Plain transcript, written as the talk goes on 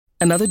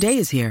Another day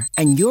is here,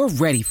 and you're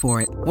ready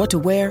for it. What to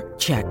wear?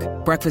 Check.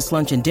 Breakfast,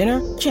 lunch, and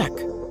dinner? Check.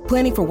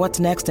 Planning for what's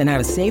next and how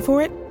to save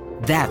for it?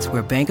 That's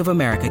where Bank of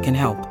America can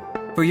help.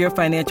 For your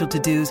financial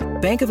to-dos,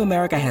 Bank of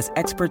America has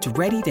experts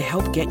ready to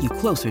help get you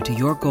closer to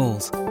your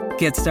goals.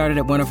 Get started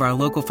at one of our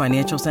local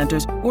financial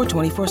centers or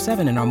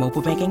 24/7 in our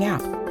mobile banking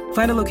app.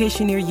 Find a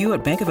location near you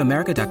at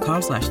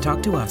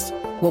bankofamerica.com/talktous.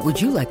 What would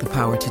you like the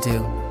power to do?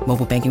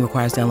 Mobile banking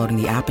requires downloading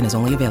the app and is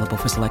only available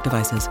for select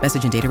devices.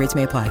 Message and data rates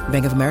may apply.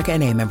 Bank of America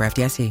N.A., member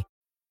FDIC.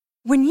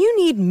 When you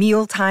need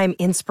mealtime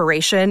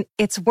inspiration,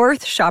 it's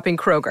worth shopping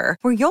Kroger,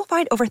 where you'll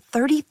find over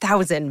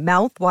 30,000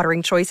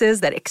 mouth-watering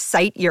choices that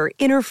excite your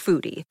inner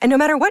foodie. And no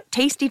matter what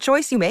tasty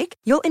choice you make,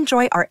 you'll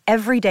enjoy our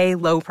everyday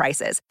low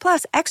prices,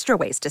 plus extra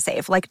ways to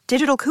save, like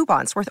digital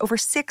coupons worth over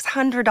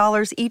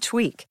 $600 each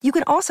week. You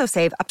can also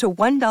save up to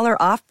 $1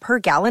 off per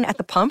gallon at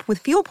the pump with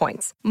fuel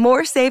points.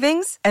 More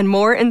savings and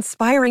more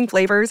inspiring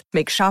flavors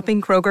make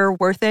shopping Kroger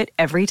worth it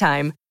every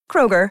time.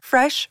 Kroger,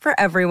 fresh for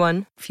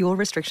everyone. Fuel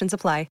restrictions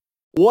apply.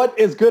 What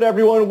is good,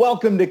 everyone?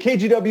 Welcome to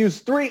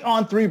KGW's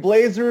 3-on-3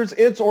 Blazers.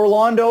 It's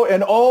Orlando,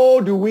 and oh,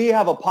 do we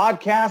have a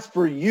podcast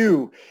for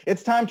you.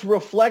 It's time to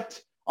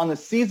reflect on the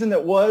season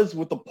that was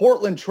with the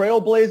Portland Trail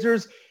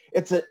Blazers.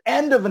 It's an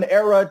end of an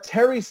era.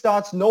 Terry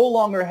Stotts no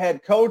longer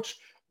head coach.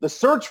 The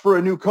search for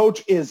a new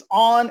coach is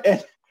on,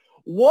 and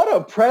what a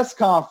press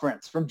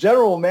conference from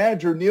General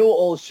Manager Neil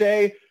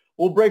Olshey.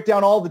 We'll break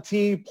down all the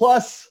tea.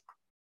 Plus,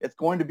 it's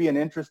going to be an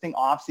interesting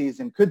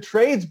offseason. Could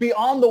trades be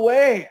on the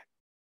way?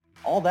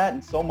 All that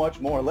and so much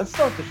more. Let's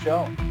start the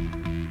show.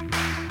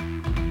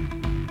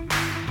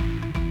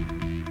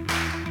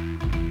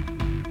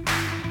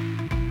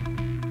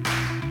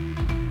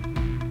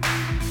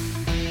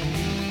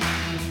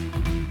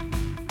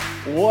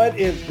 What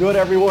is good,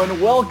 everyone?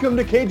 Welcome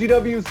to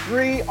KGW's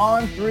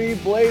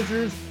 3-on-3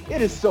 Blazers.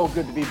 It is so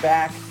good to be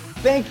back.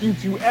 Thank you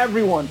to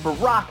everyone for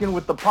rocking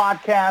with the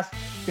podcast,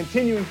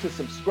 continuing to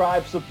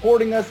subscribe,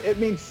 supporting us. It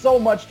means so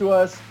much to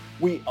us.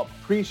 We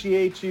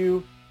appreciate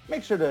you.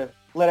 Make sure to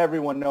let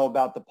everyone know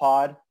about the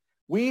pod.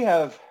 We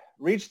have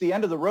reached the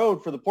end of the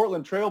road for the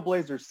Portland Trail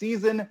Blazers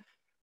season.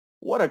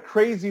 What a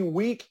crazy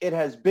week it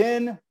has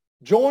been.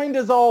 Joined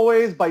as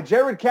always by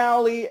Jared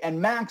Cowley and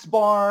Max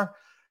Barr.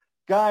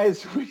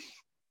 Guys,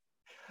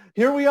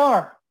 here we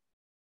are.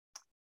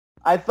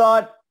 I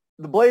thought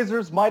the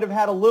Blazers might have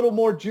had a little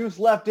more juice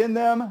left in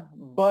them,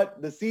 but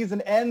the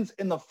season ends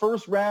in the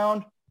first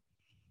round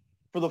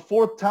for the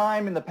fourth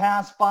time in the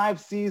past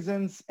 5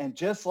 seasons. And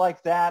just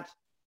like that,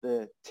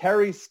 the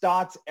Terry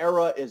Stotts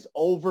era is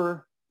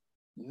over.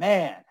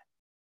 Man,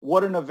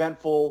 what an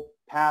eventful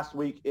past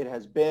week it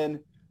has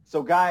been.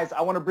 So guys,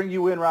 I want to bring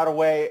you in right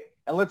away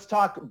and let's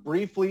talk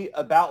briefly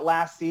about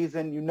last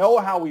season. You know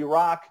how we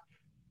rock.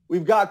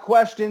 We've got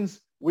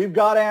questions. We've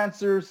got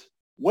answers.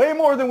 Way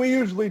more than we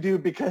usually do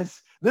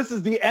because this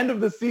is the end of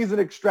the season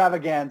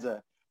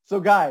extravaganza. So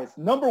guys,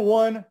 number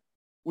one,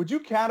 would you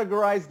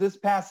categorize this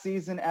past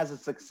season as a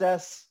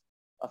success,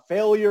 a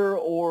failure,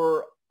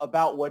 or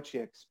about what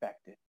you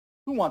expected?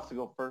 Who wants to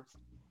go first?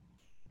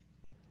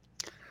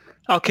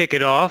 I'll kick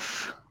it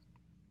off.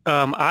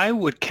 I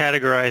would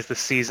categorize the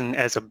season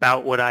as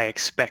about what I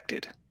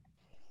expected.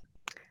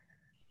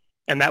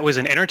 And that was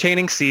an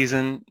entertaining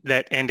season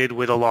that ended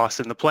with a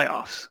loss in the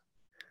playoffs.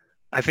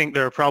 I think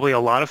there are probably a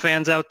lot of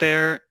fans out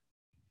there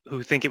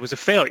who think it was a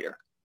failure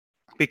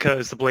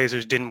because the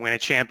Blazers didn't win a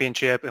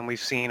championship and we've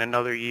seen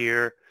another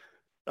year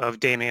of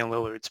Damian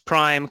Lillard's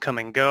prime come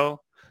and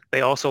go. They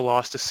also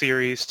lost a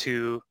series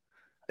to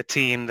a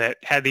team that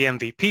had the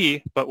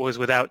MVP but was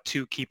without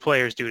 2 key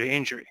players due to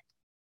injury.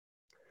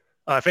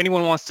 If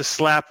anyone wants to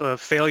slap a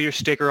failure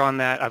sticker on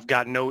that, I've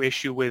got no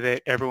issue with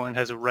it. Everyone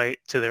has a right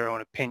to their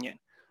own opinion.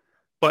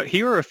 But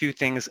here are a few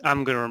things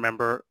I'm going to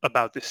remember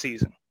about this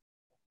season.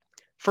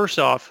 First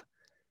off,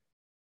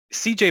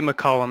 CJ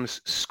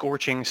McCollum's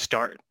scorching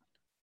start.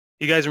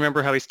 You guys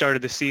remember how he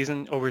started the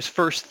season? Over his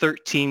first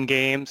 13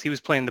 games, he was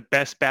playing the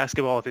best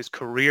basketball of his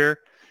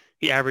career.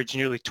 He averaged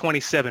nearly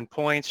 27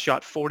 points,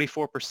 shot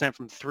 44%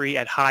 from 3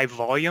 at high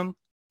volume.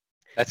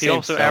 That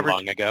seems so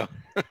long ago.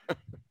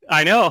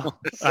 I know.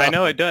 I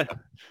know it does.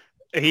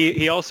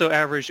 He also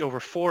averaged over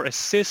 4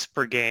 assists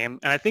per game,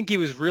 and I think he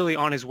was really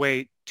on his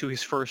way to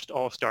his first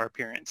All-Star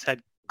appearance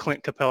had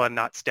Clint Capella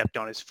not stepped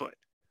on his foot.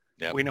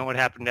 Yep. We know what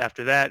happened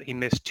after that. He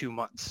missed 2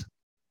 months.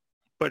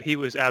 But he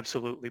was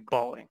absolutely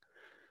balling.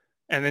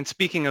 And then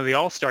speaking of the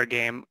All-Star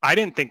game, I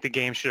didn't think the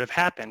game should have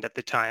happened at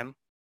the time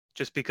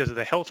just because of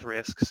the health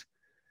risks.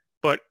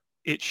 But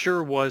it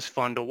sure was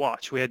fun to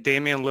watch. We had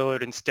Damian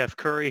Lillard and Steph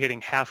Curry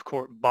hitting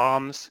half-court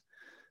bombs.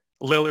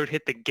 Lillard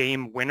hit the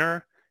game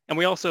winner. And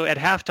we also, at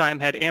halftime,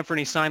 had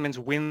Anthony Simons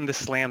win the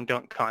slam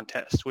dunk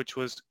contest, which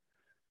was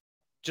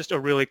just a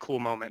really cool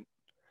moment.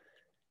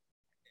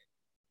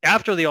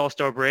 After the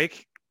All-Star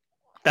break,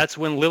 that's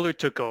when Lillard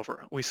took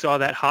over. We saw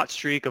that hot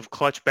streak of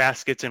clutch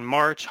baskets in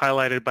March,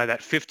 highlighted by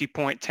that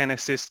 50-point,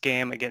 10-assist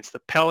game against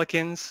the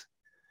Pelicans.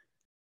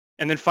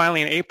 And then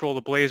finally in April,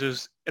 the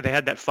Blazers, they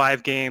had that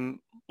 5-game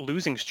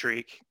losing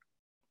streak.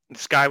 The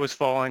sky was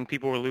falling.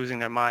 People were losing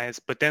their minds.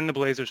 But then the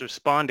Blazers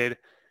responded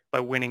by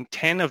winning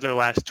 10 of their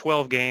last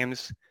 12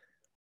 games,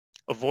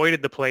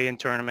 avoided the play-in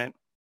tournament,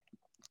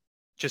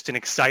 just an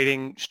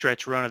exciting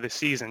stretch run of the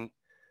season.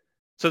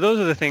 So those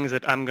are the things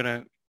that I'm going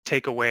to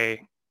take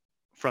away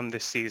from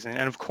this season.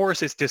 And of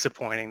course, it's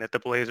disappointing that the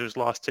Blazers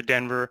lost to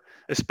Denver,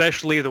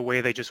 especially the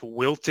way they just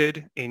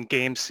wilted in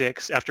Game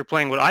 6 after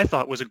playing what I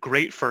thought was a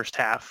great first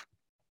half.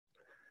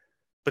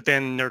 But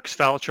then Nurk's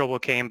foul trouble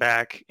came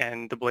back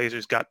and the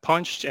Blazers got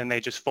punched and they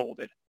just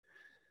folded.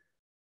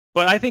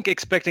 But I think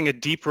expecting a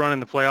deep run in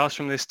the playoffs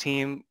from this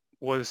team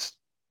was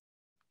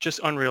just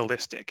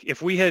unrealistic. If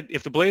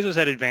the Blazers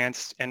had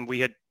advanced and we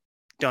had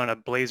done a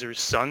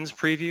Blazers-Suns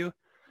preview,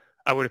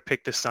 I would have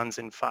picked the Suns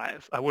in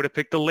 5. I would have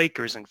picked the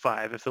Lakers in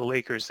 5 if the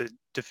Lakers had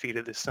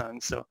defeated the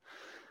Suns. So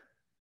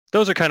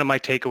those are kind of my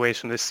takeaways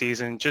from this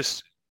season.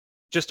 Just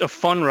a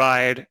fun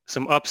ride,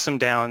 some ups, some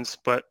downs,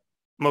 but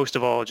most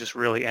of all, just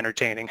really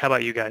entertaining. How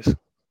about you guys?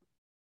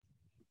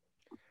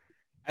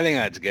 I think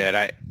that's good.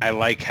 I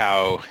like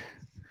how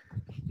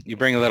you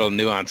bring a little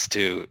nuance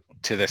to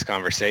this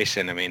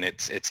conversation. I mean,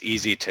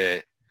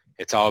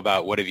 it's all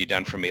about what have you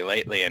done for me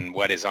lately, and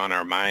what is on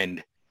our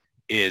mind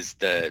is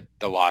the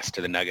loss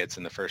to the Nuggets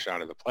in the first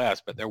round of the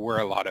playoffs. But there were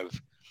a lot of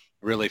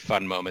really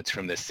fun moments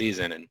from this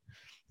season, and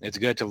it's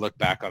good to look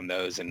back on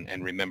those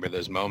and remember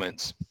those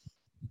moments.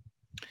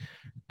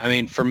 I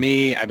mean, for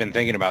me, I've been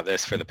thinking about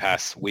this for the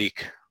past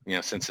week,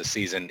 since the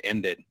season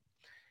ended.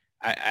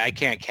 I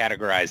can't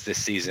categorize this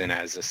season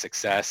as a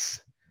success.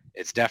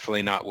 It's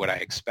definitely not what I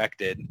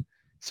expected.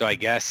 So I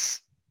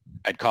guess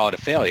I'd call it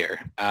a failure.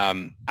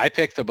 I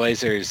picked the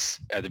Blazers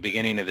at the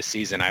beginning of the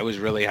season. I was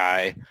really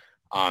high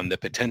on the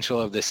potential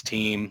of this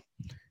team,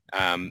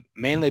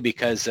 mainly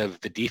because of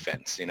the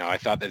defense. I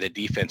thought that the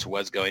defense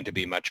was going to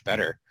be much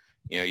better.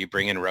 You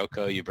bring in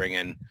Rocco, you bring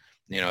in,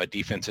 a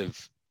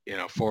defensive,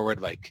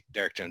 forward like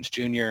Derek Jones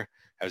Jr.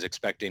 I was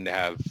expecting to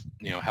have,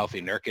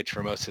 healthy Nurkic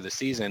for most of the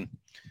season.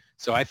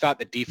 So I thought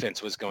the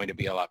defense was going to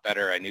be a lot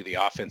better. I knew the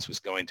offense was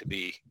going to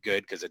be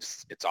good because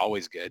it's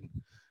always good.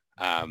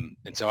 And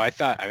so I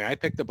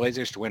picked the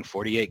Blazers to win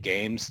 48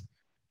 games.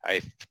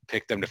 I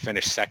picked them to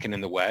finish second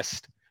in the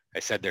West. I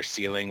said their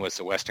ceiling was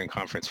the Western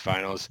Conference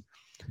Finals.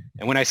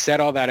 And when I said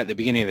all that at the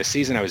beginning of the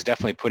season, I was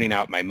definitely putting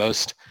out my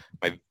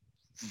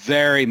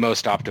very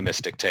most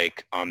optimistic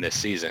take on this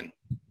season.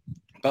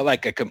 But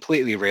like a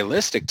completely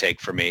realistic take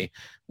for me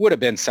would have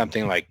been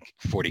something like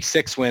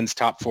 46 wins,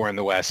 top 4 in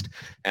the West,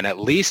 and at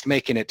least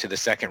making it to the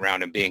second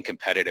round and being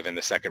competitive in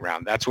the second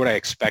round. That's what I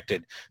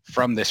expected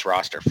from this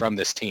roster, from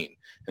this team.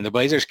 And the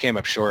Blazers came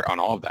up short on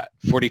all of that.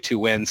 42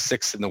 wins,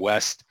 6th in the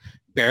West,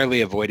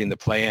 barely avoiding the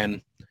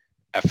play-in,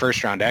 a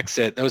first-round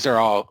exit.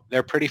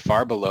 They're pretty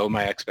far below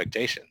my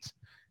expectations.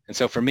 And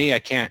so for me, I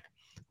can't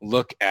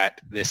look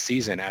at this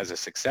season as a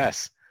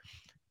success.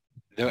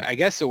 I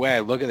guess the way I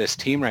look at this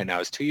team right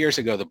now is 2 years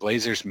ago, the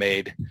Blazers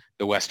made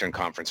the Western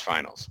Conference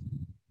Finals.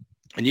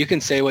 And you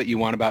can say what you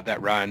want about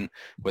that run,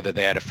 whether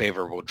they had a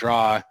favorable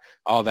draw,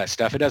 all that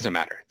stuff. It doesn't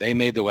matter. They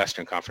made the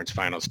Western Conference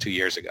Finals 2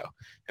 years ago.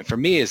 And for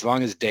me, as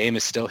long as Dame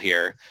is still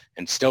here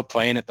and still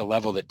playing at the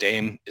level that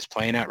Dame is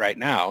playing at right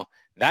now,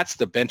 that's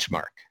the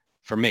benchmark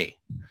for me.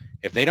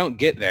 If they don't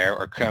get there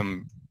or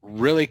come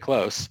really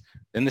close,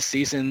 then the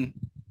season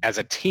as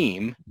a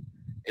team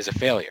is a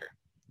failure.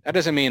 That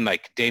doesn't mean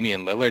like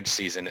Damian Lillard's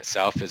season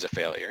itself is a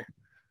failure,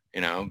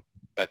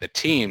 but the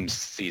team's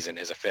season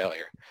is a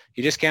failure.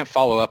 You just can't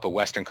follow up a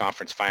Western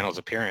Conference Finals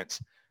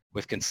appearance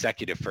with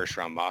consecutive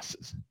first-round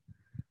losses.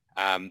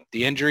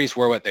 The injuries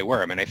were what they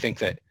were. I mean, I think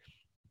that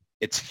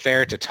it's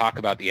fair to talk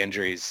about the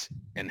injuries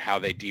and how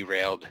they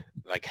derailed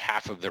like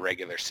half of the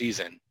regular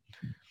season.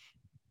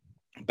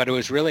 But it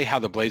was really how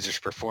the Blazers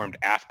performed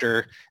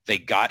after they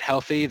got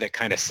healthy that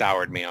kind of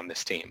soured me on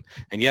this team.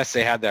 And yes,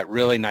 they had that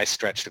really nice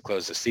stretch to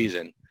close the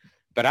season.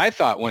 But I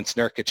thought once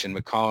Nurkic and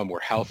McCollum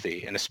were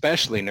healthy, and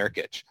especially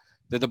Nurkic,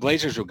 that the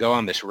Blazers would go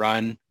on this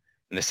run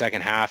in the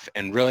second half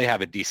and really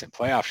have a decent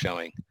playoff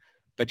showing.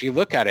 But you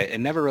look at it,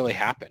 it never really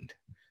happened.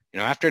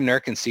 After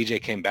Nurk and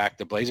CJ came back,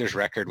 the Blazers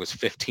record was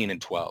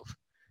 15-12.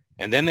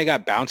 And then they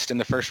got bounced in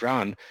the first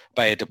round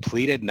by a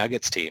depleted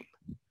Nuggets team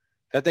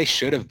that they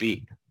should have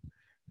beat.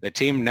 The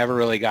team never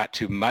really got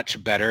to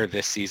much better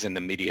this season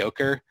than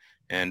mediocre.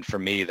 And for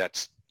me,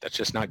 that's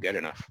just not good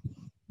enough.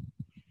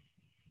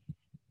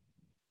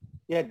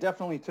 Yeah, it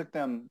definitely took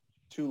them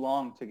too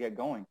long to get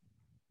going.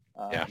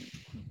 Yeah.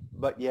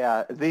 But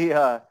yeah,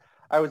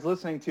 I was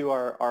listening to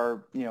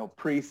our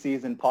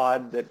preseason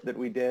pod that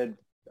we did,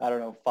 I don't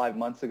know, 5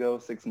 months ago,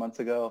 6 months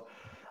ago.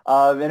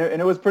 And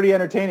it was pretty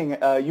entertaining.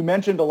 You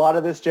mentioned a lot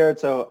of this, Jared,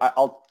 so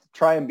I'll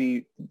try and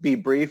be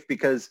brief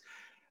because,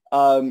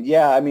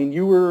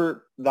 you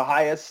were the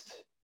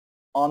highest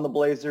on the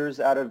Blazers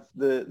out of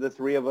the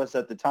three of us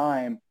at the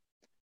time.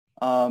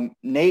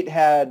 Nate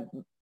had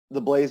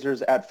the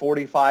Blazers at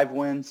 45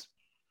 wins,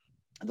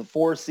 the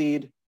 4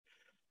 seed.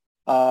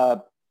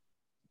 I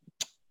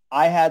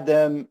had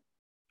them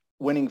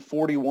winning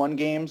 41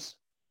 games,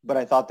 but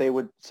I thought they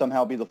would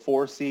somehow be the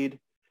 4 seed.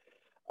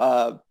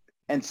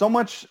 And so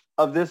much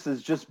of this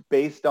is just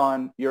based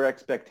on your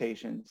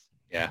expectations.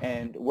 Yeah.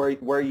 and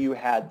where you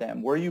had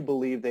them, where you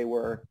believe they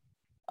were.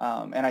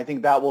 And I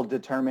think that will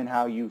determine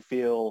how you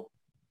feel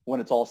when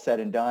it's all said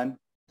and done.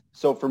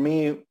 So for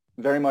me,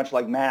 very much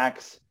like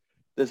Max,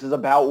 this is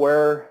about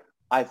where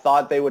I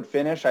thought they would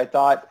finish. I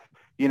thought,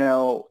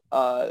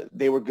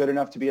 they were good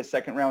enough to be a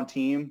second round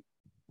team,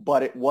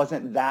 but it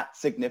wasn't that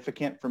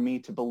significant for me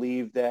to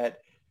believe that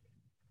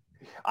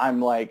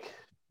I'm like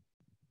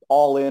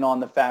all in on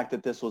the fact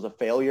that this was a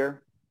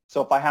failure.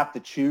 So if I have to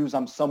choose,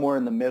 I'm somewhere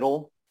in the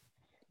middle.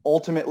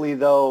 Ultimately,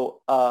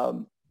 though,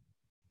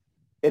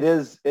 it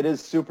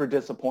is super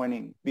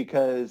disappointing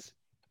because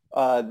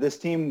this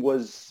team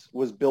was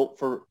built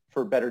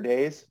for better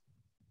days.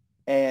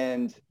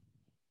 And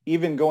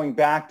even going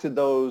back to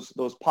those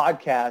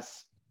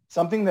podcasts,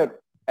 something that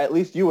at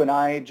least you and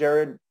I,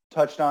 Jared,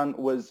 touched on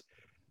was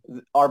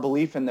our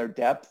belief in their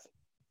depth.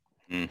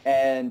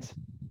 And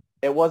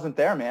it wasn't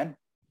there, man.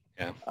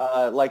 Yeah.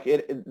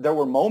 There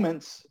were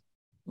moments,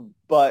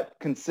 but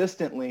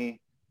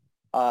consistently,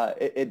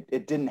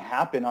 it didn't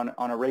happen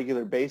on a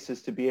regular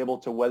basis to be able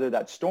to weather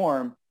that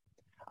storm.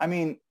 I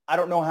mean, I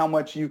don't know how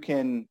much you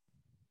can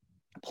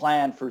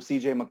plan for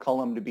CJ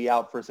McCollum to be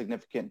out for a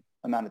significant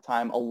amount of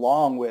time,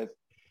 along with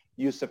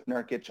Yusuf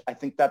Nurkic. I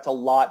think that's a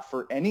lot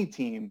for any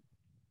team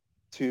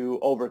to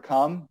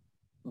overcome.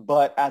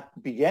 But at the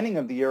beginning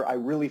of the year, I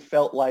really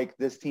felt like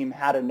this team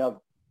had enough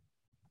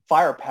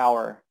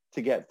firepower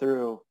to get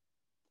through.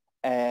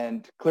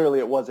 And clearly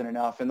it wasn't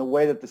enough. And the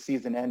way that the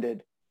season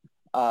ended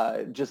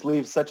just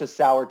leaves such a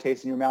sour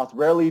taste in your mouth.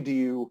 Rarely do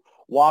you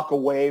walk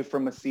away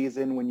from a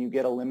season when you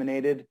get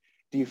eliminated.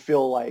 Do you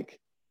feel like,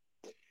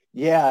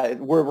 yeah,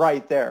 we're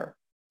right there,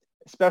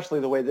 especially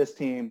the way this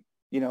team,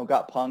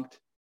 got punked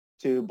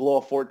to blow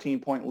a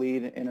 14-point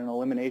lead in an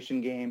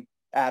elimination game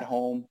at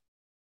home,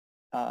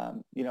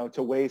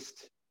 to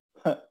waste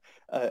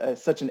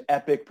such an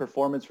epic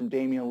performance from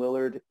Damian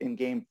Lillard in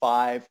Game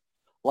 5.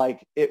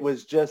 Like, it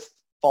was just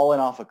falling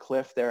off a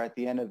cliff there at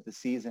the end of the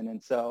season.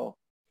 And so,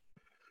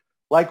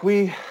 like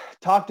we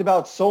talked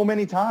about so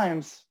many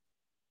times,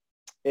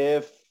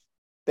 if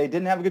they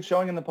didn't have a good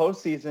showing in the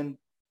postseason,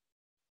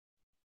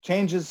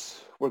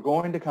 changes were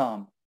going to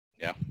come.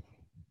 Yeah.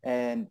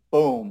 And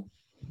boom,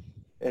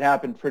 it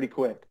happened pretty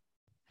quick.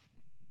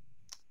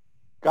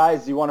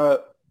 Guys, you want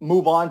to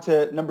move on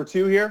to number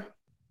 2 here?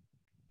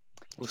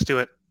 Let's do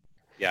it.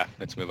 Yeah,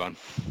 let's move on.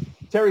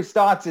 Terry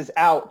Stotts is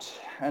out,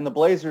 and the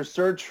Blazers'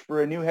 search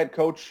for a new head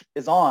coach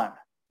is on.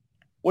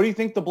 What do you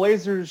think the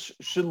Blazers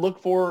should look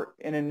for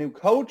in a new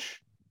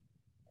coach?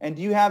 And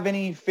do you have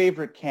any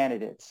favorite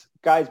candidates?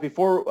 Guys,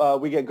 before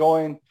we get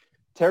going,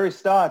 Terry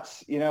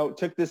Stotts,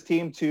 took this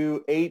team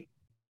to 8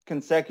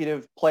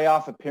 consecutive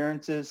playoff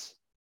appearances,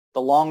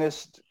 the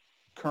longest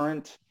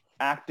current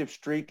active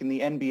streak in the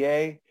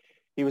NBA.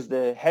 He was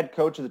the head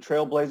coach of the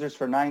Trailblazers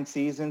for 9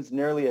 seasons,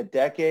 nearly a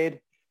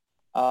decade.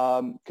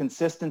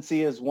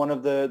 Consistency is one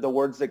of the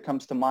words that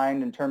comes to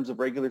mind in terms of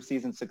regular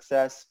season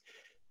success.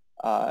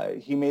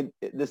 He made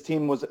this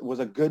team was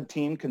a good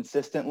team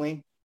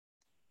consistently,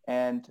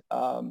 and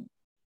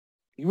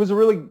he was a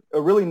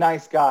really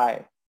nice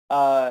guy.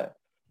 I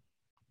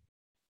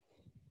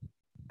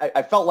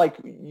felt like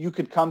you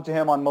could come to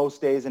him on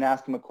most days and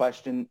ask him a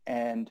question,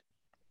 and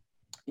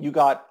you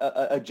got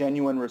a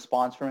genuine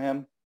response from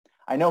him.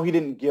 I know he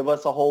didn't give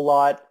us a whole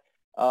lot.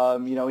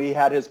 He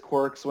had his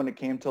quirks when it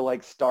came to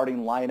like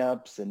starting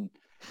lineups and,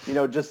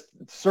 just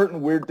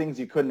certain weird things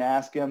you couldn't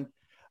ask him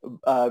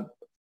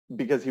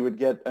because he would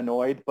get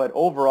annoyed. But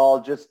overall,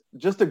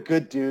 just a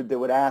good dude that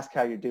would ask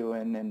how you're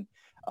doing.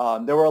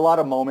 And there were a lot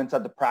of moments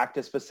at the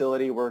practice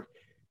facility where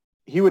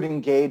he would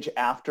engage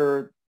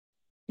after,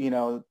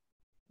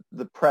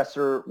 the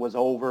presser was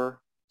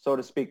over, so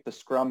to speak, the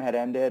scrum had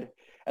ended.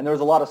 And there was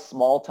a lot of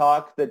small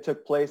talk that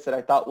took place that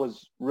I thought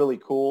was really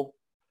cool.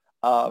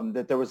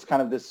 That there was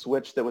kind of this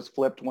switch that was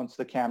flipped once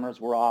the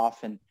cameras were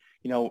off and,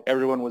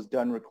 everyone was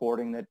done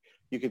recording, that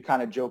you could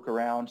kind of joke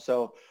around.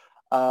 So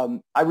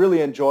I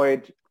really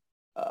enjoyed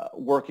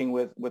working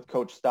with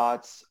Coach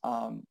Stotts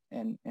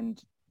and in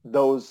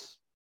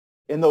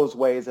those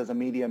ways as a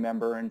media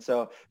member. And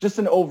so just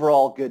an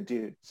overall good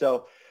dude.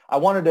 So I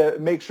wanted to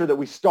make sure that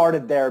we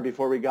started there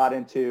before we got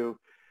into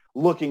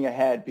looking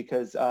ahead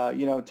because,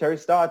 Terry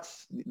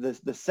Stotts,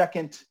 the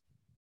second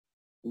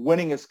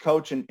winningest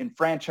coach in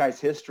franchise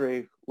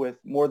history with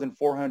more than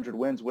 400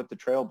 wins with the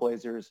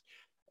Trailblazers.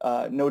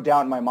 No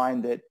doubt in my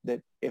mind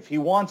that if he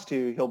wants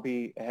to, he'll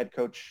be a head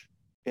coach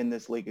in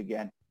this league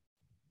again.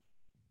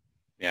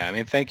 Yeah, I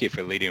mean, thank you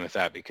for leading with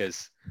that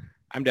because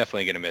I'm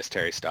definitely going to miss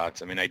Terry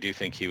Stotts. I mean, I do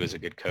think he was a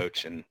good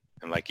coach and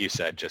like you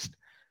said, just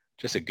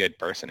a good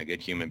person, a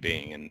good human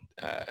being, and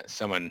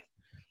someone.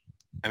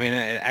 I mean,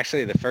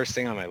 actually, the first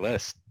thing on my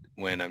list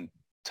when I'm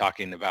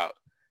talking about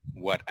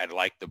what I'd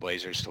like the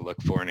Blazers to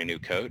look for in a new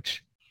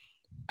coach,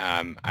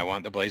 I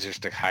want the Blazers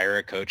to hire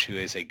a coach who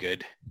is a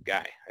good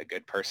guy, a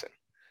good person.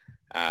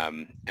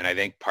 And I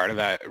think part of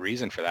that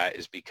reason for that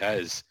is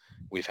because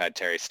we've had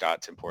Terry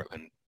Stotts in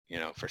Portland,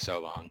 for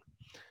so long.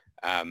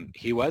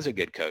 He was a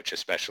good coach,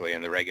 especially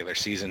in the regular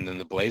season, and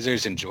the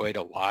Blazers enjoyed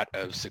a lot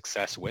of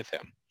success with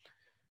him.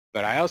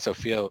 But I also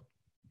feel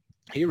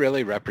he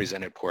really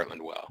represented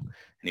Portland well.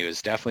 And he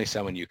was definitely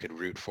someone you could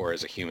root for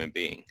as a human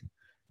being.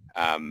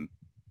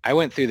 I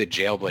went through the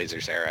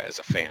Jailblazers era as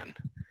a fan.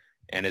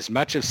 And as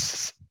much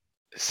as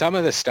some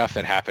of the stuff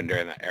that happened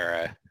during that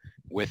era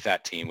with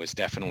that team was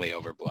definitely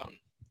overblown.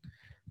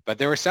 But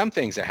there were some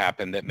things that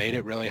happened that made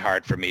it really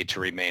hard for me to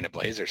remain a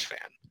Blazers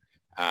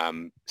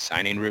fan.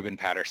 Signing Ruben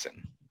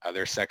Patterson,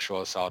 other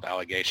sexual assault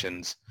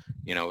allegations,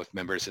 with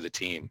members of the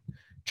team,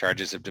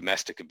 charges of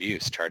domestic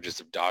abuse, charges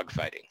of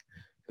dogfighting.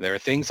 There were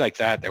things like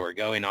that were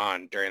going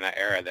on during that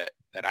era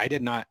that I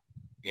did not,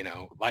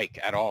 like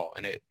at all.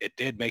 And it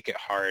did make it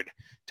hard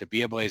to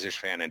be a Blazers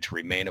fan and to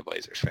remain a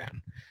Blazers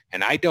fan.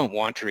 And I don't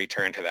want to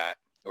return to that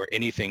or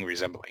anything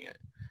resembling it.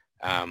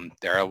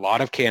 There are a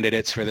lot of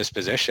candidates for this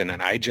position,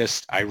 and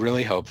I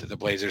really hope that the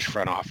Blazers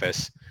front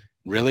office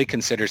really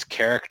considers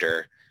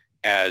character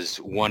as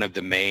one of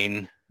the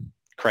main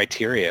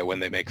criteria when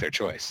they make their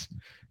choice.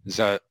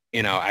 So,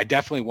 I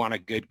definitely want a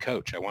good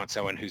coach. I want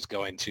someone who's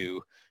going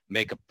to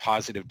make a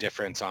positive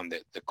difference on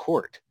the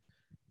court,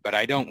 but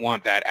I don't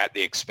want that at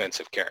the expense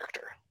of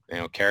character.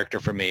 Character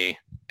for me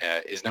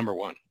is number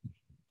one.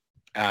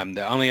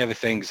 The only other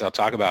things I'll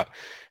talk about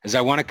is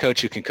I want a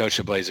coach who can coach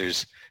the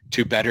Blazers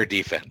to better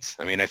defense.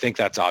 I mean, I think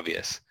that's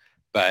obvious,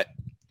 but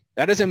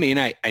that doesn't mean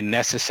I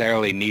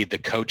necessarily need the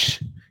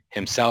coach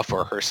himself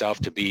or herself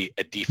to be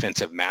a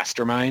defensive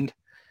mastermind,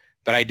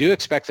 but I do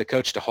expect the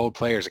coach to hold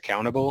players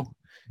accountable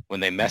when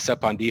they mess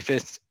up on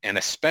defense, and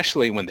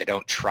especially when they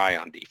don't try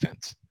on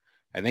defense.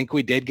 I think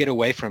we did get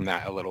away from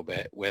that a little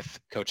bit with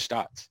Coach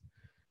Stotts.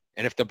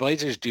 And if the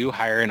Blazers do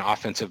hire an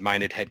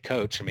offensive-minded head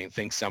coach,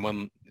 think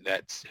someone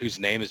whose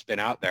name has been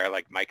out there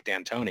like Mike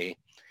D'Antoni,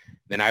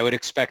 then I would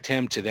expect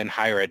him to then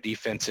hire a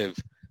defensive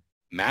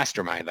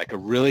mastermind, like a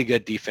really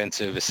good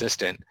defensive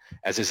assistant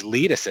as his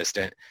lead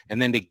assistant,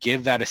 and then to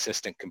give that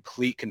assistant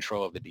complete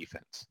control of the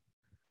defense.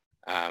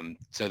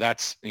 So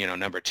that's,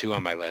 number 2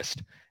 on my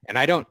list. And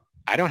I don't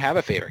have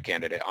a favorite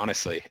candidate,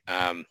 honestly.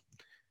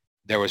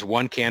 There was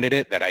one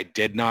candidate that I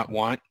did not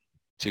want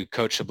to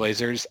coach the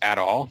Blazers at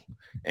all,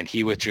 and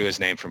he withdrew his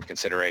name from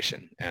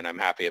consideration, and I'm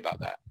happy about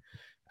that.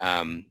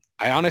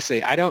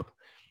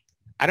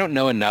 I don't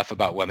know enough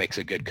about what makes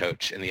a good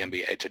coach in the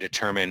NBA to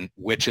determine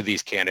which of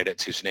these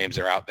candidates whose names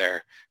are out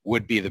there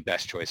would be the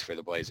best choice for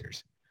the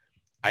Blazers.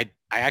 I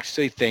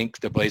actually think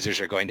the Blazers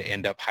are going to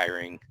end up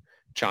hiring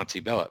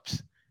Chauncey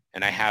Billups,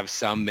 and I have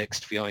some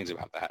mixed feelings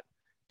about that,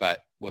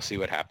 but we'll see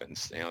what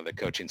happens. The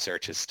coaching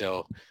search is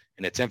still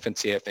in its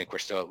infancy. I think we're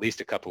still at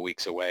least a couple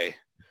weeks away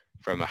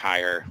from a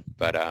hire,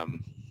 but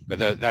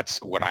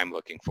that's what I'm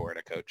looking for in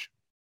a coach.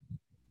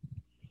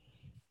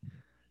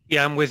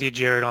 Yeah, I'm with you,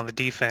 Jared, on the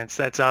defense.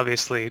 That's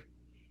obviously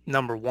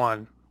number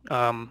one.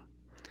 And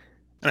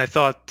I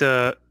thought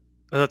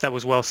that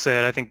was well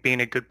said. I think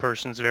being a good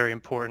person is very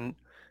important.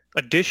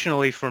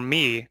 Additionally, for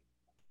me,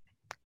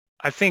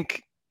 I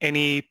think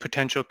any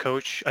potential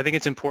coach, I think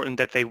it's important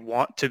that they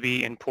want to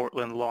be in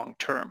Portland long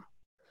term.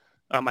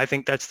 I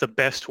think that's the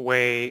best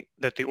way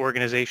that the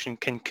organization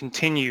can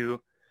continue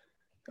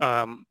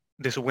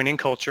this winning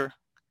culture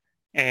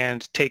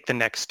and take the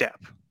next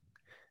step.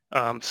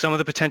 Some of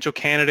the potential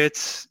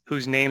candidates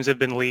whose names have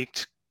been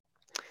leaked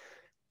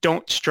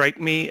don't strike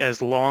me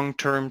as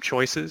long-term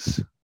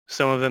choices.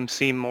 Some of them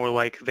seem more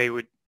like they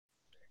would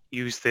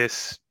use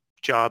this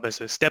job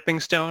as a stepping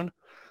stone.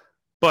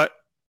 But,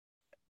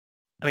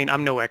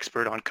 I'm no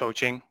expert on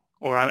coaching,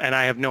 and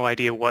I have no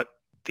idea what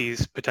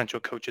these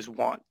potential coaches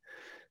want.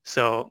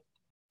 So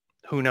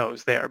who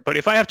knows there. But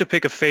if I have to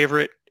pick a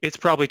favorite, it's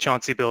probably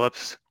Chauncey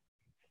Billups,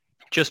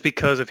 just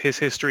because of his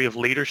history of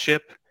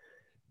leadership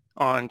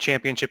on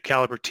championship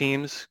caliber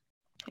teams,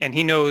 and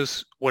he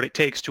knows what it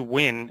takes to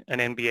win an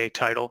NBA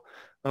title.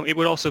 It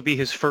would also be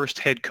his first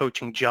head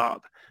coaching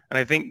job. And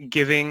I think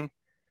giving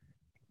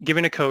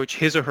a coach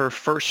his or her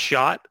first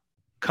shot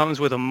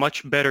comes with a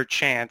much better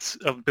chance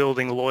of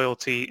building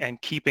loyalty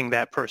and keeping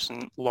that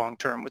person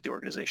long-term with the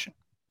organization.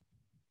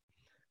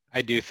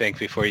 I do think,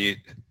 before you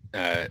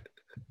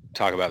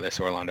talk about this,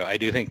 Orlando, I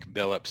do think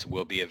Billups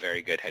will be a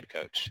very good head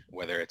coach,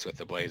 whether it's with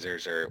the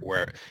Blazers or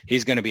where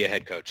he's going to be a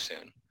head coach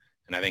soon.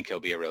 And I think he'll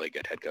be a really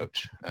good head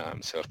coach.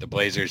 So if the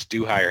Blazers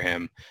do hire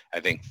him, I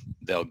think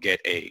they'll get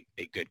a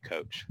good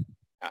coach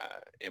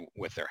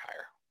with their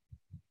hire.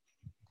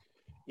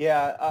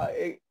 Yeah,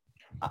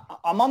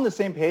 I'm on the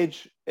same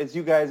page as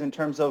you guys in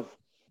terms of,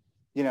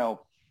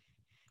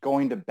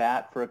 going to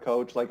bat for a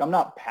coach. Like, I'm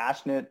not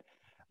passionate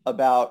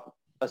about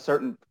a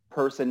certain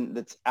person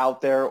that's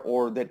out there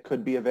or that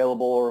could be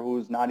available or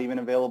who's not even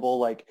available.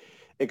 Like,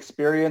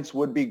 experience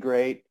would be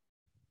great.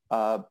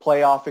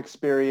 Playoff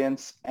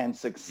experience and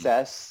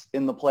success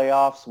in the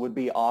playoffs would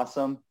be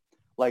awesome.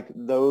 Like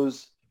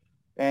those,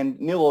 and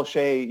Neil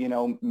O'Shea,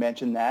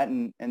 mentioned that,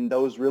 and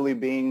those really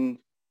being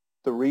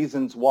the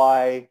reasons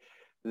why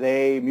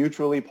they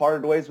mutually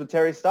parted ways with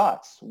Terry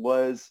Stotts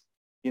was,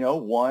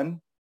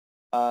 one,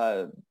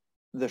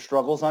 the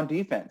struggles on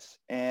defense,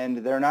 and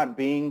there not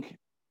being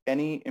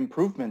any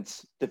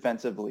improvements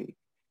defensively.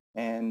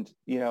 And,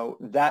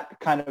 that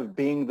kind of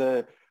being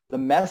the the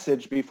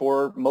message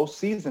before most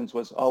seasons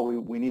was, oh,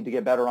 we need to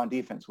get better on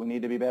defense. We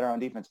need to be better on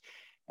defense.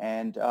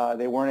 And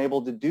they weren't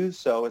able to do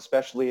so,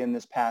 especially in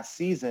this past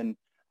season,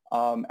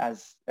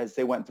 as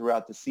they went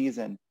throughout the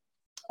season.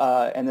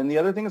 And then the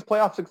other thing is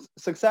playoff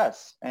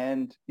success.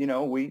 And,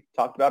 we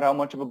talked about how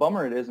much of a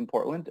bummer it is in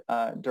Portland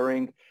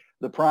during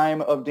the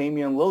prime of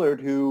Damian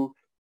Lillard, who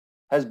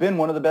has been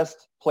one of the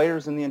best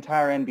players in the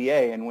entire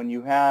NBA. And when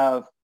you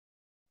have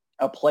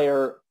a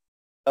player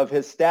of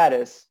his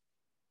status,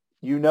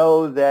 you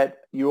know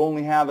that you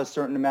only have a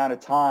certain amount of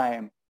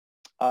time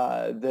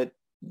that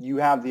you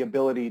have the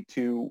ability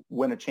to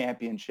win a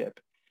championship.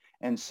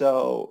 And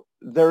so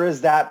there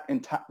is that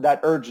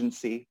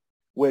urgency,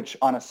 which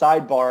on a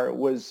sidebar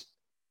was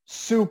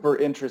super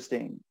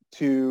interesting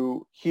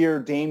to hear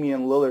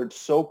Damian Lillard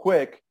so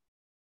quick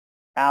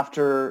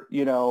after,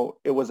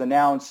 it was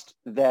announced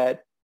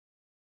that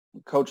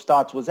Coach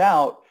Stotts was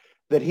out,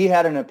 that he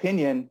had an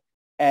opinion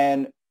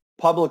and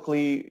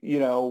publicly,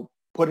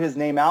 put his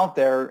name out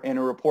there in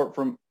a report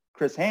from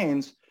Chris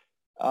Haynes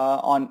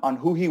on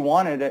who he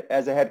wanted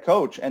as a head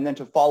coach. And then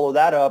to follow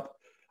that up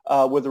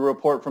with a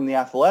report from The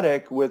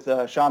Athletic with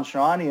Shams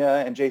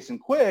Charania and Jason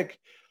Quick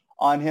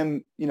on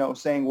him,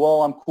 saying,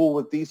 well, I'm cool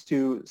with these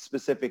two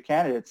specific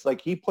candidates.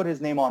 Like, he put his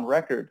name on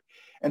record.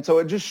 And so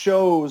it just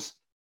shows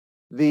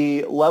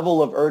the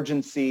level of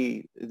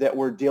urgency that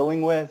we're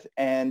dealing with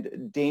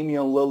and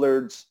Damian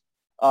Lillard's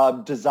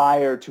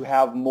desire to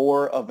have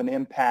more of an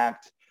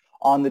impact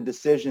on the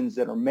decisions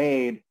that are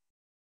made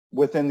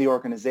within the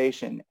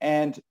organization.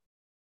 And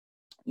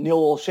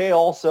Neil Olshey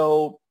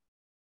also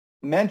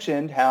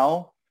mentioned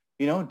how,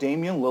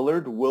 Damian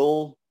Lillard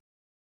will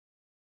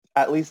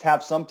at least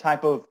have some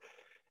type of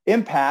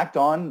impact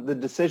on the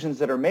decisions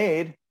that are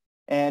made,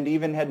 and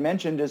even had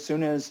mentioned as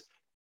soon as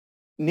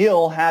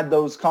Neil had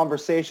those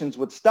conversations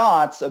with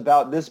Stotts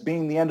about this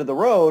being the end of the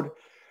road,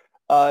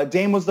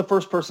 Dame was the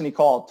first person he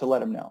called to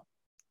let him know.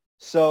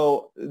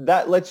 So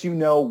that lets you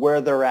know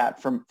where they're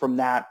at from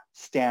that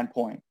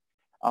standpoint,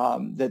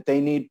 that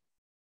they need,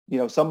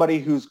 somebody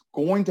who's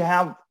going to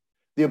have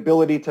the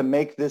ability to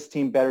make this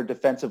team better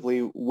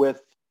defensively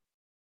with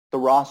the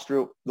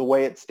roster the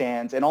way it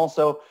stands. And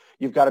also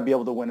you've got to be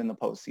able to win in the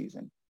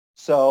postseason.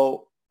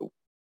 So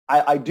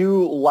I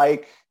do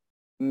like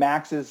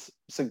Max's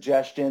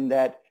suggestion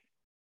that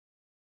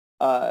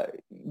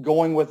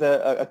going with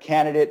a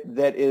candidate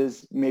that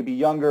is maybe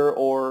younger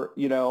or,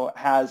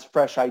 has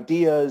fresh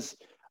ideas.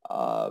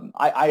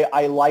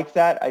 I like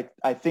that.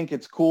 I think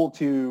it's cool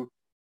to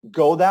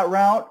go that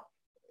route.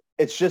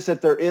 It's just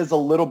that there is a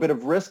little bit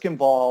of risk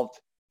involved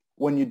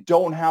when you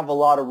don't have a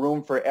lot of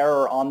room for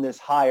error on this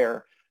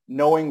hire,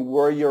 knowing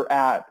where you're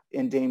at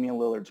in Damian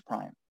Lillard's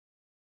prime.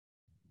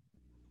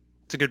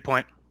 It's a good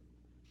point.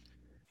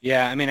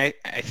 Yeah, I mean, I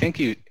think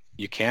you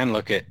can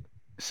look at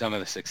some of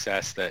the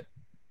success that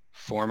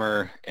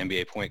former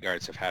NBA point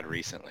guards have had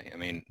recently. I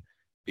mean,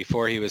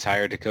 before he was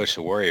hired to coach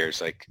the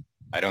Warriors,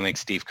 I don't think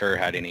Steve Kerr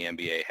had any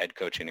NBA head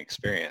coaching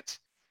experience,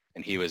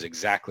 and he was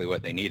exactly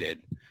what they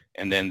needed.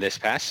 And then this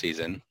past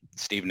season,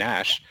 Steve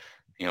Nash,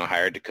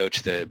 hired to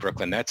coach the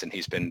Brooklyn Nets, and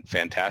he's been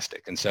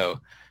fantastic. And so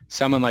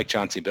someone like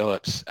Chauncey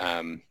Billups,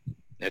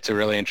 it's a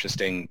really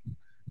interesting,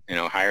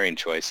 hiring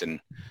choice. And,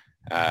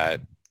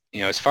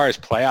 as far as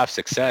playoff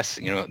success,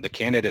 the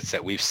candidates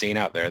that we've seen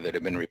out there that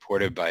have been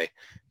reported by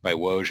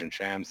Woj and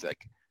Shams,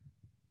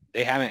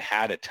 they haven't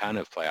had a ton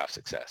of playoff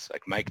success.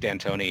 Like Mike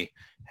D'Antoni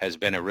has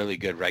been a really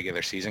good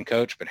regular season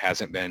coach, but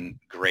hasn't been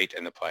great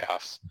in the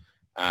playoffs.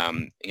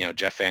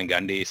 Jeff Van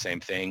Gundy, same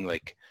thing.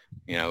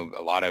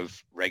 A lot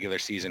of regular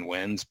season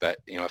wins, but,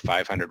 a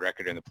 500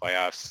 record in the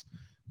playoffs.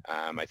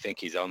 I think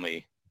he's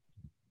only,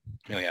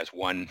 he has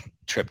one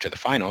trip to the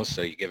finals,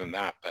 so you give him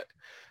that. But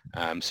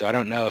so I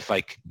don't know if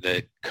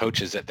the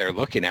coaches that they're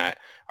looking at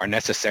are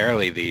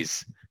necessarily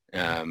these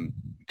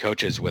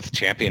coaches with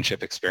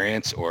championship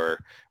experience or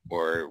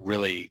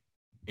really,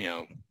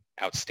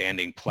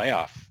 outstanding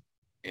playoff,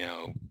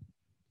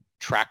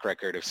 track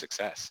record of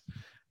success.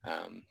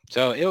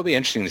 So it'll be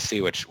interesting to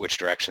see which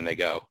direction they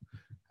go.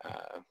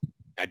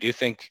 I do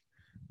think,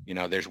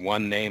 there's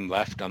one name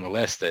left on the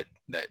list that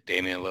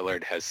Damian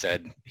Lillard has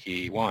said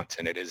he wants,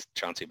 and it is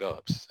Chauncey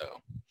Billups. So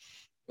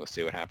we'll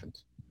see what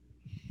happens.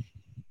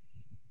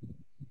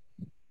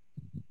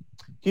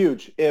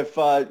 Huge if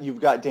you've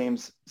got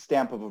Dame's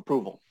stamp of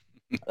approval.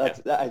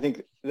 I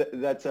think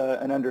that's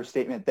an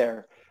understatement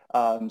there.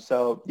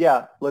 So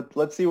yeah,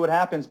 let's see what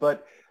happens.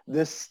 But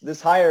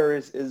this hire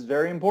is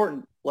very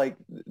important.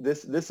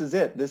 This is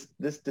it.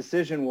 This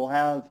decision will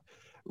have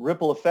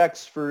ripple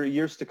effects for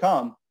years to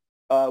come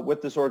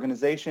with this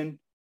organization,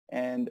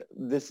 and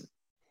it's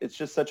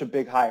just such a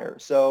big hire.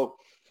 So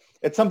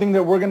it's something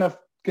that we're going to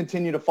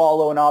continue to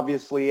follow, and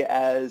obviously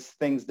as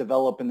things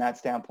develop in that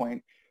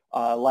standpoint,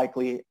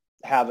 likely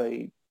have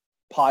a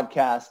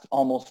podcast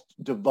almost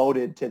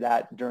devoted to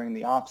that during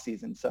the off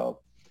season. So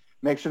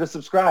make sure to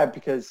subscribe,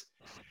 because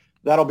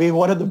that'll be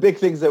one of the big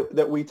things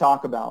that we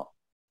talk about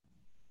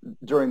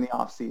during the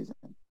off season.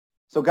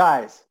 So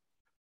guys,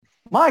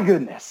 my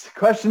goodness,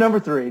 question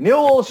number 3.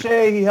 Neil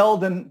Olshey, he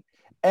held an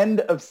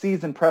end of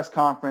season press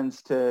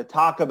conference to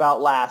talk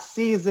about last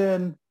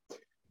season,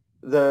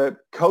 the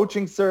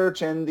coaching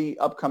search, and the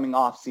upcoming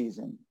off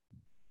season.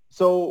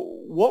 So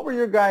what were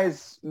your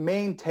guys'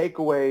 main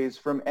takeaways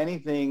from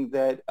anything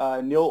that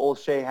Neil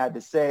Olshey had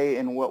to say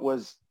in what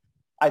was,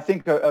 I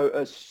think,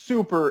 a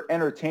super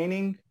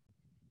entertaining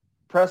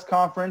press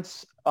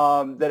conference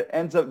that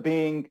ends up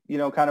being,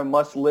 kind of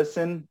must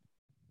listen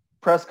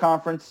press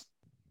conference,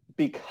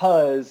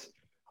 because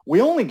we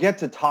only get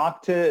to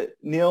talk to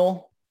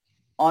Neil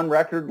on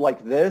record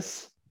like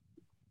this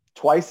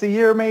twice a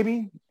year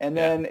maybe. And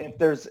then if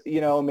there's,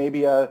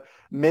 maybe a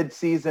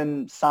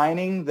mid-season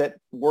signing that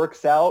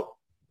works out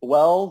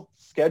well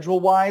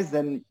schedule-wise,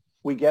 then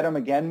we get him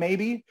again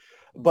maybe.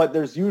 But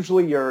there's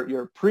usually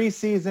your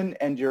preseason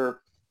and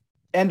your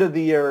end of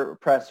the year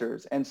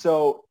pressers. And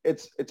so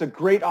it's a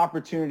great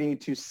opportunity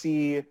to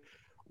see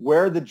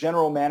where the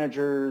general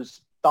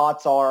manager's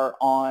thoughts are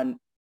on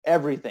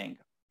everything.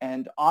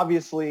 And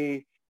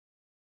obviously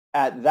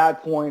at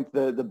that point,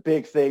 the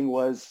big thing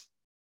was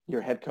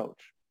your head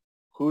coach.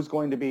 Who's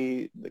going to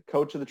be the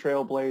coach of the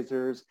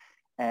Trailblazers,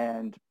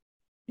 and,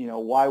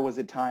 why was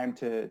it time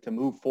to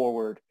move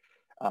forward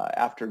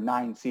after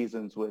 9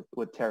 seasons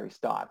with Terry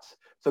Stotts?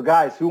 So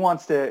guys, who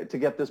wants to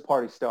get this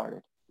party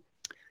started?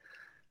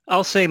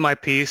 I'll say my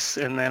piece,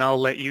 and then I'll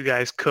let you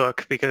guys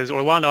cook, because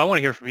Orlando, I want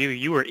to hear from you.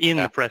 You were in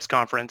the press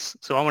conference,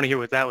 so I want to hear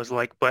what that was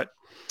like. But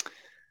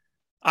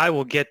I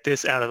will get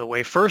this out of the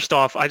way. First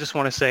off, I just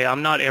want to say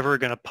I'm not ever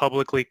going to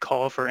publicly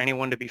call for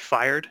anyone to be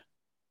fired.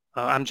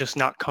 I'm just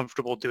not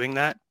comfortable doing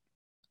that.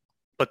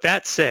 But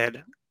that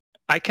said,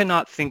 I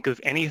cannot think of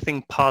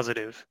anything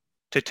positive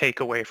to take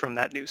away from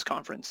that news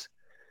conference.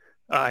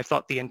 I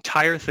thought the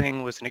entire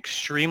thing was an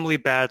extremely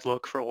bad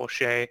look for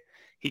Olshey.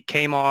 He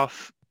came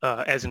off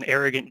as an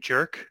arrogant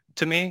jerk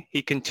to me.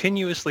 He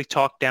continuously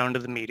talked down to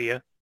the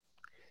media.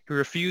 He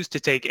refused to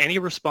take any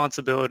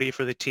responsibility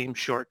for the team's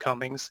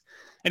shortcomings,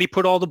 and he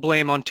put all the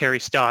blame on Terry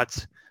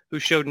Stotts, who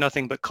showed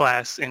nothing but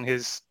class in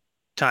his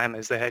time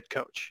as the head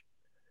coach.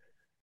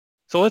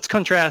 So let's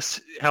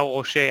contrast how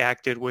Olshey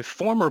acted with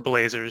former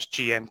Blazers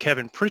GM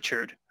Kevin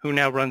Pritchard, who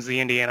now runs the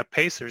Indiana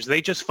Pacers.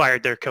 They just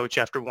fired their coach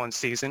after 1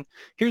 season.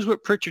 Here's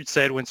what Pritchard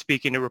said when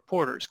speaking to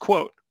reporters,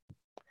 quote,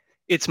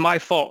 "It's my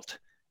fault.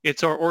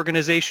 It's our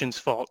organization's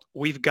fault.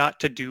 We've got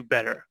to do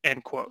better,"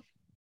 end quote.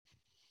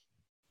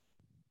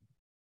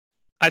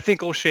 I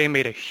think Olshey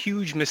made a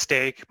huge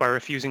mistake by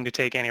refusing to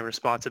take any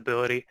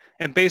responsibility.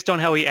 And based on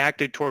how he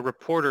acted toward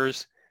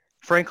reporters,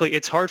 frankly,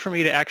 it's hard for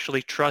me to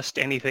actually trust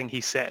anything he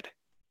said.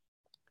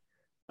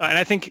 And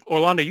I think,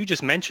 Orlando, you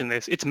just mentioned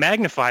this. It's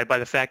magnified by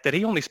the fact that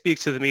he only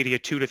speaks to the media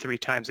 2 to 3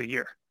 times a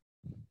year.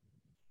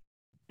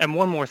 And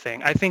one more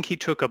thing, I think he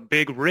took a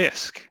big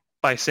risk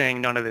by saying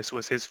none of this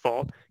was his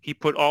fault. He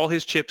put all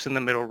his chips in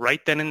the middle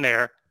right then and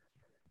there.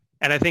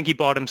 And I think he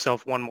bought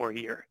himself 1 more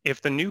year.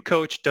 If the new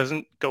coach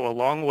doesn't go a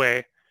long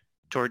way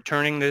toward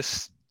turning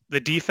the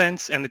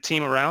defense and the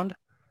team around,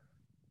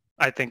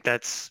 I think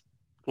that's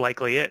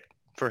likely it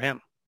for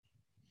him.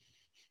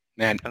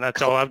 Man, and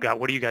that's all I've got.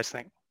 What do you guys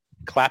think?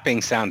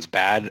 Clapping sounds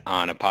bad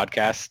on a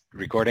podcast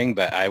recording,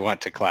 but I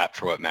want to clap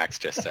for what Max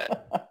just said.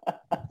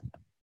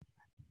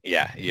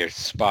 Yeah, you're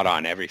spot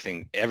on. Every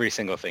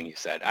single thing you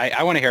said.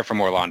 I want to hear from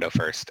Orlando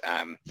first,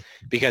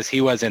 because he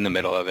was in the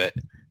middle of it.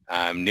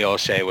 Neil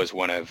Olshey was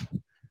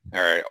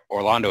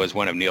Orlando was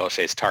one of Neil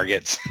Olshey's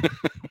targets.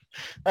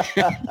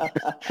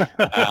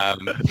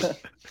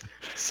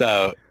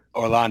 So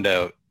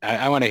Orlando,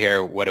 I want to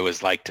hear what it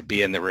was like to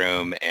be in the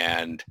room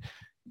and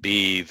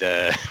be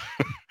the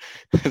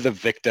the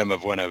victim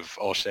of one of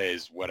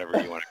Olshey's,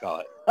 whatever you want to call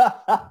it.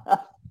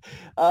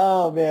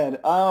 Oh man.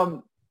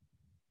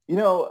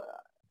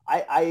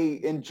 I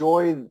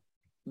enjoy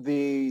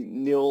the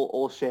Neil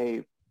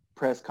Olshey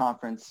press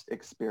conference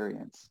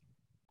experience.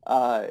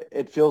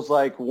 It feels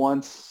like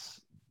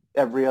once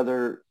every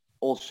other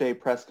Olshey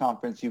press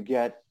conference you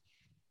get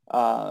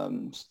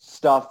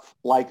stuff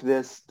like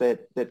this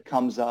that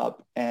comes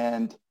up,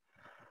 and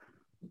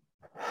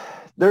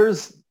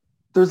there's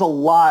a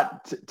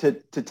lot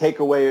to take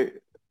away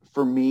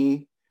for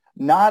me,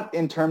 not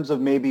in terms of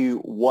maybe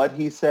what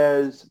he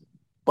says,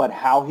 but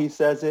how he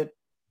says it,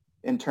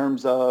 in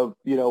terms of,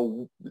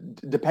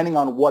 depending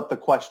on what the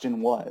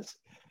question was.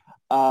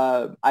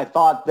 I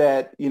thought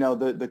that,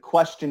 the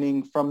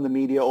questioning from the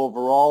media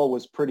overall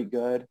was pretty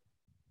good.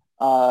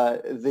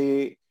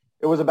 It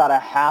was about a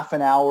half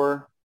an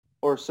hour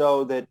or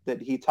so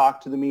that he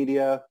talked to the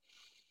media.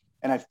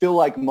 And I feel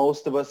like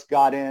most of us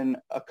got in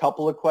a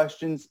couple of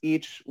questions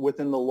each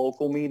within the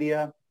local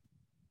media.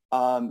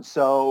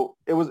 So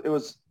it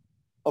was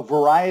a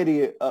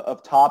variety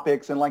of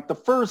topics. And like the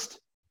first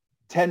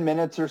 10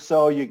 minutes or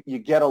so, you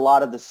get a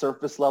lot of the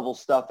surface level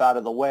stuff out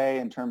of the way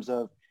in terms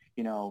of,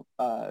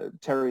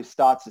 Terry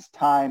Stotts'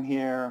 time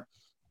here,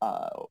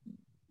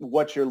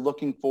 what you're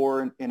looking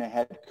for in a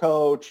head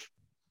coach,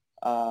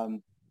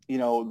 the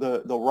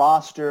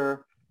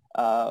roster,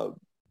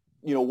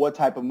 what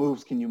type of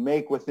moves can you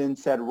make within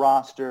said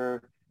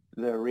roster,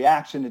 the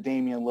reaction to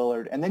Damian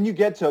Lillard. And then you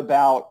get to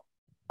about,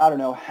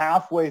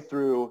 halfway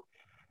through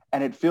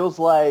And it feels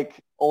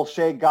like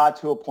Olshey got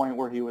to a point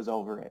where he was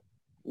over it,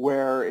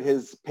 where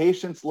his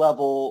patience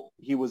level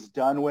he was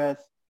done with.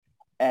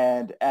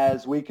 And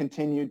as we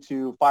continue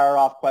to fire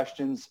off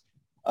questions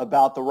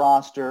about the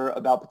roster,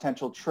 about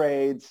potential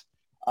trades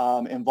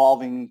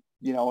involving,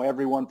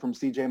 everyone from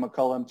CJ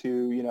McCollum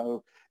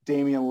to,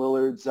 Damian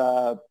Lillard's,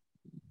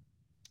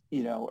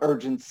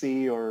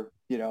 urgency or,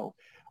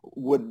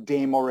 would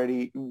Dame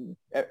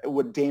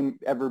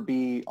ever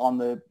be on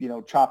the,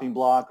 chopping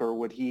block, or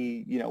would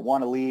he,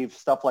 want to leave,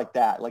 stuff like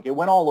that. Like, it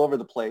went all over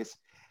the place.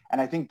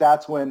 And I think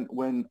that's when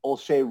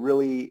Olshey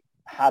really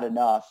had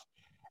enough.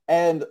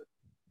 And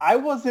I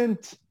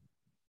wasn't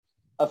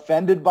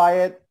offended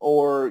by it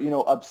or,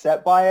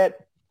 upset by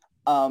it.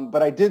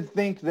 But I did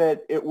think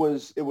that it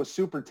was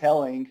super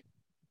telling.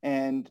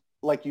 And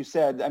like you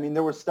said, I mean,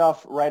 there was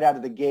stuff right out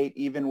of the gate,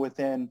 even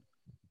within,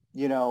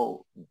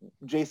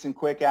 Jason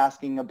Quick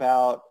asking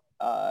about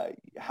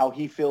how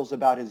he feels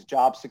about his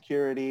job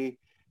security,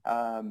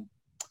 and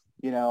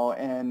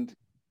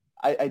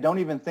I don't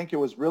even think it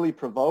was really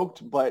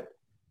provoked, but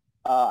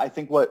I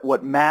think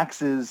what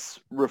Max is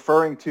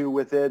referring to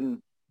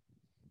within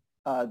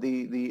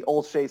the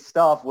Olshey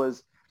stuff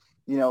was,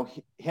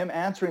 him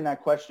answering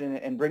that question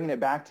and bringing it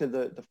back to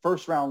the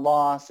first round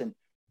loss and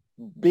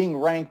being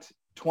ranked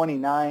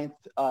 29th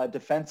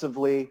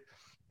defensively,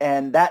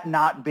 and that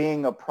not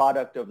being a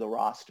product of the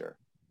roster.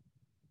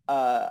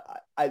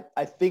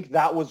 I think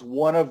that was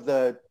one of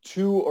the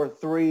 2 or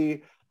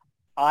 3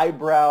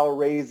 eyebrow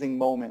raising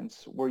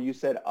moments where you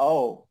said,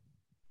 oh,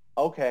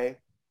 okay,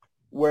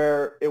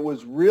 where it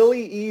was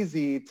really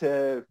easy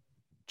to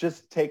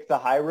just take the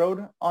high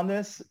road on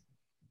this.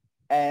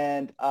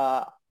 And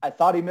I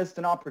thought he missed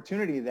an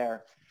opportunity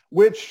there,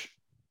 which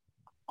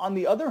on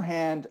the other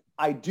hand,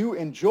 I do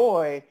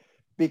enjoy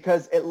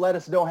because it let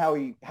us know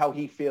how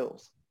he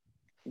feels,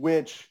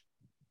 which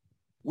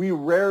we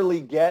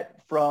rarely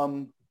get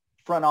from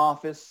front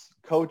office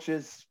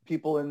coaches,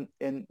 people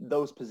in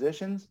those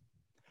positions.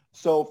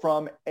 So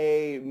from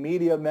a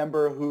media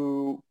member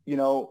who,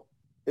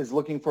 is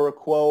looking for a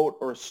quote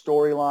or a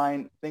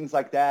storyline, things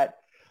like that,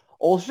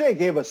 Olshey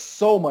gave us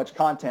so much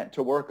content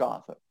to work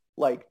off of,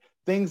 like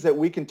things that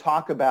we can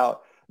talk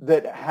about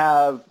that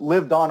have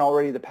lived on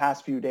already the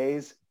past few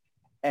days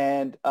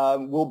and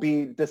will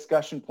be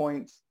discussion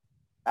points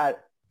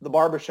at the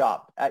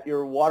barbershop, at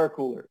your water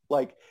cooler.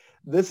 Like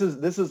this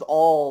is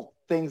all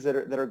things that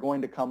are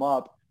going to come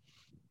up.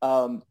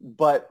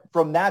 But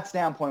from that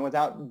standpoint,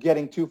 without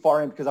getting too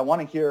far in, because I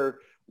want to hear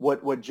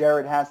what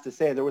Jared has to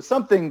say, there was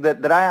something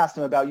that I asked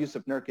him about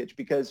Jusuf Nurkic,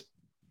 because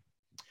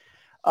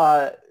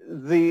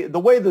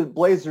the way the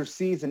Blazers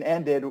season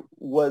ended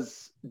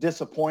was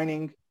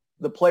disappointing.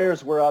 The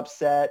players were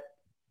upset.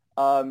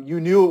 You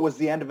knew it was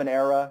the end of an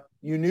era.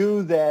 You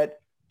knew that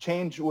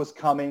change was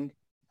coming.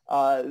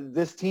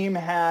 This team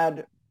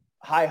had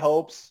high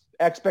hopes.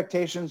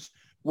 Expectations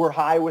were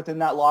high within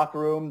that locker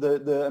room.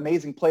 The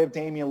amazing play of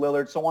Damian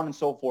Lillard, so on and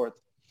so forth.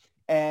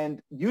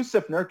 And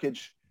Jusuf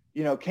Nurkic,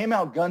 came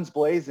out guns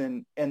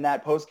blazing in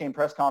that post-game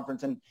press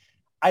conference. And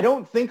I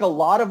don't think a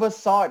lot of us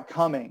saw it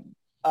coming.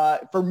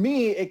 For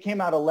me, it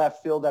came out of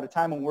left field at a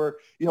time when we're,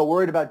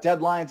 worried about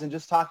deadlines and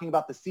just talking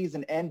about the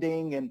season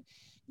ending and,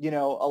 a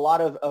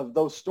lot of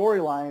those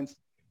storylines.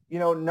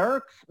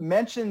 Nurk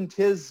mentioned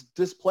his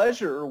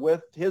displeasure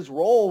with his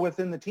role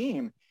within the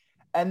team,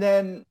 and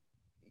then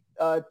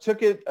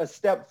took it a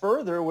step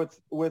further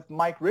with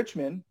Mike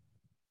Richman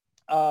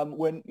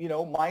when,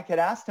 Mike had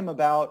asked him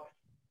about,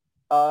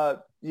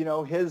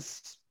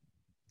 his,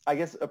 I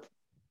guess,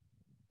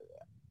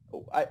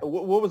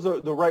 what was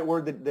the right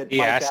word that he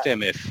Mike asked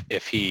him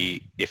if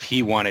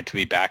he wanted to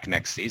be back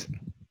next season.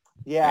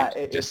 Yeah.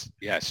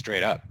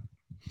 Straight up.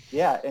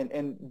 Yeah.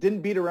 And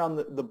didn't beat around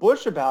the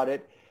bush about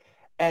it.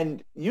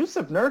 And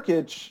Jusuf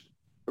Nurkic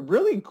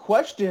really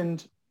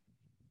questioned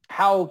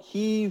how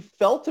he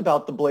felt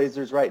about the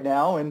Blazers right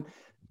now and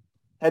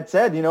had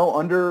said,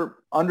 under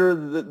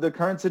the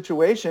current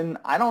situation,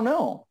 I don't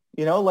know,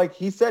 like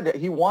he said,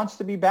 he wants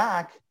to be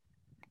back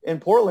in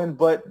Portland,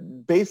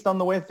 but based on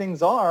the way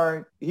things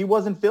are, he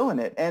wasn't feeling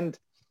it. And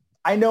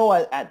I know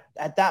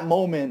at that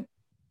moment,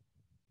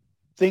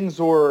 things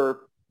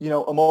were,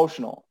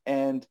 emotional,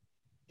 and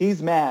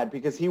he's mad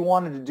because he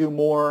wanted to do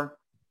more.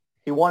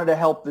 He wanted to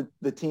help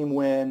the team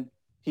win.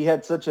 He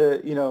had such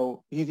a,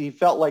 he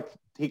felt like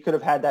he could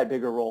have had that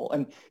bigger role.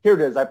 And here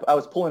it is. I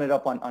was pulling it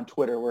up on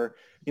Twitter where,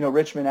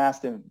 Richmond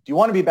asked him, do you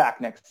want to be back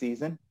next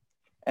season?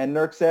 And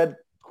Nurk said,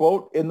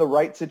 quote, in the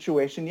right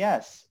situation,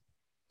 yes.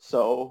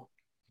 So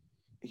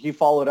he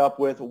followed up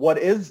with, what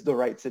is the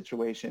right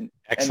situation?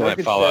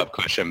 Excellent follow-up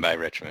question by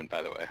Richmond,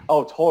 by the way.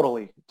 Oh,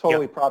 totally.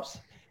 Yep. Props.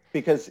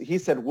 Because he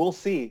said, we'll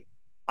see.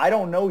 I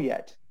don't know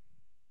yet,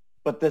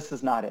 but this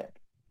is not it.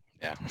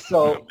 Yeah.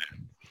 So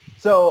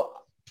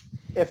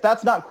if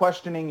that's not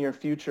questioning your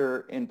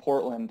future in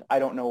Portland, I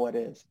don't know what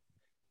is.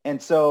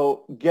 And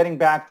so getting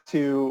back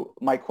to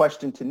my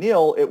question to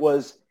Neil, it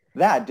was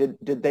that,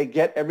 did they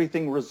get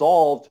everything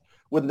resolved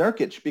with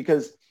Nurkic?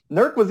 Because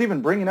Nurk was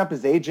even bringing up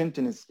his agent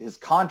and his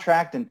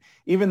contract. And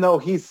even though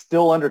he's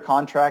still under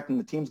contract and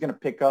the team's going to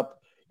pick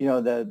up,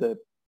 the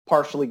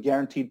partially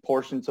guaranteed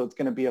portion, so it's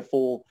going to be a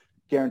full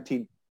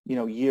guaranteed,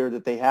 year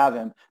that they have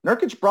him,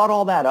 Nurkic brought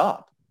all that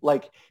up.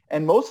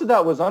 And most of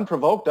that was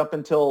unprovoked up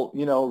until,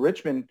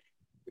 Richmond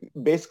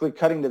basically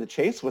cutting to the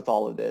chase with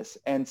all of this.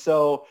 And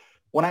so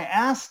when I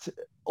asked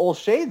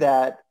Olshey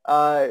that,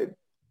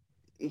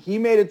 he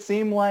made it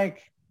seem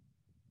like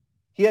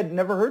he had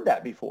never heard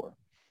that before,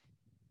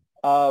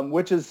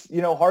 which is,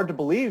 hard to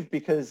believe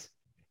because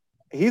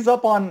he's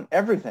up on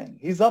everything.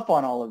 He's up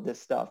on all of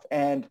this stuff.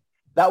 And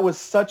that was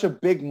such a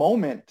big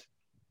moment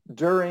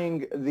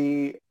during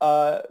the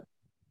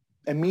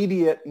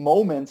immediate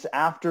moments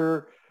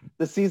after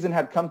the season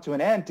had come to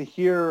an end, to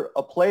hear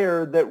a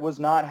player that was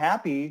not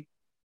happy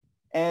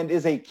and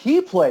is a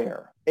key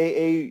player,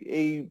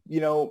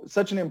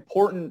 such an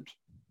important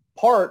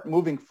part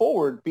moving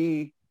forward,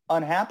 be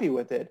unhappy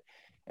with it.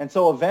 And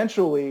so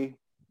eventually,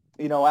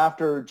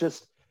 after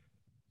just,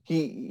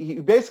 he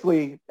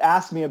basically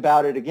asked me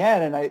about it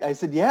again. And I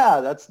said, yeah,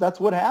 that's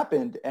what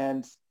happened.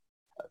 And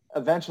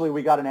eventually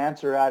we got an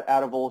answer out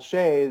of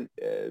Olshey,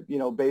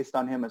 based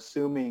on him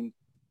assuming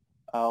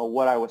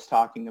what I was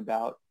talking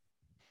about.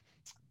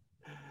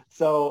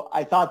 So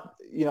I thought,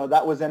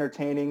 that was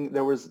entertaining.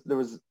 There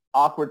was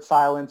awkward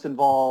silence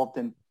involved,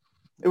 and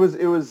it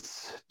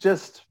was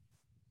just,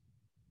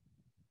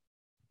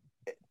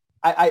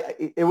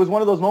 it was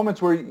one of those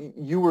moments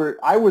where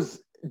I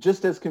was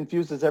just as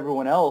confused as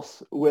everyone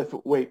else with,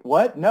 wait,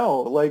 what?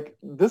 No,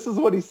 this is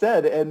what he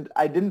said. And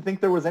I didn't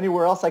think there was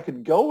anywhere else I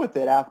could go with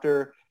it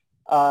after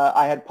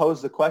I had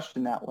posed the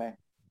question that way.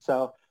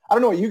 So I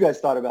don't know what you guys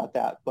thought about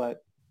that,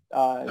 but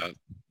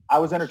I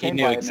was entertained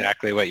by it. He knew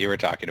exactly what you were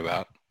talking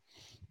about.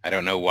 I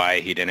don't know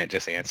why he didn't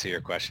just answer your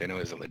question. It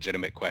was a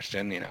legitimate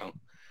question,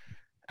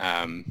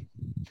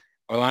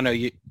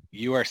 Orlando,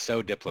 you are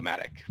so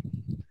diplomatic.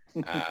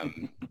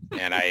 And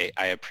I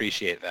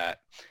appreciate that.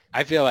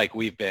 I feel like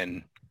we've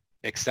been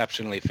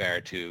exceptionally fair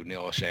to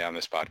Neil Olshey on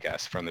this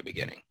podcast from the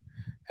beginning.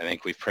 I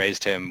think we've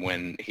praised him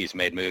when he's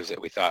made moves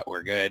that we thought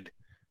were good.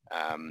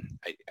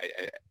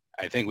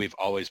 I think we've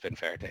always been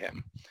fair to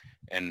him.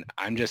 And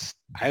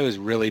I was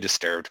really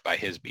disturbed by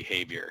his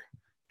behavior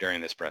during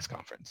this press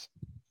conference.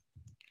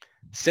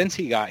 Since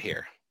he got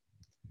here,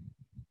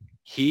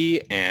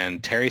 he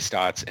and Terry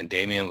Stotts and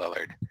Damian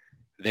Lillard,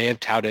 they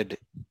have touted,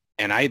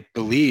 and I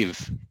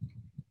believe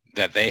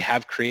that they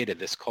have created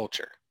this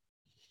culture.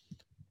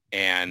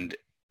 And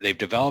they've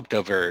developed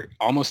over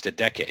almost a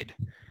decade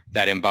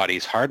that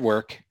embodies hard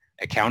work,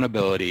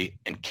 accountability,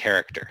 and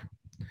character.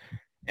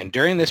 And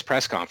during this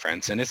press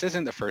conference, and this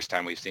isn't the first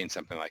time we've seen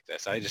something like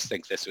this, I just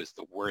think this was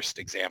the worst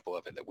example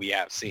of it that we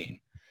have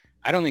seen.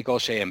 I don't think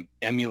Olshey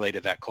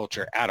emulated that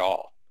culture at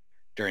all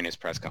during his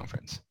press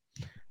conference.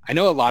 I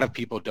know a lot of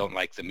people don't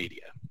like the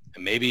media,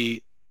 and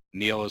maybe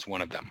Neil is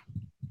one of them.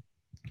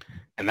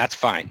 And that's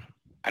fine.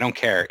 I don't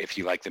care if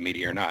you like the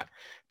media or not.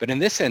 But in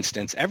this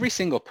instance, every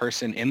single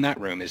person in that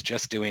room is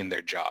just doing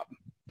their job.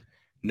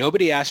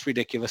 Nobody asked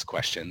ridiculous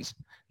questions.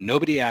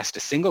 Nobody asked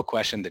a single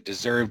question that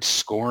deserved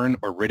scorn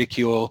or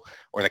ridicule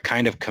or the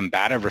kind of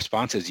combative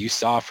responses you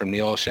saw from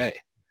Neil Olshey.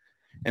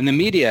 And the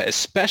media,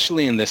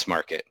 especially in this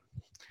market,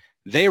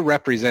 they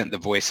represent the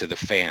voice of the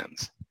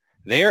fans.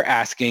 They are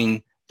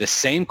asking the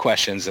same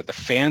questions that the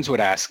fans would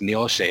ask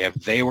Neil Olshey if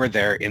they were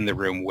there in the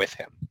room with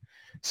him.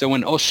 So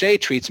when Olshey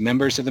treats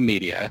members of the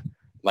media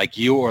like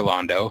you,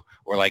 Orlando,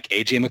 or like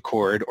AJ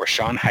McCord or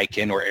Sean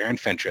Highkin or Aaron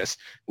Fentress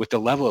with the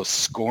level of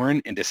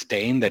scorn and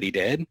disdain that he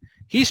did,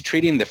 he's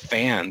treating the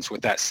fans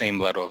with that same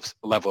level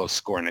of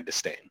scorn and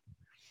disdain.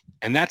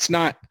 And that's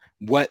not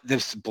what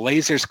this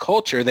Blazers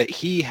culture that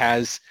he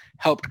has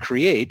helped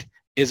create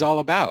is all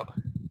about.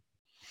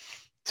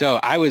 So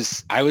I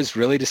was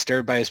really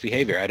disturbed by his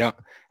behavior.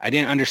 I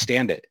didn't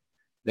understand it.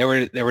 There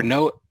were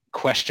no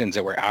questions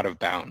that were out of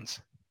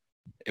bounds.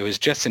 It was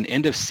just an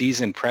end of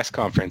season press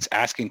conference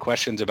asking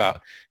questions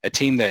about a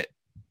team that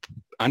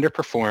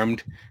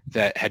underperformed,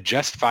 that had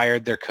just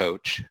fired their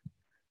coach,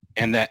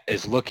 and that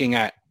is looking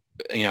at,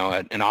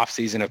 an off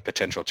season of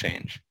potential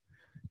change.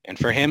 And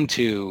for him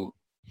to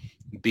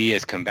be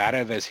as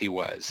combative as he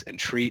was and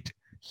treat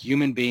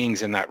human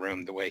beings in that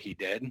room the way he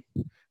did,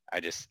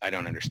 I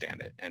don't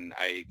understand it. And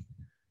I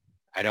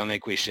don't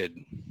think we should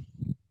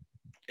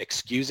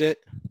excuse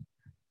it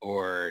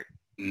or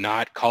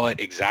not call it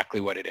exactly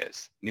what it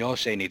is. Neil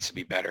Olshey needs to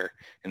be better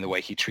in the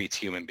way he treats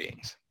human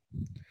beings.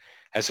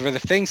 As for the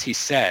things he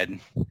said,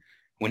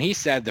 when he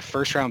said the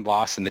first round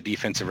loss and the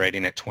defensive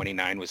rating at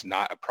 29 was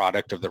not a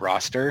product of the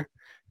roster,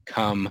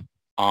 come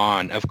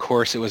on. Of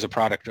course it was a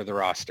product of the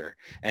roster.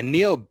 And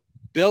Neil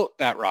built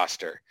that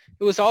roster.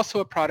 It was also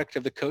a product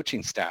of the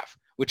coaching staff,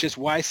 which is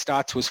why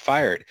Stotts was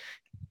fired.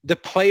 The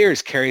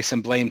players carry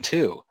some blame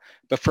too.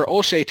 But for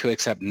Olshey to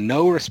accept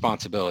no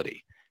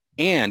responsibility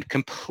and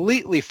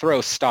completely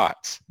throw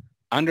Stotts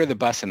under the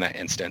bus in that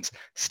instance,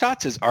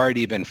 Stotts has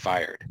already been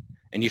fired,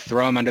 and you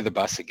throw him under the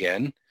bus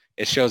again,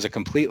 it shows a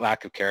complete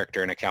lack of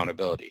character and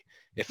accountability.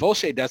 If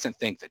Olshey doesn't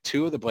think that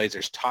two of the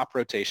Blazers' top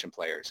rotation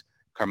players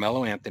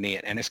Carmelo Anthony,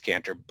 and Enes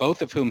Kanter,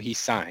 both of whom he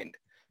signed,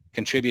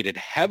 contributed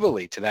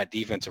heavily to that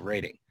defensive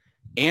rating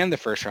and the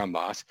first round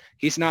loss,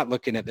 he's not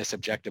looking at this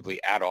objectively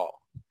at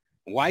all.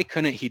 Why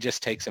couldn't he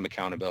just take some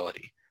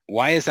accountability?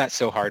 Why is that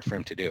so hard for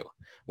him to do?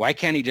 Why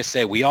can't he just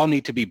say, we all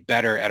need to be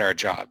better at our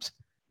jobs,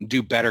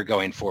 do better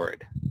going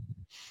forward?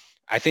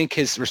 I think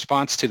his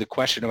response to the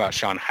question about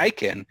Sean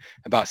Highkin,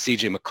 about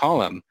CJ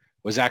McCollum,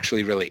 was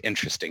actually really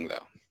interesting,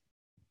 though.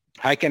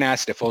 Highkin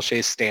asked if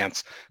Olshey's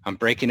stance on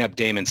breaking up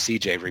Dame and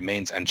CJ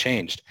remains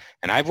unchanged.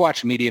 And I've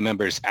watched media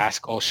members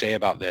ask Olshey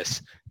about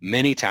this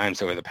many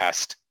times over the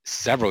past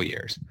several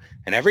years.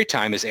 And every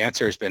time his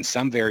answer has been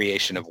some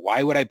variation of,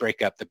 why would I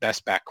break up the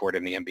best backcourt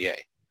in the NBA?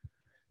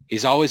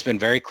 He's always been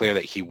very clear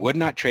that he would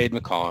not trade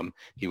McCollum.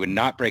 He would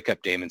not break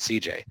up Dame and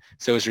CJ.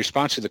 So his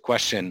response to the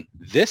question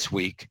this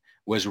week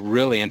was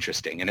really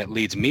interesting. And it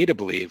leads me to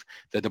believe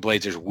that the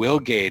Blazers will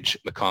gauge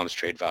McCollum's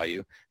trade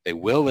value. They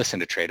will listen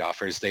to trade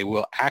offers. They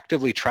will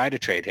actively try to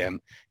trade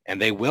him, and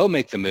they will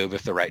make the move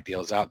if the right deal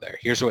is out there.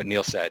 Here's what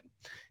Neil said.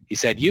 He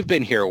said, you've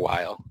been here a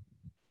while.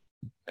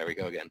 There we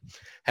go again.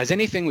 Has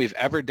anything we've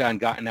ever done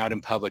gotten out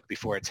in public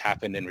before it's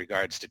happened in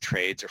regards to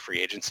trades or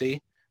free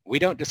agency? We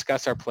don't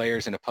discuss our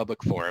players in a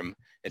public forum.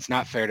 It's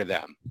not fair to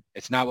them.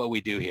 It's not what we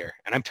do here.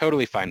 And I'm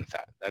totally fine with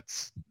that.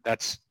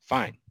 That's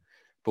fine.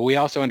 But we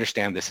also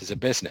understand this is a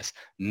business.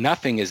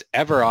 Nothing is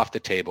ever off the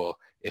table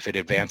if it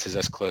advances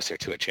us closer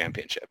to a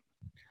championship.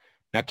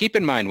 Now, keep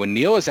in mind, when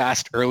Neil was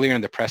asked earlier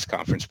in the press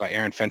conference by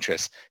Aaron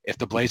Fentress if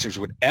the Blazers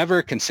would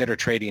ever consider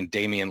trading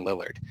Damian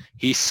Lillard,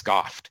 he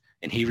scoffed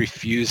and he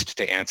refused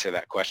to answer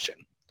that question.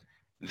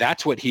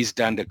 That's what he's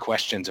done to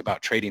questions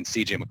about trading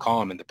CJ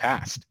McCollum in the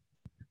past.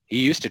 He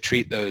used to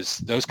treat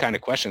those kind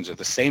of questions with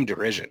the same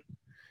derision.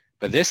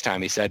 But this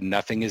time he said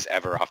nothing is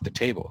ever off the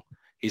table.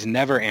 He's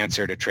never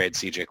answered a trade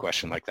CJ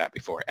question like that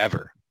before,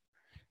 ever.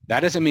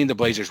 That doesn't mean the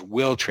Blazers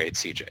will trade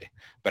CJ,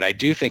 but I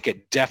do think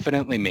it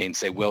definitely means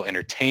they will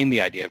entertain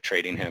the idea of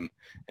trading him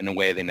in a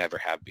way they never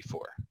have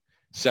before.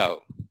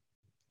 So,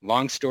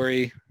 long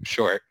story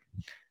short,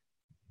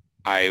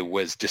 I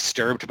was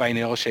disturbed by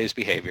Neil Olshey's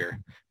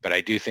behavior, but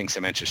I do think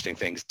some interesting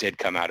things did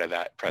come out of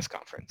that press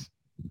conference.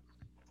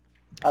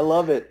 I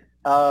love it.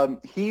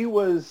 He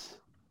was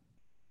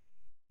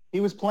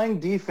playing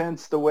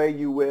defense the way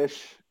you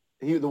wish.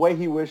 The way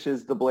he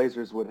wishes the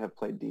Blazers would have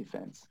played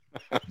defense.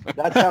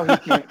 That's how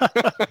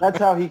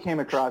he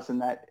came across in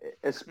that.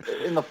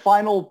 In the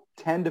final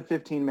 10 to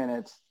 15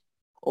 minutes,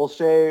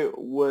 Olshey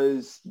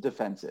was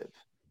defensive.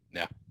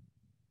 Yeah.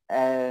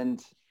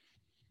 And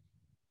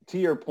to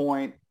your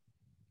point,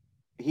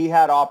 he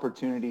had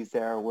opportunities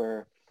there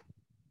where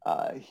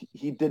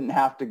he didn't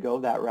have to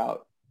go that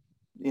route.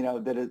 You know,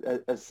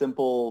 that a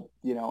simple,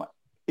 you know,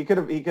 he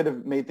could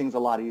have made things a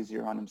lot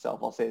easier on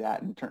himself. I'll say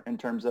that in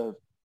terms of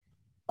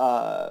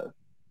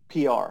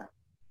PR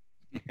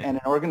and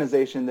an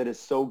organization that is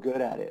so good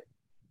at it,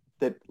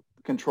 that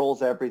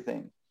controls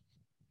everything,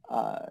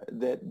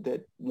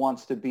 that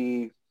wants to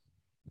be,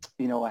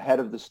 you know, ahead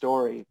of the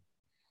story.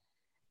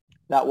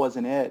 That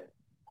wasn't it.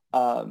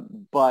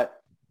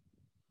 But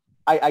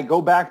I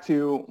go back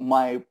to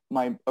my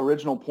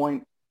original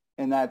point,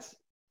 and that's,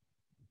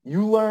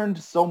 you learned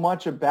so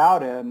much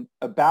about him,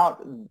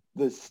 about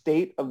the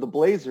state of the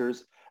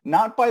Blazers,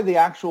 not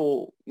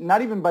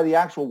even by the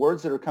actual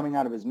words that are coming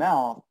out of his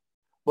mouth,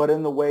 but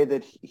in the way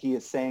that he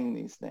is saying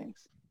these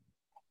things.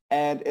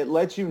 And it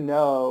lets you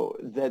know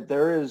that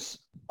there is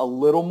a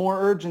little more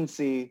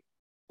urgency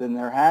than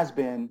there has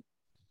been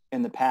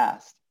in the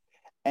past.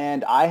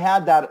 And I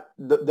had that,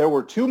 there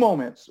were two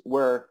moments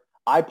where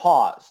I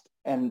paused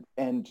and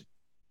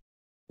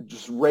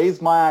just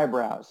raised my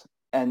eyebrows.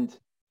 And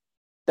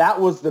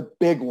that was the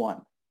big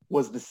one,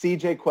 was the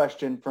CJ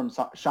question from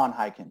Sean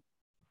Highkin.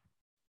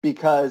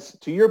 Because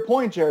to your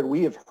point, Jared,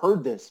 we have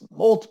heard this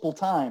multiple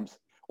times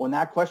when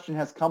that question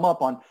has come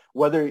up on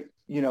whether,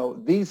 you know,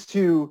 these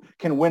two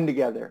can win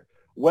together,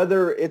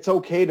 whether it's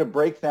okay to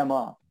break them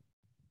up.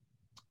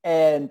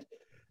 And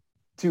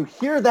to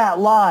hear that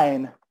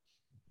line,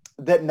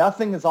 that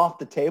nothing is off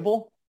the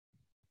table,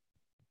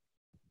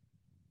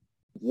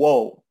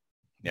 whoa.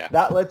 Yeah.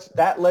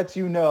 That lets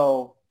you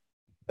know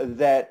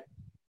that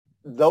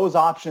those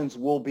options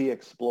will be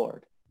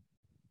explored.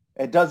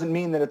 It doesn't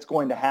mean that it's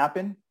going to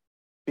happen,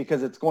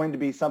 because it's going to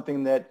be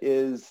something that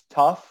is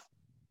tough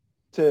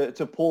to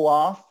pull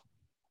off.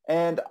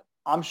 And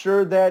I'm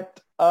sure that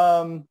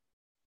Olshey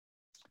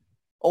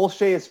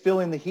is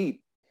feeling the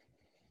heat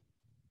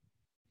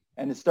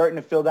and is starting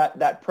to feel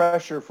that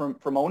pressure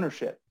from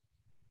ownership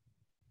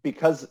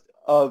because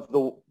of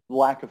the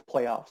lack of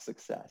playoff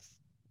success.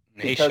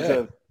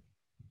 Rightfully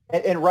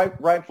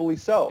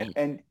so.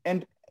 Yeah.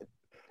 And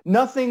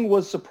nothing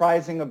was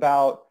surprising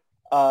about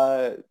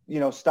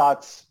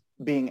Stotts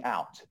being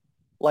out.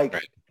 Like,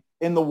 right.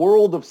 In the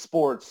world of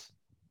sports,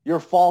 your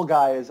fall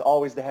guy is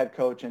always the head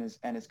coach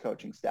and his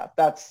coaching staff.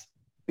 That's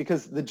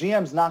because the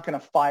GM's not going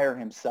to fire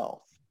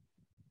himself.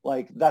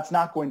 Like, that's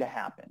not going to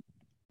happen.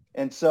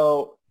 And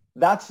so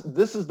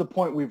this is the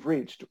point we've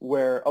reached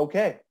where,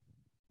 okay,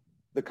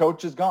 the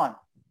coach is gone.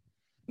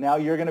 Now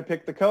you're going to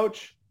pick the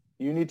coach.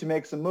 You need to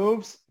make some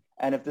moves.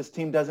 And if this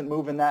team doesn't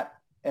move in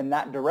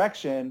that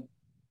direction,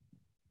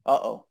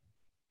 uh-oh.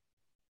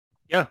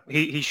 Yeah,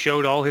 he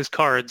showed all his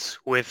cards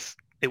with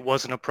it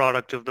wasn't a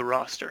product of the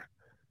roster.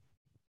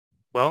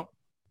 Well,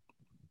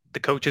 the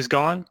coach is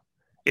gone.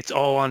 It's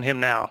all on him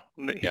now.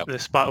 Yep. The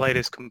spotlight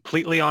is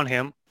completely on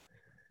him.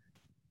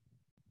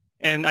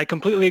 And I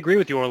completely agree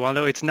with you,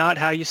 Orlando. It's not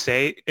how you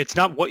say, it's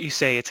not what you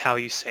say, it's how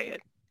you say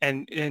it.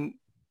 And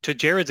to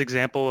Jared's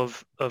example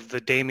of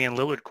the Damian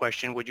Lillard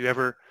question, would you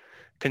ever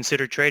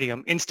consider trading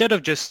him? Instead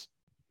of just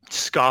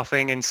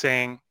scoffing and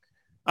saying,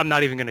 I'm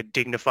not even going to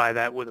dignify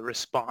that with a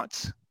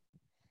response.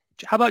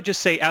 How about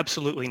just say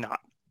absolutely not?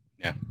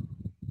 Yeah.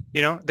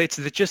 You know, it's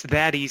just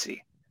that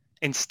easy.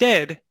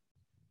 Instead,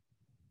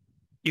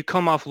 you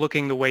come off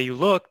looking the way you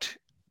looked,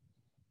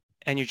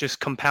 and you're just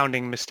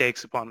compounding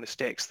mistakes upon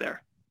mistakes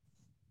there.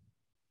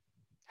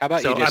 How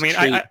about you just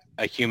treat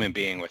a human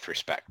being with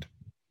respect?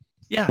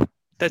 Yeah,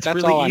 that's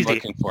really all easy. I'm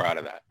looking for out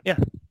of that. Yeah.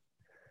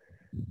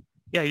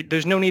 Yeah,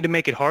 there's no need to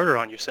make it harder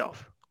on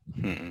yourself.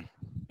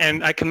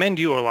 And I commend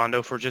you,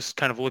 Orlando, for just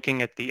kind of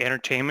looking at the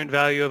entertainment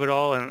value of it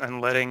all and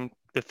letting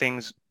the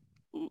things,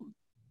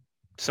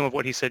 some of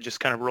what he said, just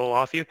kind of roll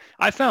off you.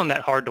 I found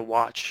that hard to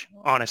watch,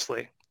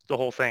 honestly, the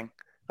whole thing.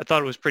 I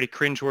thought it was pretty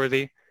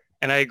cringeworthy.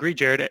 And I agree,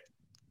 Jared.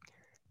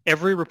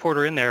 Every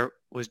reporter in there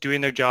was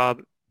doing their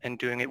job and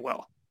doing it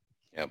well.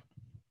 Yep.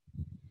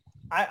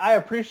 I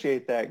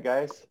appreciate that,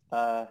 guys.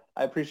 I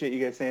appreciate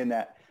you guys saying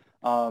that.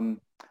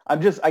 I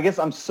guess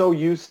I'm so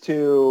used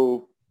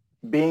to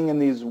being in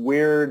these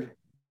weird,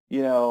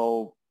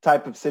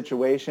 type of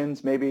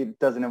situations. Maybe it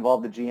doesn't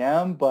involve the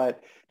GM,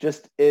 but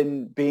just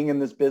in being in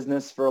this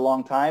business for a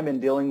long time and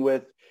dealing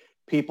with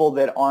people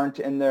that aren't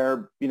in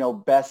their,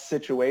 best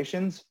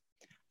situations.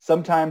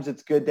 Sometimes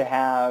it's good to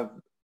have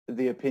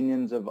the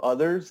opinions of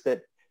others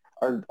that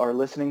are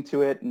listening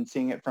to it and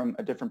seeing it from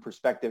a different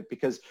perspective,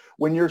 because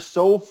when you're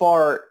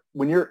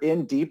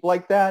in deep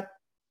like that,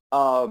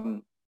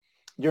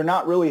 you're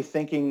not really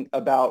thinking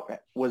about,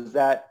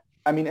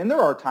 and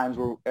there are times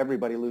where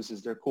everybody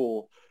loses their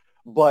cool,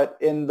 but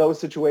in those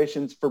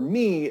situations, for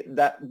me,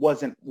 that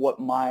wasn't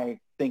what my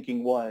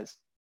thinking was.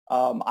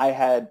 I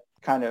had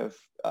kind of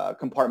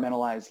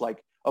compartmentalized,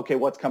 like, okay,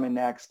 what's coming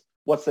next?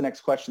 What's the next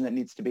question that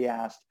needs to be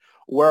asked?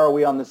 Where are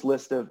we on this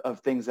list of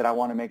things that I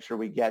want to make sure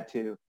we get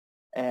to?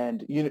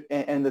 And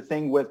and the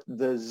thing with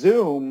the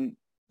Zoom,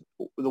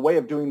 the way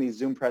of doing these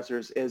Zoom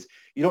pressers is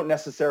you don't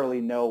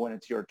necessarily know when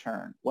it's your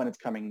turn, when it's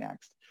coming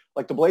next.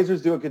 Like the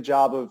Blazers do a good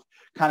job of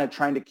kind of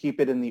trying to keep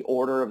it in the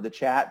order of the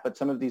chat, but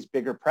some of these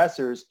bigger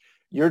pressers,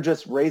 you're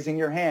just raising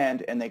your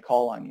hand and they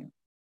call on you.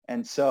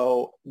 And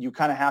so you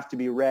kind of have to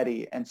be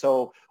ready. And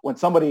so when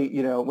somebody,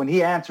 when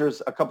he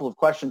answers a couple of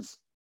questions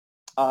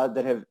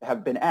that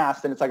have been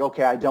asked, and it's like,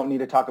 okay, I don't need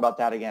to talk about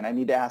that again. I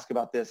need to ask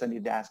about this. I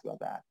need to ask about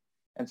that.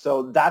 And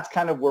so that's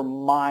kind of where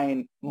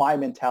my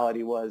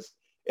mentality was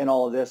in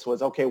all of this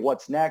was, okay,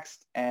 what's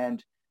next?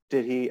 And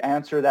did he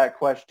answer that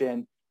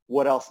question?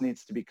 What else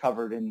needs to be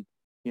covered in,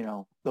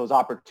 those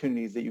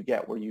opportunities that you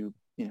get where you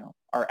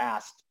are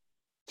asked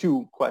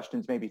 2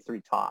 questions, maybe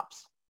 3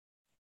 tops.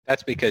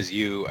 That's because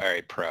you are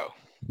a pro.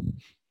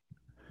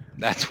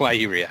 That's why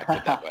you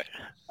reacted that way.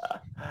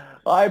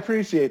 Well, I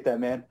appreciate that,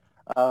 man.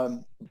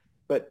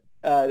 But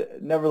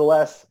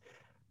nevertheless,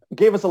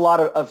 gave us a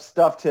lot of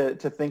stuff to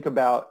think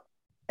about.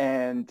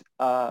 And,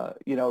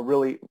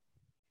 really,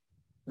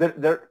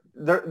 that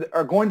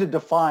are going to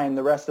define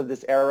the rest of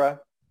this era,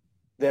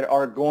 that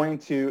are going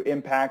to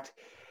impact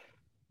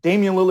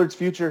Damian Lillard's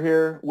future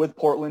here with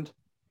Portland.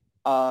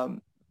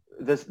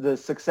 The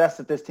success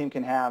that this team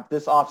can have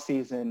this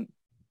offseason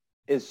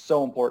is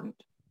so important.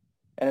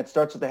 And it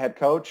starts with the head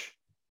coach,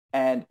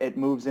 and it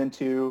moves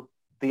into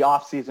the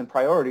offseason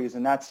priorities.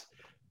 And that's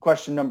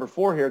question number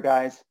 4 here,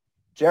 guys.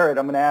 Jared,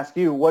 I'm going to ask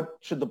you, what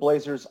should the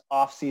Blazers'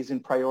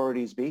 offseason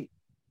priorities be?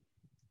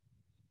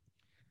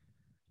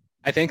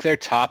 I think their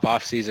top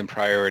offseason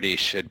priority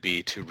should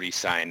be to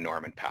re-sign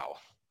Norman Powell.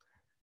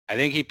 I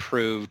think he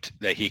proved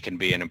that he can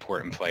be an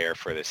important player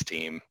for this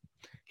team.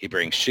 He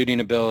brings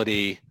shooting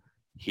ability.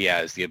 He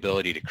has the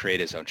ability to create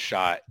his own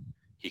shot.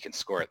 He can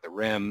score at the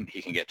rim.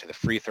 He can get to the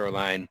free throw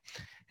line.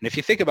 And if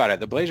you think about it,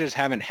 the Blazers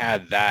haven't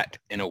had that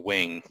in a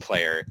wing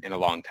player in a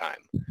long time.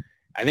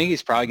 I think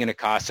he's probably going to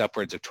cost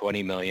upwards of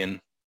 $20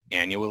 million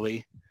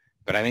annually,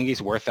 but I think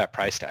he's worth that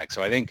price tag.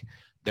 So I think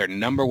their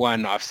number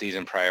one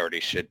offseason priority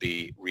should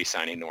be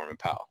re-signing Norman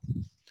Powell.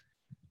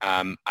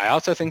 I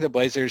also think the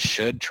Blazers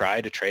should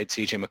try to trade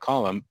C.J.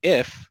 McCollum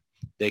if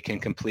they can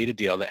complete a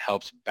deal that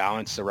helps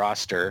balance the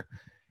roster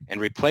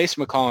and replace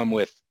McCollum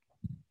with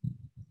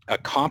a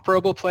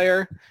comparable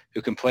player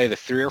who can play the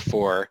 3 or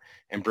 4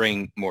 and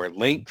bring more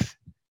length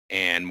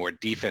and more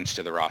defense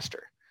to the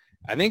roster.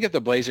 I think if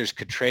the Blazers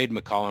could trade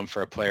McCollum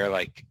for a player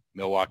like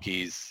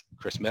Milwaukee's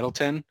Chris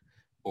Middleton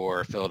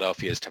or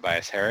Philadelphia's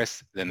Tobias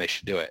Harris, then they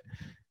should do it.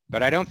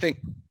 But I don't think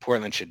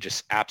Portland should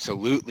just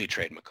absolutely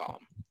trade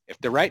McCollum. If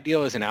the right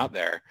deal isn't out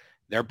there,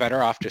 they're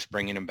better off just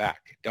bringing him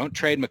back. Don't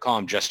trade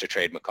McCollum just to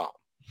trade McCollum.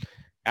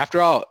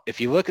 After all,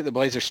 if you look at the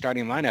Blazers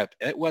starting lineup,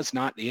 it was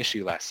not the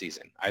issue last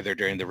season, either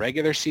during the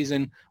regular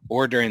season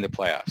or during the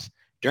playoffs.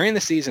 During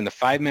the season, the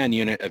five-man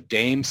unit of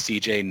Dame,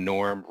 CJ,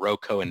 Norm,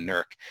 Rocco, and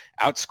Nurk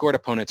outscored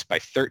opponents by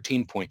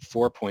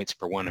 13.4 points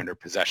per 100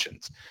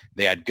 possessions.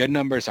 They had good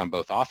numbers on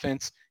both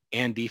offense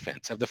and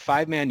defense. Of the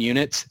five-man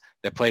units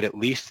that played at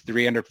least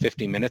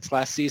 350 minutes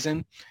last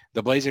season,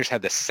 the Blazers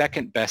had the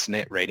second best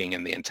net rating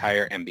in the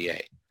entire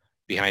NBA,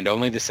 behind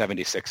only the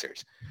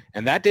 76ers.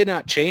 And that did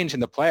not change in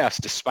the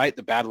playoffs despite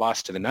the bad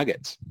loss to the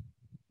Nuggets.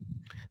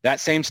 That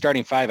same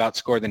starting five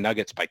outscored the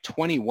Nuggets by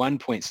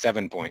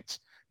 21.7 points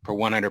per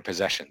 100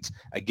 possessions,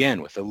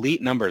 again with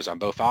elite numbers on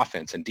both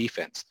offense and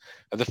defense.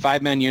 Of the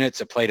five-man units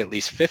that played at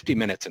least 50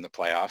 minutes in the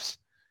playoffs,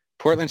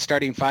 Portland's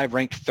starting five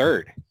ranked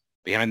third,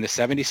 behind the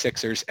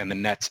 76ers and the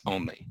Nets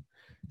only.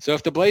 So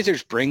if the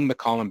Blazers bring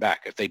McCollum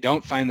back, if they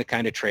don't find the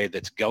kind of trade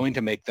that's going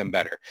to make them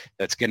better,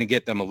 that's going to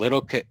get them a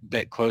little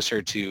bit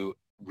closer to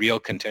real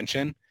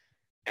contention,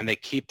 and they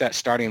keep that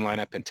starting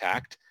lineup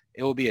intact,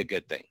 it will be a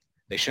good thing.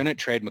 They shouldn't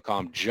trade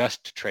McCollum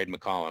just to trade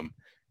McCollum,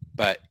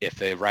 but if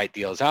the right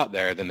deal's out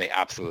there, then they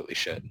absolutely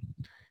should.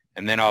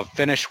 And then I'll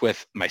finish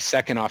with my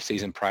second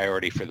offseason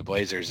priority for the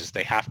Blazers is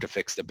they have to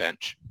fix the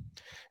bench.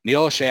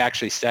 Neil O'Shea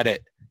actually said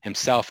it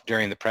himself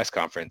during the press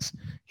conference.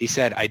 He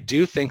said, "I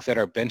do think that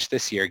our bench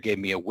this year gave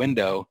me a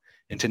window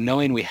into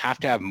knowing we have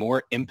to have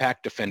more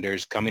impact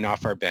defenders coming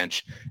off our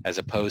bench as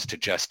opposed to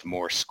just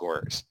more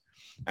scorers."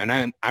 And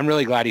I'm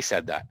really glad he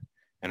said that.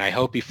 And I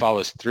hope he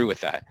follows through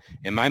with that.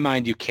 In my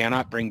mind, you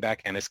cannot bring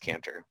back Enes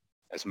Kanter,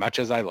 as much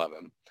as I love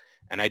him.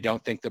 And I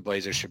don't think the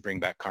Blazers should bring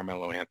back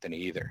Carmelo Anthony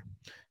either.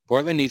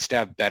 Portland needs to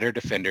have better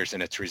defenders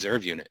in its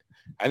reserve unit.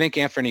 I think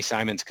Anthony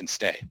Simons can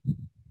stay.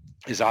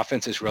 His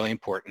offense is really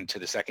important to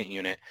the second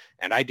unit,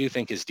 and I do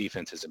think his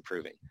defense is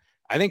improving.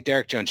 I think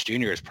Derek Jones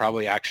Jr. is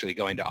probably actually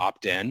going to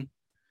opt in.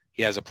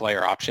 He has a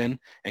player option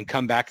and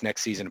come back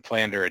next season to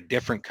play under a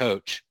different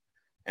coach.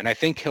 And I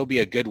think he'll be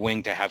a good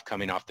wing to have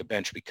coming off the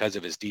bench because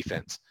of his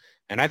defense.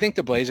 And I think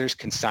the Blazers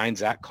can sign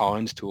Zach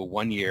Collins to a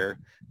one-year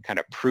kind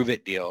of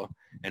prove-it deal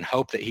and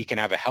hope that he can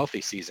have a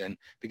healthy season,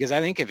 because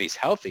I think if he's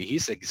healthy,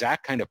 he's the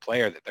exact kind of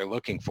player that they're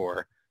looking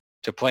for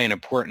to play an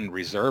important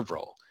reserve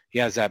role. He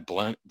has that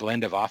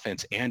blend of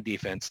offense and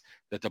defense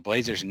that the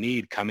Blazers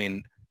need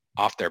coming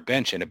off their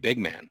bench in a big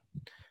man.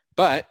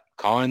 But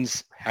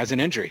Collins has an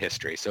injury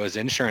history, so as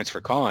insurance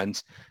for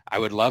Collins, I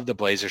would love the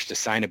Blazers to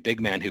sign a big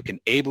man who can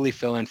ably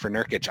fill in for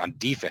Nurkic on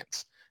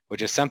defense,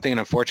 which is something,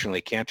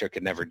 unfortunately, Kanter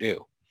could never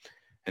do.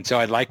 And so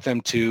I'd like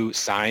them to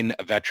sign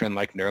a veteran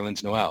like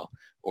Nerlens Noel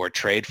or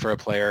trade for a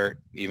player,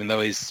 even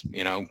though he's,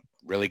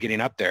 really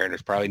getting up there and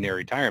is probably near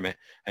retirement.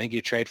 I think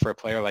you trade for a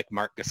player like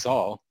Marc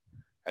Gasol.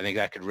 I think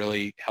that could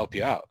really help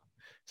you out.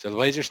 So the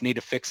Blazers need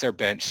to fix their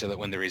bench so that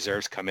when the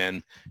reserves come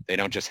in, they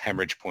don't just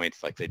hemorrhage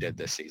points like they did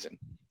this season.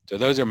 So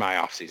those are my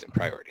offseason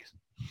priorities.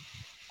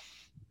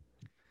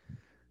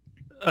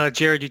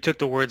 Jared, you took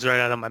the words right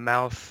out of my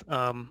mouth.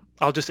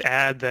 I'll just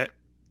add that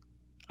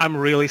I'm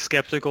really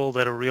skeptical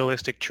that a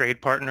realistic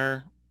trade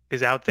partner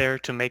is out there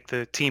to make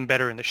the team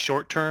better in the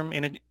short term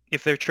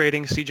if they're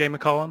trading CJ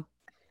McCollum.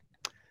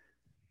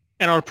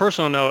 And on a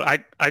personal note,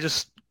 I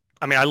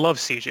love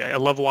CJ. I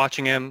love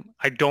watching him.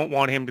 I don't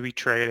want him to be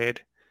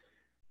traded.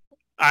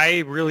 I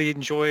really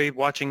enjoy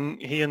watching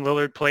he and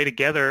Lillard play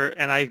together,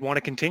 and I want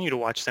to continue to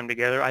watch them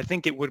together. I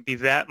think it would be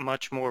that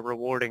much more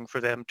rewarding for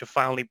them to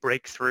finally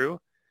break through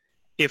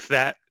if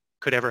that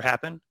could ever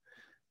happen.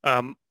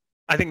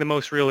 I think the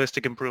most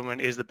realistic improvement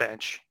is the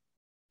bench.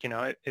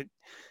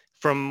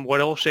 From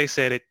what O'Shea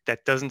said,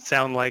 that doesn't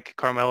sound like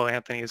Carmelo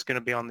Anthony is going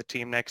to be on the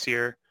team next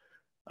year,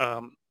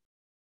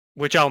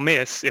 which I'll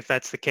miss if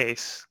that's the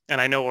case.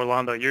 And I know,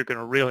 Orlando, you're going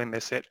to really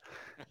miss it.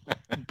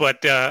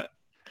 But,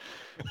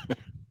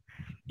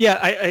 yeah,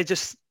 I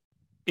just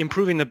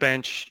improving the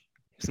bench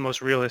is the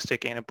most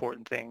realistic and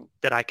important thing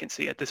that I can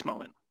see at this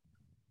moment.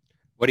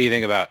 What do you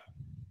think about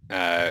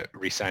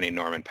re-signing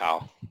Norman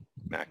Powell,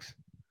 Max?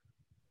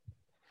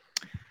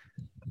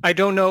 I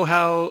don't know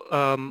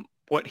how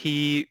what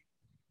he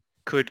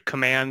could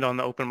command on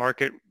the open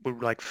market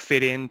would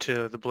fit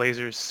into the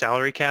Blazers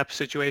salary cap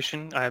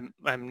situation.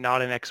 I'm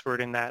not an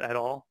expert in that at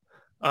all.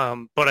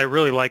 But I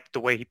really liked the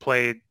way he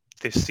played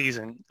this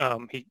season.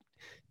 He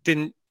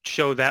didn't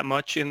show that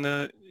much in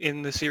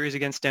the series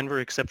against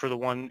Denver except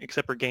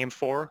for game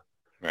 4.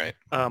 Right.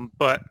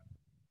 But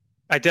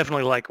I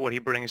definitely like what he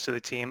brings to the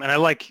team, and I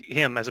like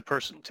him as a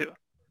person too.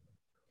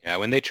 Yeah,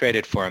 when they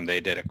traded for him, they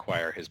did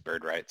acquire his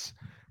bird rights,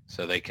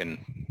 so they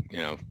can,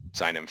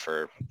 sign him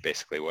for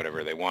basically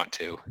whatever they want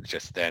to.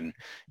 Just then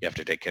you have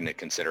to take into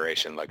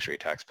consideration luxury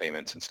tax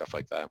payments and stuff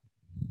like that.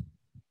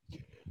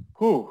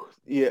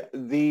 Yeah,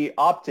 the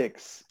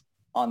optics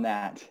on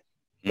that,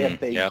 if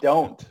they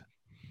don't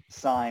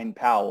sign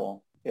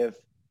Powell, if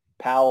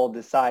Powell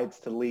decides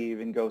to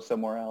leave and go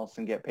somewhere else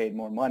and get paid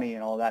more money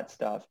and all that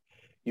stuff,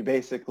 you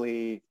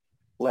basically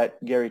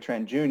let Gary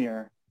Trent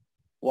Jr.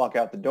 walk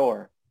out the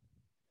door.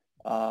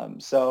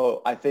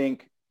 So I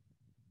think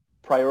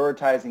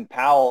prioritizing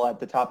Powell at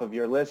the top of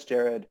your list,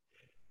 Jared,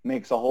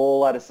 makes a whole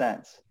lot of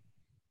sense.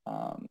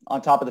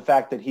 on top of the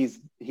fact that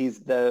he's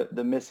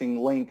the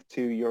missing link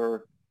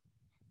to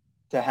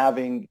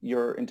having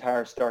your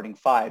entire starting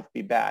five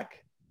be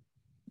back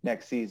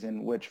next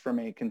season, which from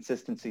a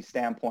consistency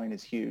standpoint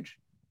is huge.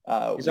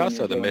 He's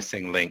also the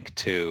missing link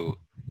to,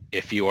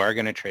 if you are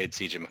going to trade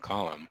CJ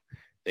McCollum,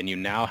 then you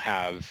now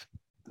have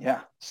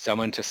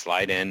someone to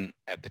slide in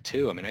at the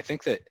 2. I mean, I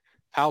think that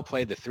Powell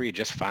played the 3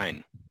 just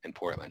fine in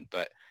Portland,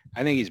 but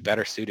I think he's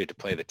better suited to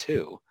play the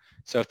 2.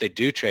 So if they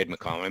do trade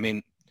McCollum, I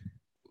mean,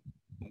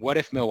 what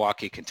if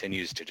Milwaukee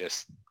continues to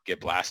just get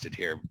blasted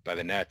here by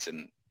the Nets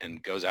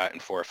and goes out in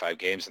 4 or 5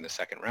 games in the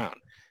second round?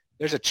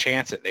 There's a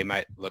chance that they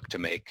might look to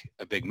make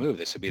a big move.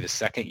 This would be the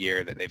second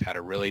year that they've had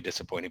a really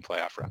disappointing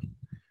playoff run.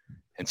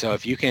 And so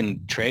if you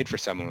can trade for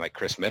someone like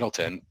Chris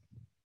Middleton,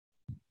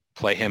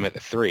 play him at the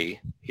 3,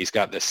 he's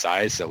got the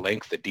size, the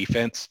length, the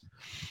defense,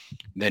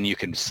 then you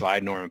can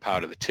slide Norman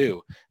Powell to the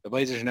 2. The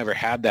Blazers never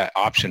had that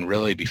option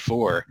really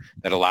before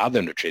that allowed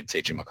them to trade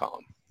CJ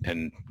McCollum.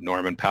 And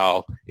Norman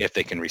Powell, if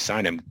they can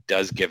re-sign him,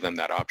 does give them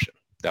that option,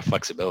 that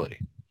flexibility.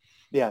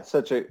 Yeah,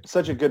 such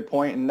a good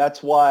point. And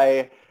that's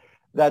why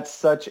that's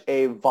such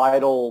a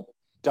vital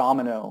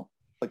domino.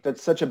 Like,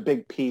 that's such a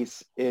big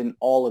piece in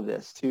all of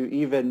this. To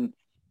even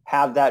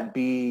have that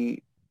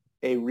be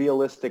a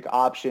realistic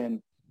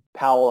option,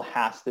 Powell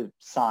has to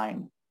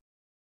sign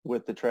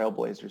with the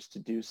Trailblazers to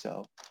do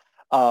so.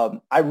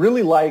 I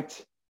really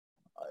liked,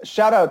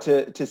 shout out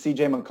to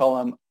CJ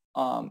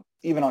McCollum,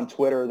 even on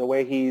Twitter, the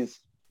way he's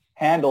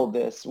handled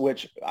this,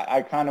 which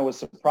I kind of was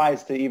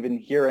surprised to even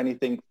hear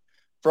anything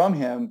from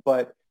him.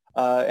 But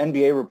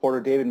NBA reporter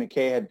David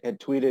McKay had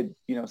tweeted,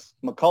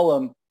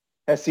 McCollum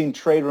has seen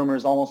trade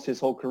rumors almost his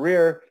whole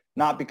career,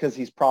 not because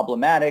he's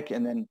problematic.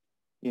 And then,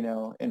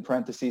 in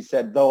parentheses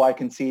said, though I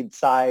concede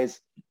size,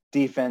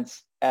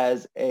 defense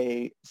as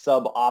a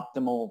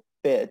suboptimal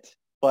fit,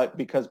 but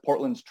because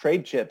Portland's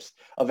trade chips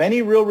of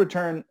any real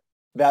return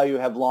value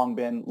have long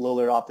been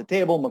Lillard off the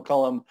table,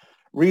 McCollum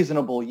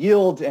reasonable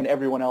yield, and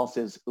everyone else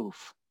is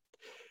oof.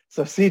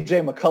 So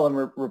CJ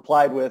McCollum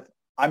replied with,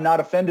 I'm not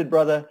offended,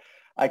 brother.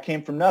 I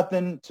came from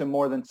nothing to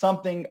more than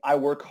something. I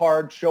work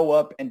hard, show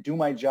up, and do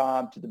my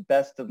job to the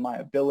best of my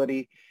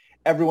ability.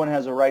 Everyone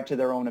has a right to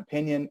their own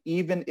opinion,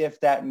 even if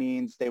that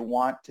means they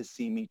want to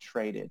see me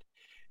traded.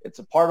 It's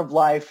a part of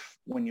life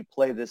when you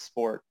play this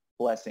sport.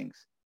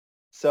 Blessings.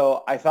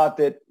 So I thought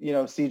that,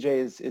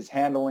 CJ is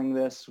handling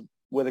this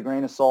with a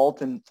grain of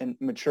salt and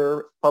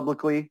mature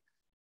publicly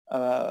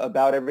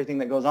about everything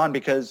that goes on,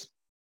 because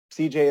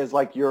CJ is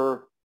like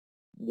your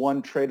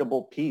one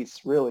tradable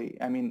piece, really.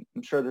 I mean,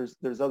 I'm sure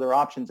there's other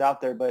options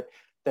out there, but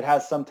that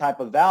has some type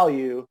of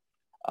value.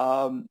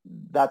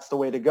 That's the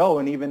way to go.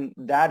 And even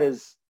that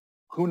is,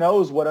 who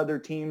knows what other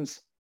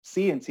teams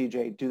see in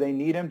CJ. Do they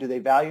need him? Do they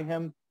value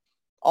him?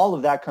 All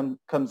of that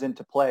comes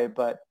into play.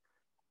 But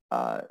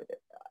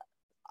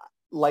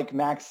like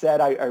Max said,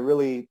 I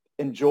really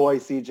enjoy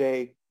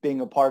CJ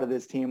being a part of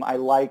this team. I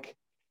like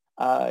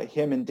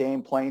him and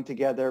Dame playing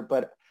together,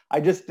 but I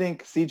just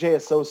think CJ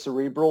is so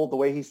cerebral, the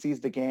way he sees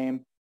the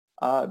game.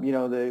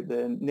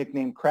 The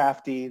nickname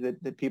Crafty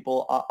that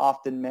people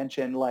often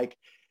mention, like,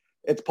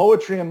 it's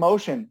poetry in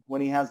motion when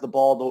he has the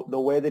ball, the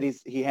way that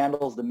he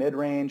handles the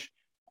mid-range,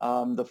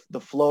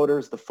 the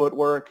floaters, the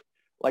footwork,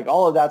 like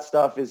all of that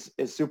stuff is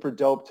super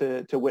dope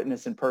to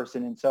witness in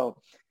person. And so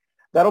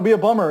that'll be a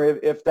bummer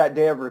if that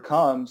day ever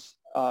comes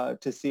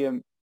to see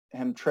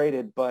him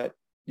traded. But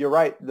you're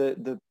right.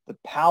 The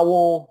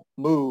Powell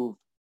move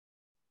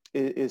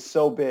is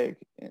so big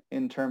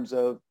in terms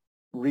of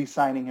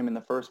re-signing him in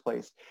the first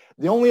place.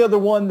 The only other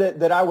one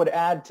that I would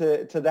add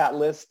to that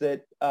list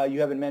that you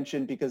haven't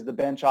mentioned, because the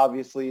bench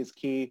obviously is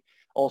key.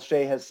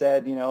 Olshey has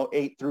said,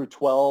 8 through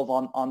 12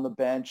 on the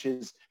bench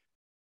is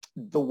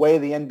the way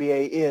the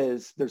NBA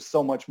is. There's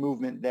so much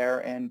movement there.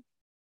 And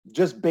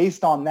just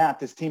based on that,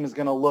 this team is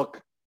going to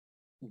look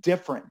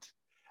different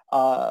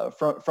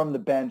from the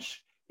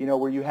bench,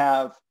 where you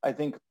have, I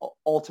think,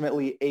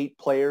 ultimately 8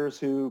 players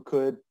who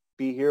could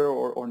be here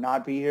or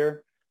not be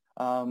here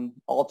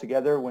all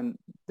together when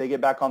they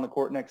get back on the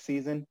court next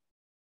season.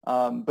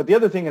 But the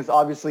other thing is,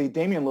 obviously,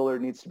 Damian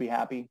Lillard needs to be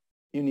happy.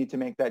 You need to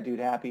make that dude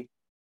happy.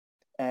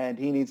 And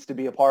he needs to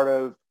be a part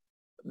of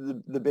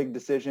the big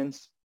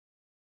decisions.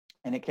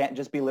 And it can't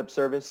just be lip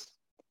service.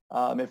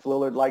 If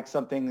Lillard likes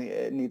something,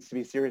 it needs to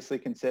be seriously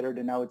considered.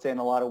 And I would say in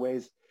a lot of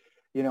ways,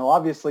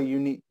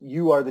 obviously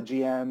you are the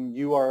GM,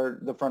 you are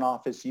the front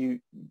office,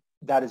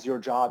 that is your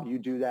job. You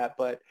do that.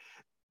 But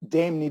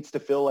Dame needs to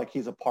feel like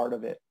he's a part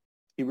of it.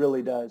 He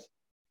really does.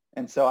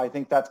 And so I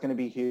think that's going to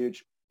be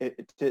huge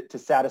to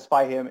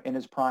satisfy him in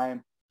his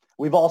prime.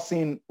 We've all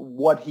seen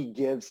what he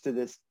gives to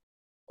this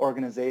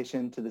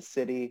organization, to the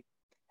city.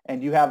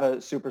 And you have a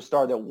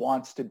superstar that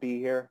wants to be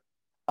here,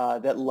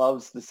 that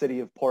loves the city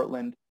of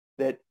Portland,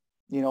 that,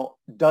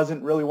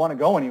 doesn't really want to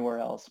go anywhere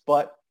else.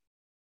 But,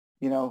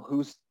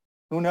 who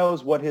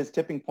knows what his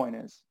tipping point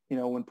is,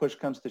 when push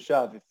comes to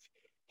shove, if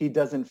he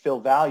doesn't feel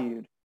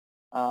valued,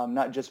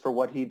 not just for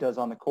what he does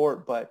on the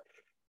court, but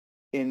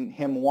in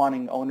him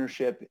wanting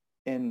ownership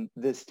in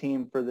this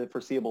team for the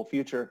foreseeable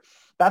future.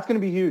 That's going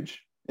to be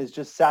huge. is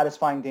just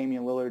satisfying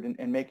Damian Lillard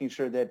and making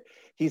sure that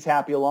he's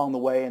happy along the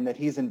way and that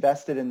he's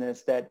invested in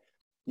this, that,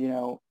 you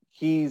know,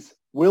 he's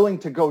willing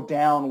to go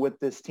down with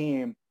this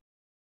team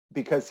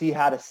because he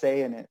had a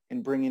say in it,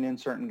 in bringing in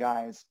certain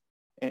guys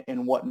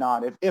and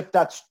whatnot, if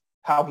that's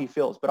how he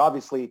feels. But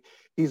obviously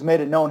he's made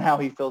it known how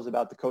he feels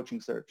about the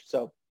coaching search.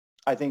 So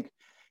I think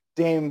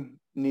Dame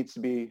needs to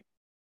be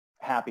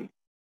happy.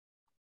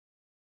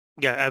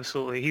 Yeah,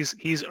 absolutely.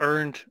 He's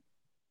earned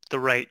the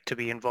right to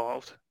be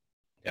involved.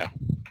 Yeah.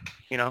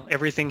 You know,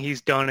 everything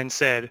he's done and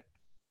said,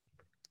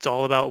 it's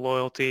all about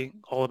loyalty,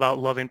 all about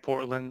loving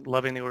Portland,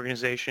 loving the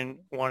organization,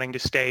 wanting to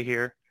stay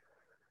here.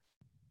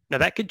 Now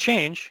that could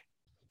change,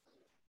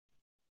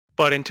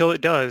 but until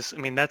it does, I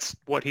mean, that's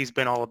what he's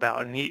been all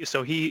about. And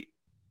he,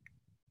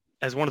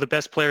 as one of the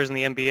best players in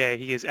the NBA,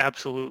 he has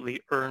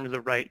absolutely earned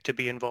the right to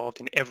be involved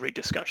in every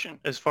discussion,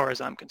 as far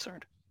as I'm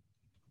concerned.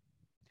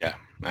 Yeah,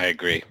 I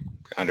agree,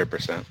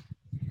 100%.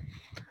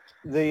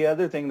 The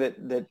other thing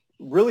that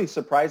really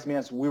surprised me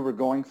as we were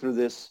going through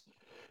this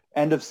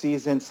end of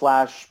season /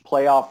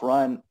 playoff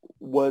run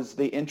was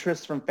the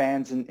interest from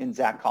fans in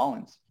Zach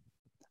Collins.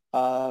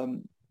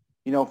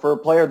 You know, for a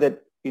player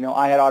that, you know,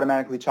 I had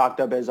automatically chalked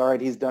up as, all right,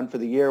 he's done for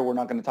the year, we're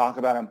not going to talk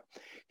about him.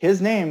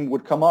 His name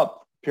would come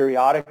up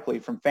periodically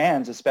from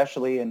fans,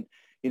 especially, and,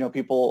 you know,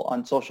 people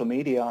on social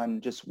media on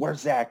just,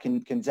 where's Zach?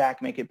 Can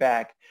Zach make it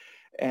back?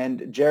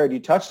 And Jared, you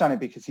touched on it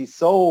because he's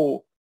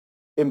so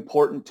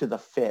important to the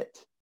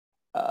fit.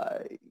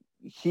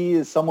 He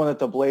is someone that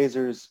the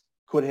Blazers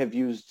could have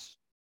used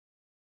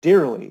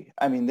dearly.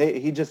 I mean,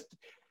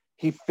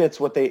 he fits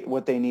what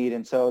they need.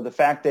 And so the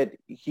fact that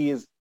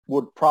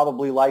would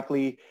probably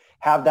likely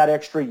have that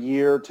extra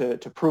year to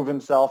prove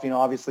himself, you know,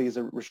 obviously he's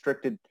a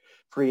restricted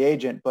free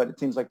agent, but it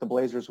seems like the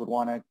Blazers would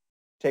want to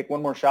take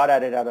one more shot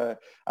at it at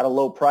a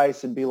low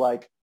price and be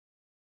like,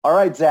 all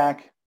right,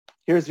 Zach,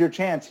 here's your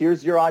chance.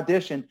 Here's your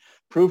audition.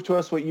 Prove to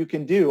us what you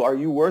can do. Are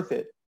you worth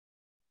it?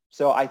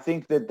 So I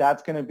think that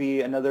that's going to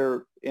be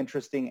another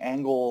interesting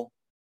angle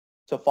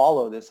to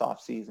follow this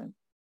offseason.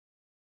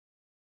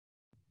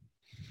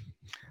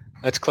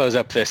 Let's close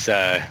up this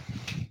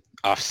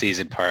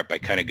off-season part by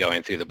kind of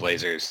going through the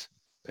Blazers'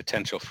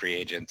 potential free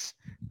agents.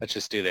 Let's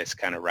just do this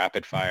kind of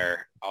rapid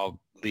fire. I'll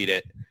lead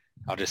it.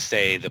 I'll just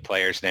say the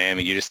player's name,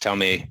 and you just tell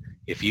me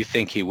if you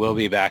think he will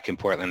be back in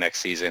Portland next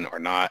season or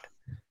not.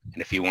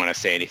 And if you want to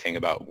say anything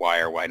about why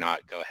or why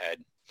not, go ahead.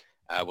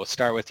 We'll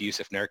start with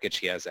Jusuf Nurkic.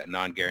 He has that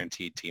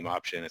non-guaranteed team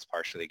option. It's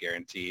partially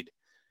guaranteed.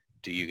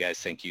 Do you guys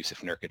think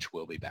Jusuf Nurkic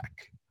will be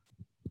back?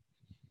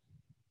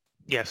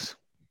 Yes.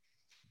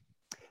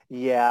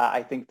 Yeah,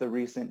 I think the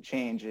recent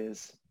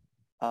changes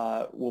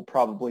will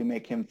probably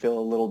make him feel a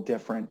little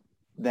different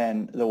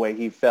than the way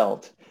he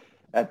felt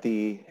at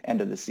the end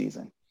of the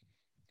season.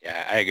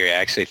 Yeah, I agree. I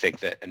actually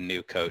think that a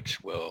new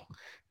coach will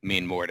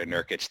mean more to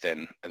Nurkic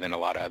than a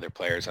lot of other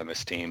players on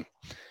this team.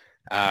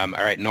 All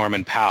right,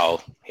 Norman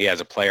Powell. He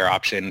has a player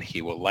option.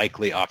 He will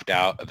likely opt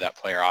out of that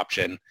player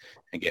option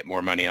and get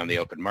more money on the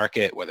open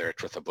market, whether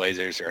it's with the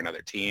Blazers or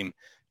another team.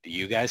 Do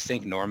you guys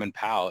think Norman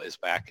Powell is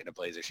back in a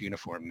Blazers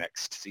uniform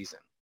next season?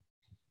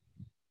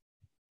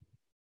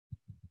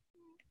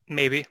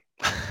 Maybe.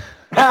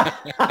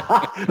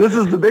 This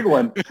is the big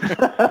one.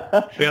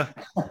 Yeah.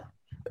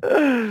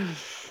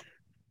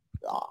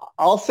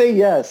 I'll say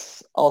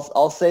yes.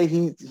 I'll say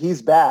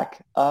he's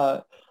back.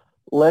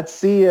 Let's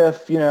see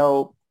if, you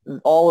know,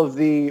 all of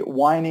the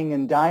whining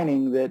and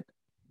dining that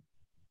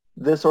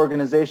this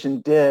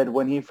organization did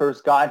when he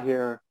first got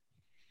here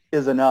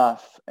is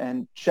enough.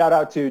 And shout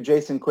out to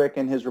Jason Quick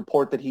and his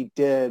report that he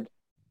did.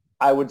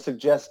 I would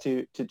suggest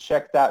to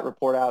check that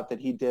report out that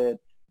he did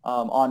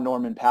on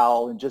Norman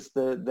Powell, and just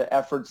the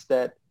efforts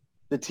that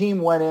the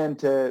team went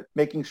into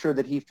making sure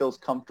that he feels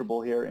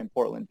comfortable here in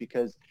Portland,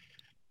 because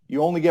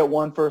you only get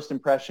one first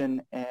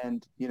impression.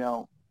 And, you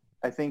know,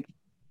 I think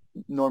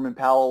Norman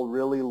Powell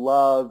really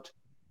loved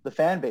the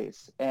fan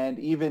base, and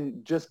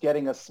even just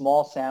getting a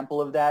small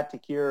sample of that, to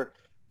hear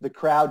the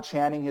crowd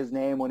chanting his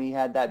name when he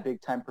had that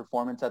big time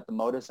performance at the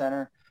Moda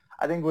Center,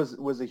 I think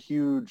was a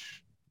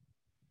huge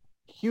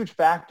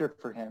factor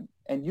for him.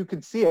 And you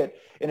could see it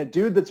in a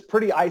dude that's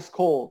pretty ice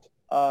cold.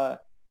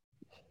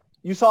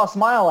 You saw a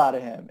smile out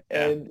of him.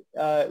 Yeah.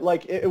 And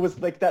like it was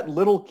like that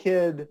little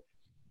kid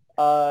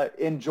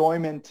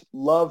enjoyment,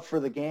 love for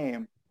the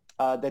game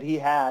that he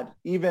had,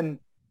 even,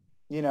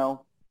 you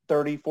know,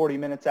 30, 40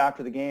 minutes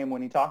after the game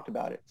when he talked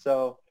about it.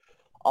 So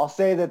I'll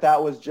say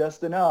that was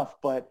just enough,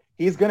 but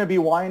he's going to be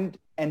wined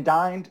and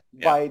dined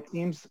by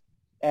teams,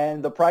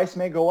 and the price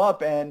may go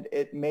up, and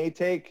it may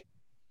take,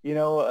 you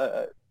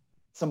know,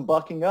 some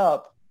bucking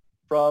up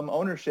from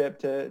ownership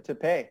to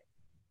pay.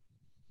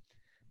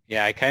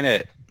 Yeah,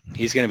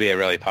 he's going to be a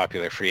really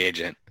popular free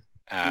agent.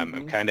 I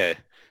kind of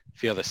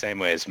feel the same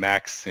way as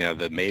Max, you know,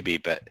 the maybe,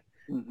 but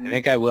I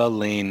think I will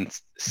lean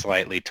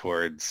slightly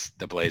towards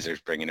the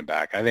Blazers bringing him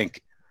back. I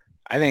think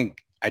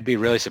I'd be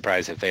really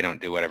surprised if they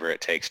don't do whatever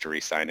it takes to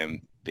re-sign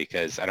him,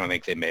 because I don't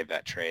think they made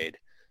that trade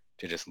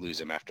to just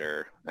lose him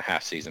after a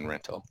half-season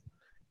rental.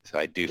 So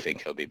I do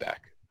think he'll be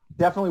back.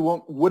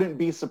 Definitely wouldn't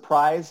be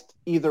surprised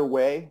either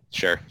way.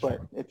 Sure.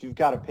 But if you've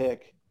got to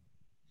pick.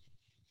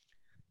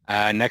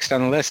 Next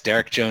on the list,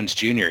 Derek Jones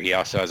Jr. He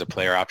also has a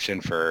player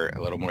option for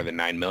a little more than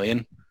 $9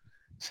 million.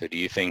 So do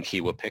you think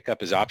he will pick up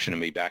his option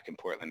and be back in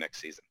Portland next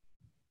season?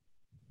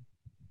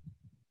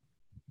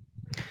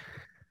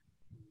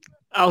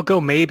 I'll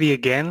go maybe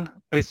again.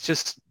 It's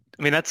just,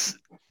 I mean, that's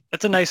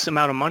a nice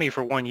amount of money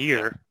for 1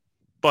 year,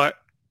 but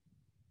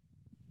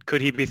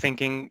could he be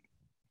thinking,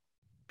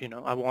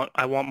 I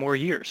want more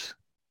years.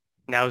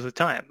 Now's the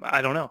time.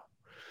 I don't know.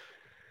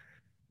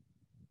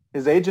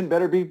 His agent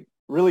better be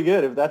really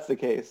good if that's the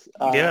case.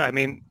 Yeah, I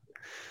mean,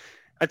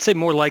 I'd say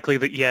more likely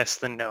that yes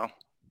than no,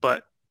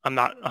 but I'm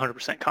not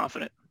 100%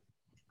 confident.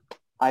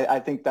 I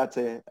think it's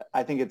a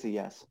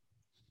yes.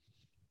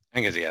 I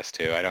think it's a yes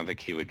too. I don't think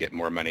he would get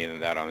more money than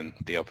that on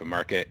the open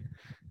market.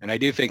 And I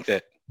do think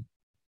that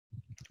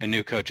a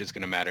new coach is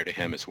going to matter to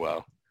him as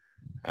well,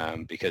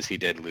 because he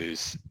did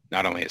lose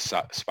not only his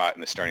spot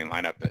in the starting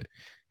lineup, but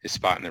his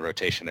spot in the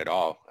rotation at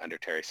all under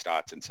Terry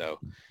Stotts. And so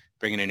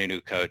bringing in a new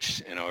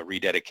coach, a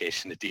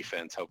rededication to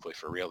defense, hopefully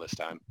for real this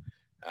time,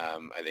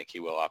 I think he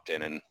will opt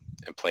in and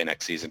play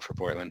next season for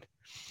Portland.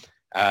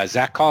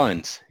 Zach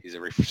Collins, he's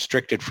a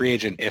restricted free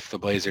agent if the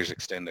Blazers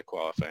extend the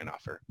qualifying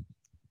offer.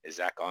 Is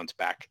Zach Collins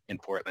back in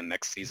Portland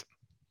next season?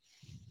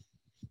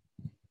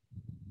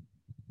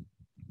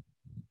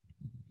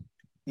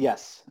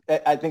 Yes,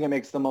 I think it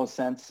makes the most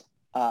sense.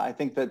 I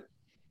think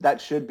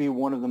that should be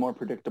one of the more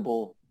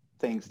predictable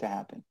things to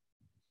happen.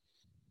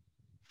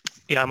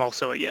 Yeah, I'm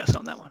also a yes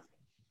on that one.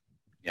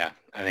 Yeah,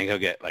 I think he'll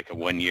get like a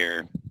 1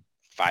 year,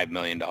 $5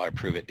 million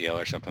prove-it deal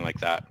or something like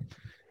that.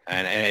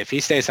 And if he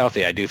stays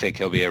healthy, I do think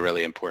he'll be a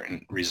really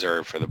important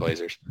reserve for the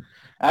Blazers.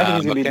 I think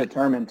he's going to be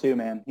determined too,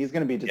 man. He's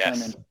going to be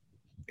determined.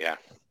 Yes.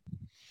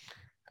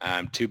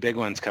 Yeah. Two big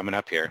ones coming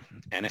up here.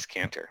 Enes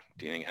Kanter.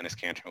 Do you think Enes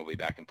Kanter will be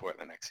back in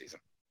Portland next season?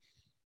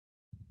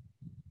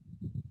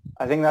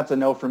 I think that's a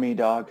no for me,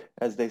 dog,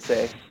 as they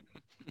say.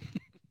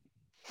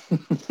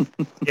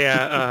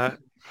 Yeah,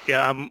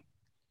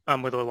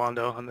 I'm with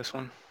Orlando on this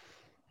one.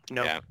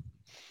 No. Yeah,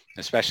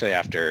 especially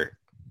after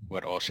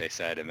what Olshey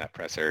said in that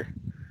presser.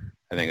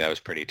 I think that was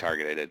pretty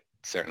targeted,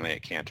 certainly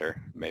at Kanter,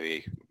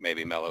 maybe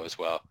Melo as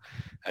well.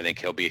 I think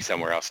he'll be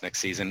somewhere else next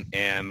season.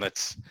 And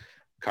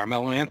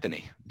Carmelo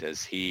Anthony,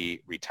 does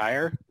he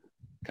retire,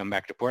 come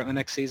back to Portland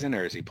next season,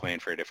 or is he playing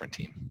for a different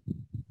team?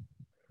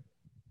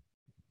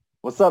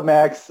 What's up,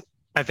 Max?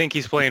 I think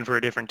he's playing for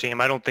a different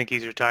team. I don't think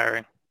he's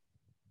retiring.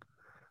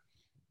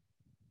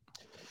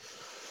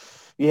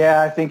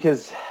 Yeah, I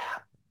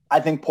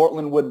think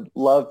Portland would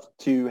love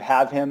to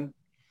have him,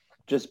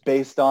 just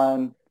based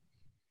on,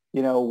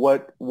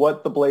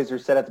 what the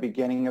Blazers said at the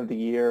beginning of the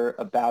year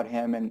about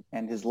him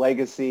and his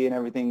legacy and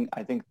everything.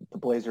 I think the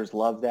Blazers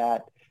love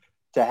that,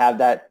 to have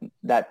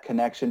that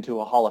connection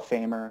to a Hall of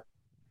Famer.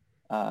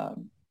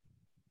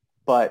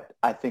 But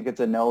I think it's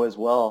a no as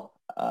well.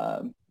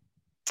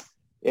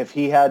 If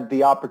he had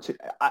the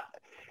opportunity,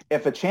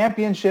 if a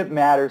championship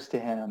matters to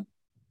him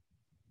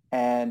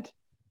and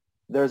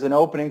there's an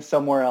opening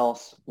somewhere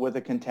else with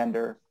a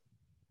contender,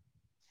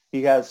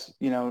 he has,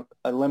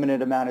 a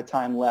limited amount of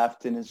time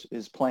left in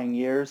his playing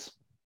years,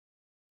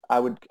 I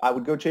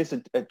would go chase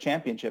a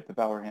championship if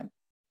I were him.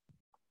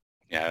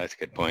 Yeah, that's a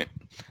good point.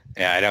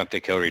 Yeah, I don't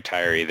think he'll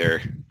retire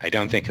either. I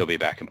don't think he'll be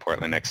back in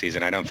Portland next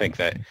season. I don't think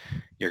that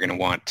you're going to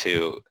want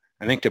to.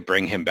 I think to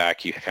bring him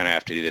back, you kind of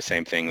have to do the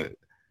same thing that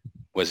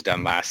was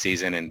done last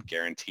season and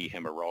guarantee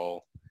him a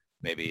role,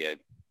 maybe a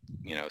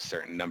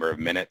certain number of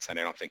minutes. And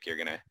I don't think you're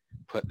going to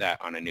put that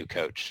on a new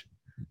coach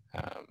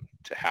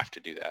to have to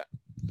do that.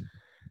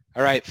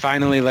 All right,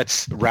 finally,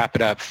 let's wrap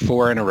it up.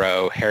 4 in a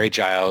row: Harry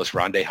Giles,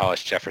 Rondae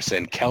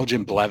Hollis-Jefferson,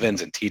 Keljin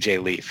Blevins, and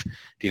TJ Leaf.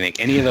 Do you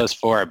think any of those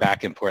 4 are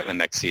back in Portland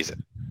next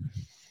season?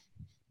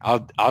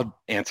 I'll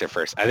answer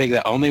first. I think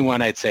the only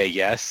one I'd say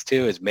yes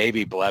to is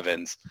maybe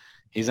Blevins.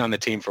 He's on the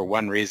team for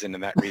one reason,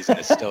 and that reason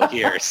is still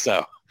here.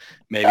 So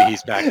maybe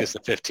he's back as the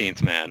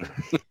 15th man.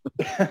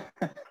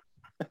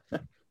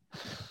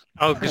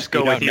 I'll just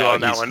go with you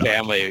on that one.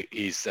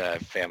 He's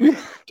family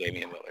of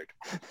Damian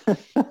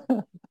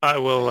Lillard. I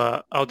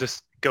will. I'll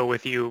just go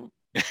with you,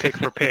 pick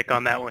for pick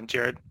on that one,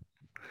 Jared.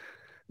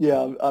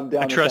 Yeah, I'm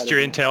down. I trust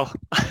your intel.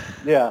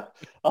 Yeah,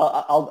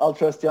 I'll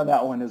trust you on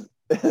that one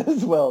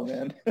as well,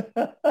 man.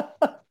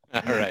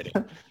 All righty.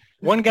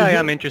 One guy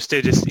I'm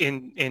interested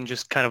in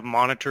just kind of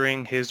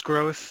monitoring his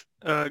growth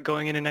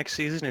going into next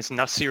season is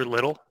Nasir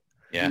Little.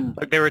 Yeah.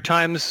 Like there were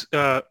times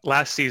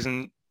last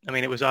season. I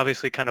mean, it was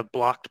obviously kind of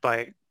blocked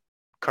by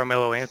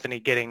Carmelo Anthony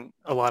getting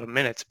a lot of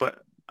minutes,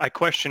 but I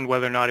questioned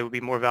whether or not it would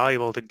be more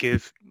valuable to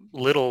give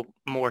Little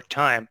more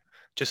time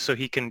just so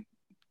he can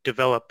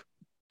develop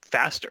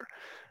faster.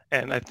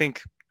 And I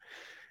think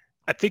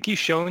he's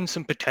shown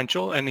some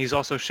potential, and he's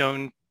also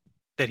shown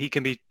that he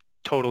can be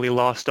totally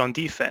lost on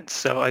defense.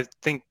 So I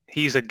think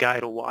he's a guy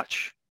to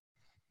watch.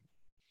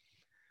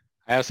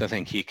 I also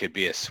think he could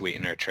be a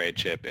sweetener trade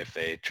chip if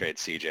they trade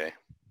CJ.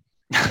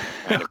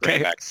 kind of bring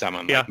Okay. back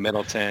someone Yeah. like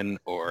Middleton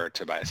or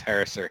Tobias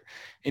Harris or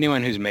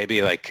anyone who's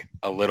maybe like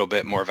a little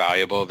bit more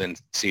valuable than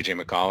CJ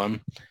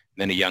McCollum.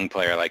 Then a young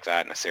player like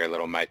that, Nasir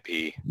Little might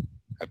be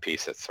a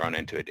piece that's thrown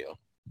into a deal.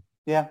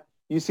 Yeah,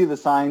 you see the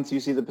signs, you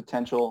see the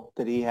potential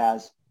that he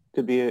has.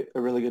 Could be a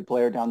really good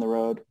player down the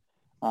road.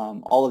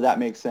 All of that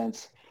makes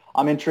sense.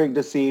 I'm intrigued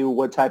to see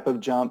what type of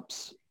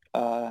jumps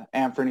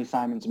Anthony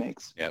Simons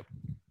makes. Yep.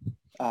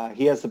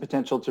 He has the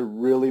potential to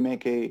really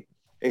make a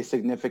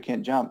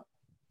significant jump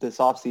this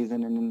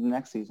offseason and in the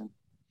next season.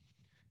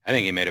 I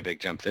think he made a big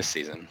jump this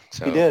season.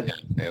 So He did.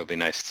 Yeah, it'll be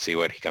nice to see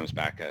what he comes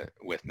back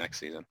with next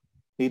season.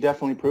 He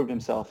definitely proved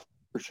himself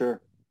for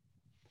sure.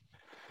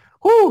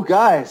 Whoo,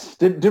 guys!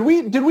 Did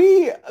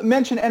we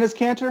mention Enes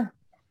Kanter?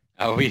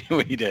 Oh, we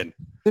did.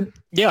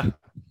 Yeah.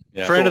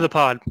 Yeah. Friend of the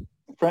pod.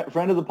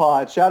 Friend of the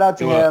pod. Shout out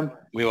to him.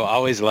 We will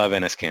always love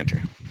Enes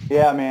Kanter.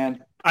 Yeah,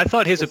 man. I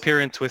thought his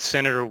appearance with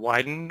Senator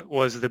Wyden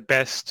was the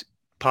best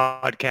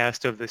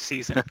podcast of the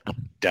season.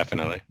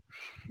 Definitely.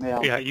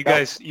 Yeah, you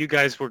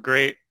guys were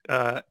great.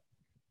 That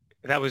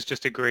was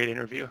just a great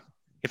interview.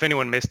 If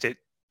anyone missed it,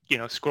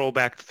 scroll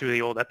back through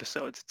the old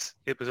episodes.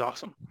 It was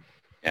awesome.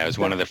 Yeah, it was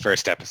one of the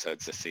first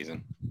episodes this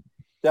season.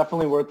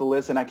 Definitely worth the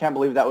listen. I can't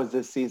believe that was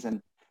this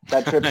season.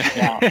 That trips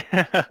me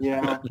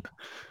out.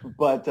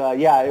 But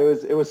yeah,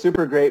 it was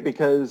super great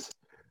because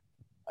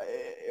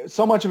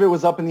so much of it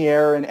was up in the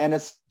air, and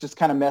Enes just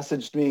kind of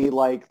messaged me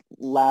like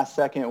last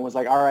second and was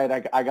like, all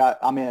right,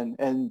 I'm in,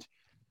 and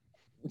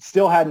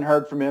still hadn't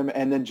heard from him.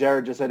 And then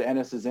Jared just said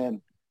Enes is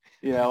in,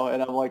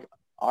 and I'm like,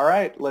 all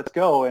right, let's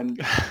go.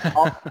 And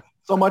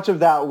so much of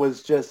that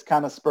was just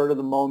kind of spur of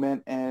the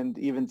moment, and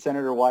even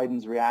Senator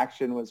Wyden's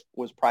reaction was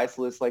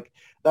priceless. Like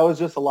that was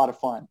just a lot of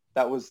fun.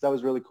 That was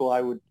really cool.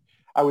 I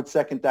would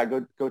second that.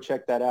 Go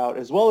check that out,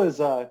 as well as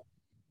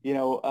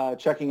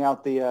checking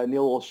out the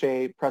Neil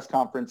O'Shea press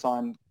conference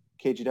on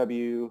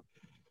KGW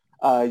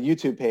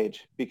YouTube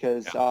page,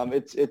 because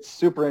it's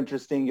super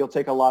interesting. You'll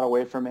take a lot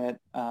away from it.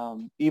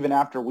 Even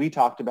after we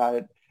talked about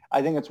it,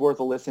 I think it's worth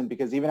a listen,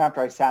 because even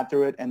after I sat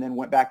through it and then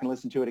went back and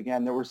listened to it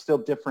again, there were still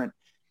different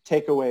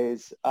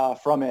takeaways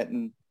from it,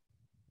 and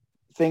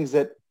things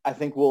that I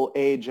think will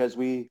age as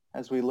we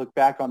look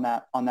back on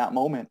that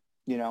moment.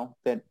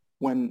 That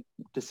when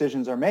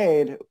decisions are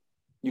made,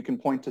 you can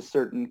point to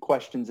certain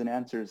questions and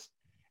answers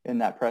in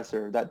that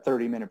presser, that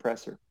 30-minute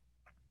presser.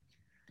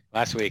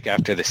 Last week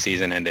after the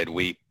season ended,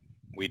 we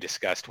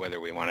discussed whether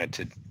we wanted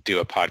to do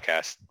a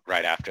podcast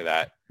right after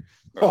that,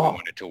 or we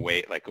wanted to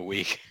wait like a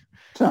week.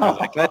 I was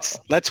like,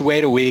 let's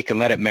wait a week and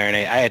let it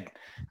marinate.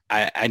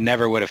 I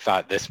never would have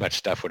thought this much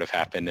stuff would have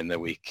happened in the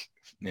week,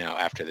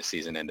 after the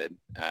season ended.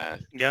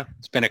 Yeah,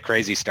 it's been a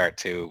crazy start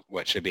to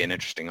what should be an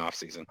interesting off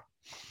season.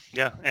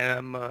 Yeah,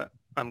 and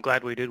I'm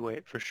glad we did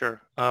wait, for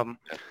sure.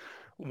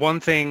 One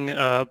thing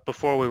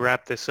before we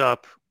wrap this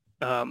up,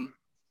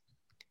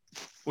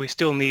 we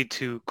still need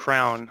to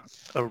crown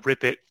a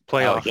Rip It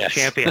playoff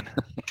champion.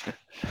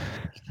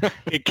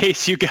 In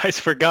case you guys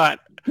forgot.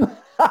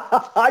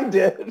 I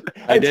did.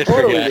 I did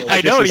forget.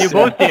 I know, you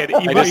both did.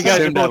 You guys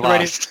are both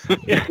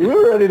ready. We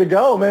were ready to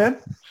go, man.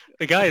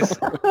 Guys,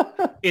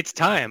 it's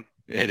time.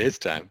 It is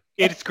time.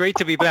 It's great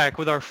to be back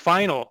with our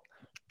final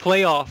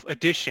playoff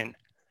edition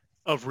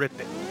of Rip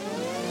It.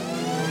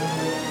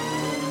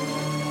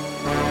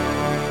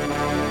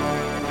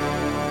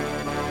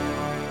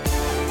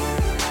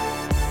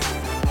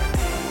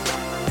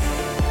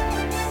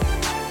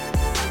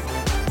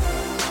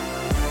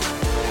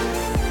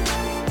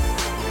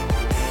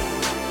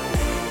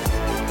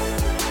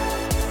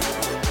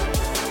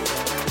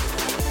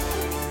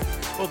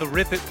 Well, the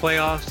Rip It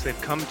playoffs, they've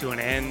come to an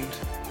end.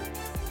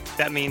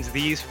 That means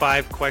these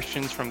 5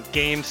 questions from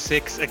Game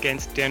 6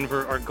 against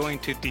Denver are going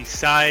to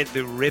decide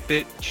the Rip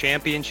It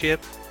championship.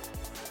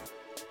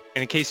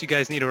 And in case you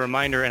guys need a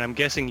reminder, and I'm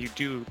guessing you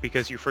do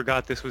because you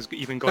forgot this was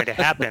even going to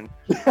happen,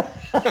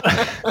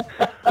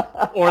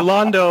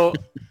 Orlando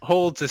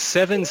holds a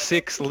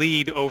 7-6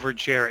 lead over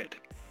Jared.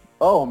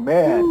 Oh,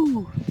 man.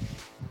 Woo.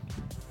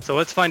 So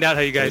let's find out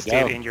how you guys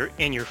There did you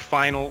in your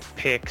final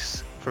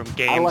picks from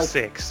Game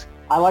 6.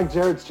 I like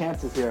Jared's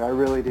chances here. I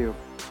really do.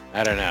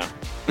 I don't know.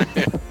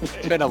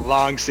 It's been a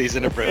long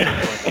season of Rip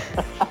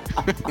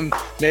It.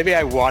 Maybe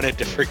I wanted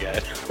to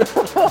forget.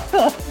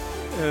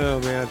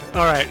 Oh, man.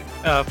 All right.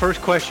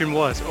 First question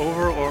was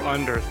over or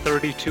under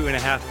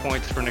 32.5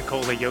 points for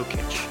Nikola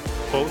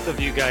Jokic. Both of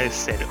you guys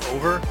said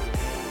over.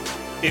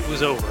 It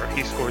was over.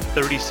 He scored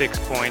 36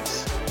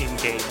 points in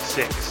Game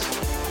 6.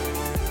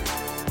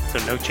 So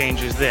no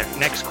changes there.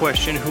 Next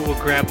question, who will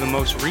grab the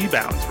most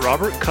rebounds?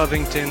 Robert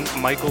Covington,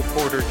 Michael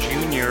Porter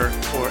Jr.,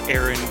 or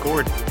Aaron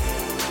Gordon?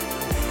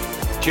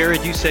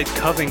 Jared, you said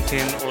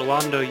Covington.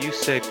 Orlando, you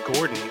said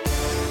Gordon.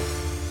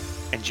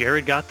 And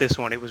Jared got this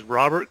one. It was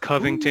Robert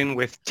Covington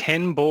with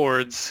 10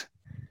 boards.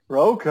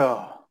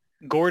 Rocco.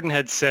 Gordon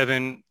had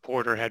 7.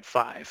 Porter had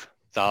 5.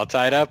 It's all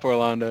tied up,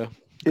 Orlando.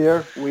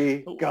 Here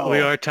we go. We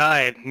are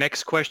tied.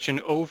 Next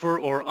question, over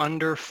or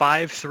under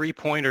 5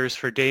 3-pointers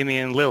for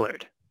Damian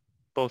Lillard?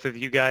 Both of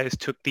you guys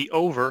took the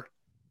over.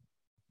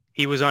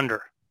 He was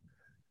under.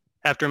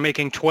 After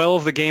making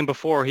 12 the game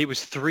before, he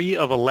was 3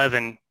 of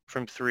 11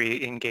 from 3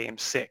 in Game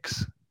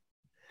 6.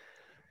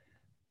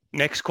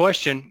 Next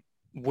question.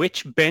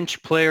 Which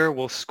bench player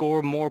will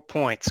score more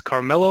points,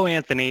 Carmelo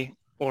Anthony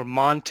or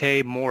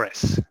Monte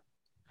Morris?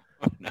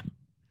 Oh, no.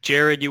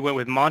 Jared, you went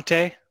with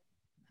Monte.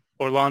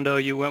 Orlando,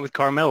 you went with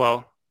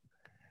Carmelo.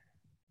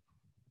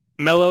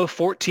 Melo,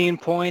 14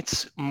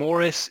 points.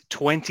 Morris,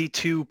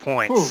 22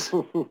 points.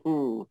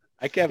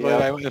 I can't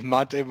believe I went with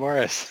Monte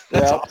Morris.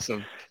 That's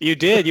awesome. You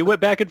did. You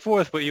went back and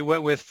forth, but you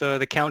went with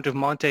the Count of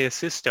Monte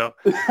Assisto.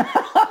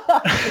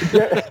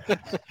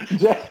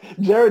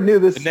 Jared knew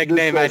this. The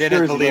nickname I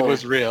didn't believe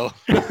was real.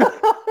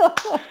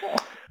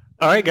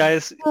 All right,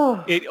 guys.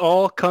 It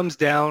all comes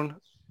down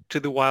to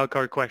the wild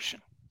card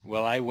question.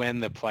 Will I win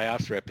the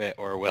playoffs, rip it,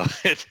 or will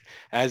it,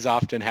 as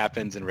often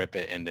happens in rip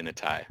it, end in a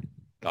tie?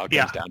 It all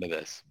comes down to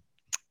this.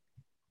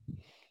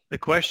 The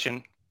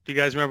question. Do you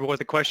guys remember what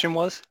the question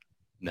was?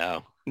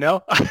 No.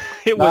 No?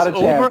 It was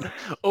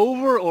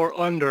over or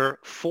under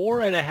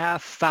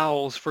 4.5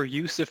 fouls for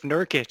Jusuf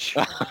Nurkic.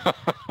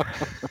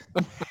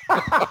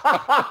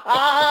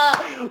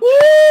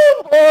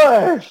 Woo,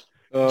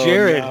 boy!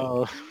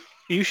 Jared,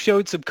 you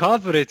showed some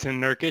confidence in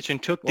Nurkic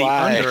and took the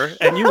under,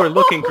 and you were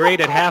looking great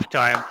at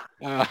halftime.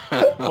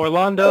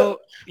 Orlando,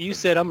 you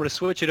said, I'm going to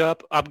switch it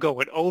up. I'm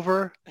going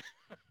over.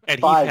 And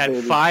he had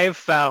 5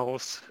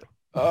 fouls.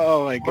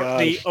 Oh, my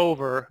God. The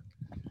over.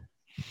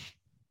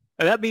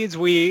 And that means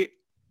we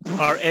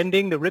are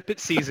ending the Rip It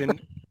season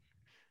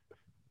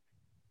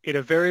in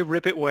a very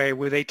Rip It way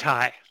with a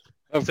tie.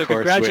 So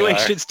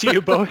congratulations to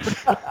you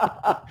both.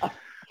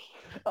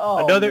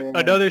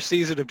 Another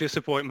season of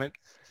disappointment.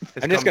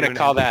 I'm just going to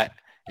call that,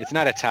 it's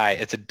not a tie,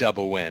 it's a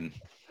double win.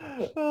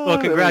 Well,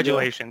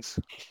 congratulations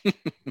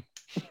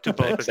to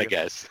both of you. I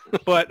guess.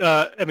 But,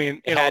 I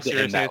mean, in all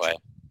seriousness,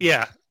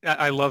 yeah,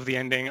 I love the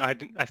ending. I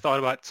thought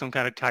about some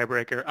kind of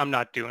tiebreaker. I'm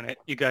not doing it.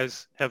 You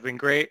guys have been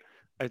great.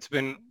 It's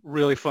been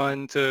really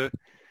fun to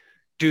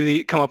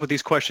come up with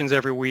these questions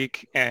every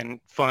week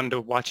and fun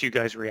to watch you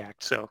guys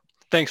react. So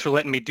thanks for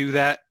letting me do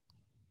that.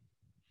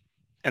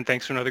 And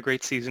thanks for another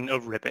great season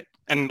of Rip It.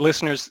 And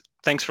listeners,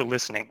 thanks for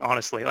listening,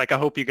 honestly. Like, I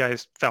hope you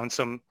guys found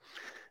some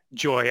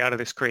joy out of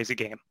this crazy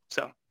game.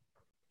 So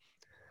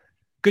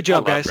good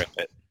job, guys. Rip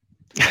It.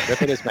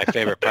 Rip It is my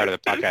favorite part of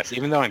the podcast.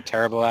 Even though I'm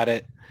terrible at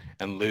it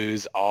and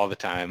lose all the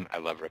time, I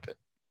love Rip It.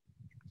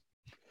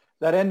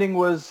 That ending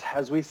was,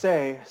 as we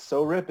say,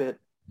 so Rip It.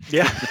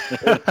 Yeah.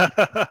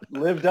 It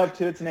lived up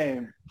to its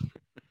name.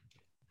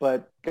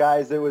 But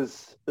guys,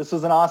 this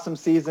was an awesome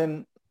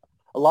season.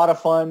 A lot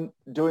of fun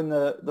doing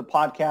the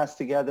podcast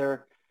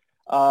together.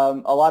 A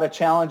lot of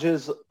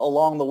challenges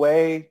along the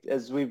way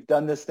as we've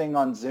done this thing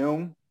on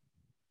Zoom.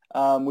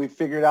 We've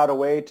figured out a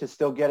way to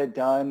still get it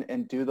done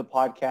and do the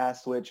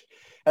podcast, which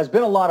has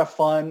been a lot of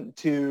fun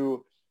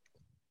to,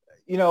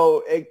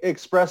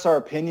 express our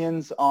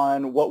opinions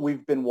on what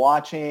we've been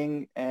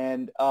watching,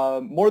 and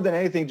more than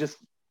anything, just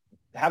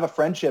have a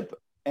friendship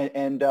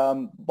and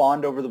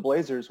bond over the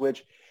Blazers,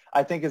 which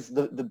I think is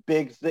the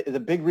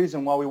big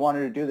reason why we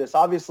wanted to do this.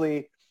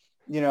 Obviously,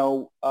 we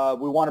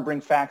want to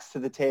bring facts to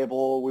the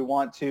table. We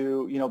want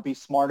to, be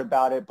smart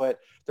about it, but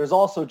there's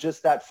also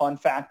just that fun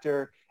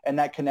factor and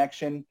that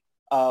connection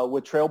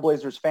with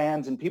Trailblazers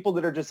fans and people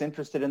that are just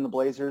interested in the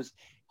Blazers.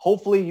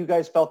 Hopefully you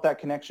guys felt that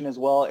connection as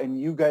well, and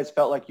you guys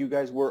felt like you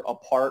guys were a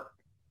part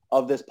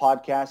of this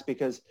podcast,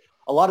 because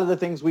a lot of the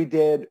things we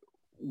did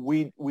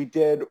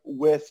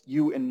with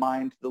you in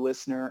mind, the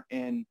listener,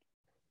 and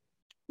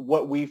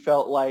what we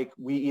felt like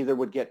we either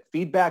would get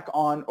feedback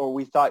on or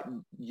we thought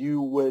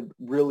you would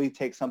really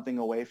take something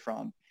away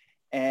from.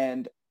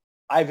 And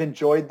I've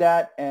enjoyed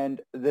that, and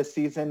this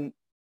season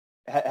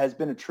has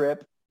been a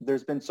trip.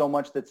 There's been so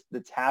much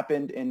that's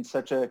happened in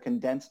such a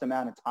condensed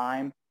amount of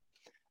time.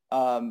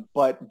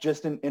 But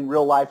just in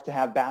real life, to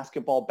have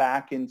basketball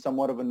back in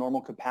somewhat of a normal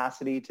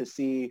capacity, to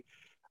see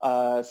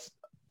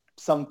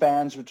some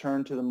fans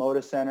return to the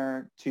Moda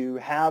Center, to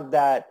have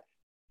that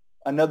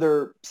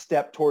another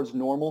step towards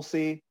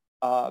normalcy.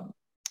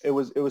 It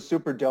was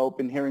super dope,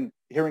 and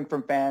hearing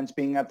from fans,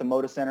 being at the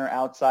Moda Center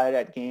outside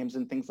at games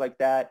and things like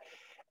that,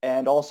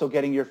 and also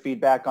getting your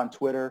feedback on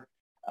Twitter.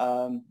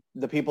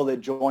 The people that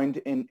joined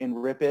in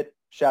Rip It,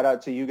 shout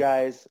out to you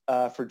guys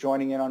for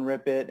joining in on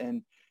Rip It,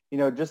 and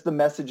just the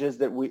messages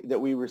that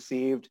we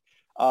received.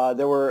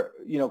 There were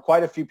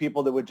quite a few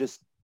people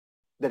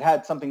that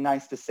had something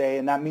nice to say,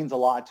 and that means a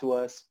lot to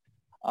us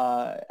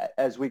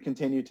as we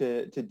continue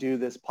to do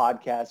this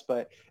podcast.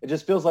 But it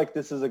just feels like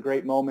this is a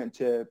great moment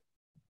to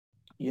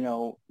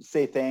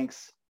say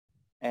thanks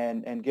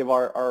and give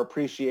our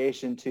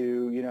appreciation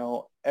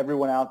to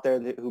everyone out there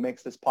who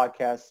makes this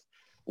podcast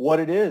what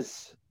it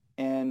is.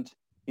 And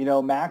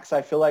Max,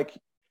 I feel like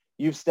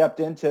you've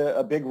stepped into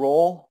a big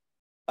role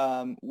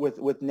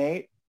with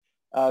Nate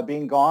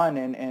being gone,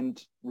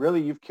 and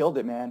really you've killed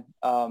it, man.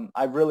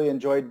 I've really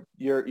enjoyed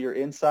your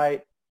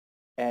insight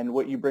and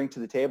what you bring to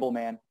the table,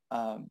 man.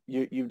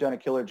 You've done a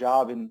killer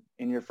job in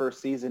your first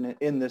season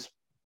in this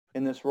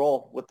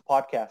role with the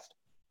podcast.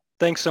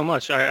 Thanks so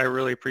much. I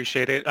really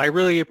appreciate it. I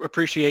really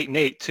appreciate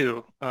Nate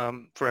too,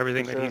 for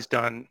everything that he's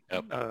done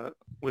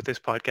with this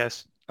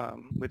podcast,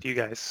 with you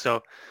guys.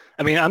 So,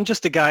 I mean, I'm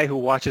just a guy who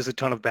watches a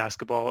ton of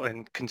basketball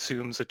and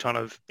consumes a ton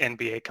of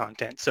NBA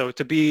content. So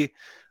to be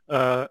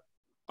on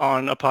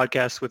a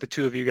podcast with the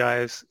two of you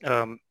guys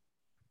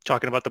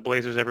talking about the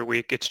Blazers every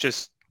week, it's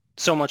just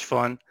so much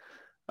fun.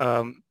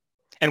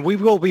 And we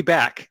will be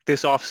back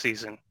this off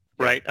season,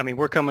 right? I mean,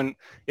 we're coming.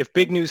 If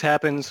big news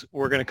happens,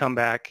 we're going to come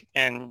back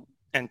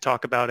and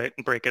talk about it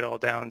and break it all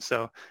down.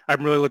 So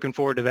I'm really looking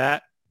forward to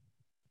that.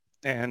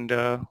 And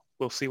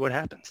we'll see what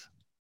happens.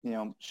 You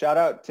know, shout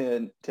out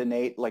to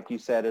Nate, like you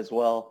said as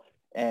well.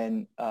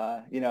 And,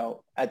 you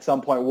know, at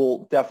some point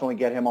we'll definitely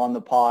get him on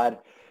the pod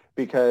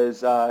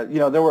because, you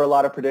know, there were a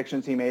lot of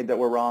predictions he made that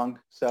were wrong.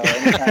 So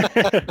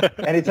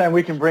anytime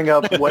we can bring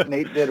up what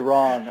Nate did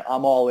wrong,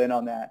 I'm all in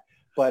on that.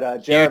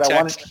 But Jared, I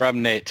want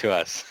from Nate to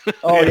us.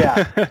 Oh,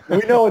 yeah. We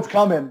know it's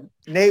coming.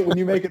 Nate, when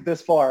you make it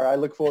this far, I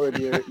look forward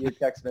to your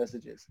text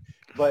messages.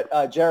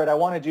 But Jared, I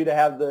wanted you to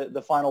have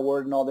the final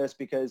word in all this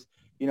because,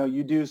 you know,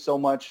 you do so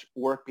much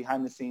work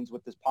behind the scenes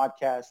with this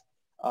podcast.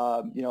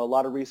 You know, a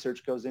lot of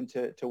research goes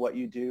into what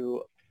you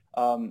do,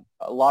 a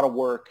lot of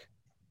work.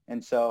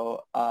 And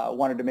so I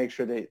wanted to make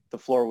sure that the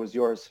floor was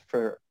yours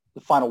for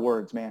the final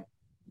words, man.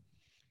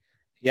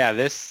 Yeah,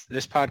 this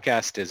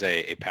podcast is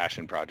a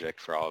passion project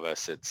for all of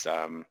us. It's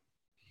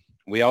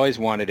we always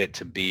wanted it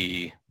to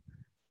be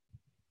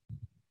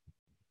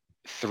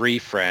three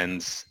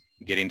friends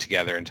getting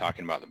together and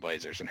talking about the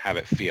Blazers and have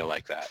it feel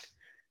like that.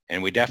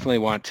 And we definitely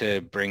want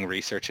to bring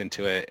research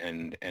into it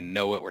and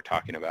know what we're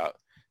talking about.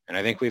 And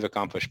I think we've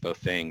accomplished both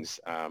things.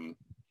 I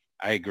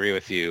agree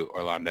with you,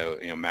 Orlando.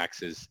 You know,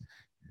 Max is,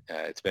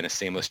 it's been a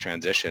seamless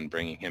transition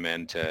bringing him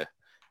into,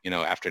 you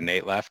know, after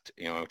Nate left,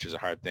 you know, which is a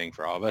hard thing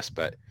for all of us,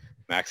 but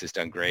Max has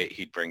done great.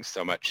 He brings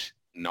so much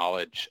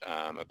knowledge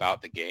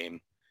about the game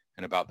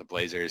and about the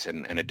Blazers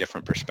and a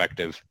different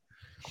perspective.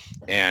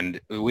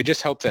 And we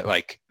just hope that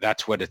like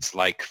that's what it's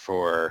like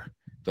for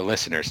the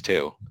listeners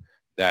too,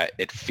 that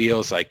it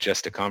feels like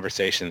just a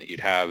conversation that you'd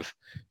have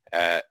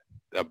at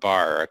a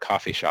bar or a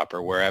coffee shop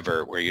or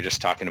wherever where you're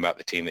just talking about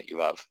the team that you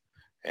love.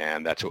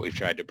 And that's what we've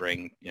tried to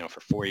bring, you know, for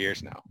 4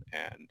 years now.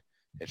 And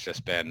it's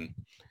just been,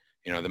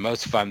 you know, the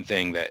most fun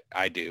thing that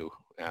I do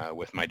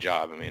with my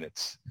job. I mean,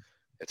 it's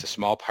a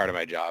small part of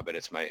my job, but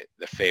it's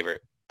the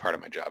favorite part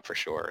of my job for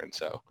sure. And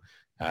so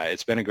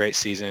it's been a great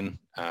season,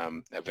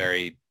 a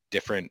very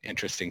different,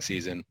 interesting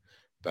season,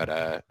 but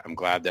I'm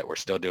glad that we're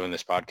still doing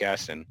this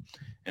podcast and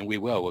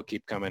we'll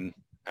keep coming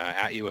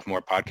at you with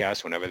more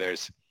podcasts whenever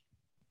there's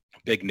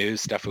big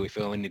news, stuff that we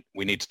feel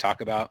we need to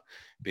talk about.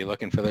 Be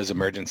looking for those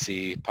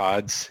emergency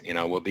pods. You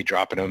know, we'll be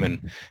dropping them,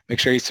 and make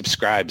sure you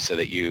subscribe so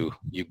that you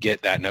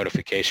get that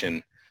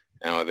notification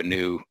of a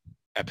new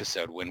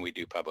episode when we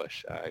do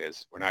publish,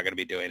 because we're not going to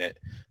be doing it,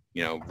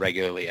 you know,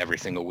 regularly every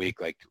single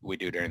week like we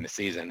do during the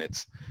season.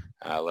 It's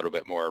a little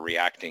bit more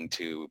reacting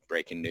to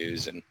breaking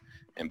news and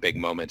big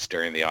moments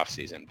during the off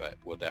season, but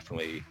we'll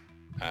definitely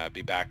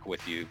be back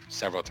with you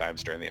several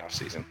times during the off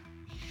season.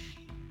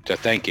 So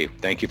thank you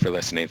for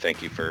listening.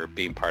 Thank you for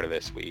being part of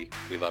this. We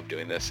love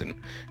doing this, and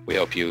we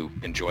hope you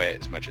enjoy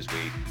it as much as we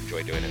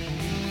enjoy doing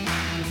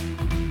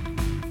it.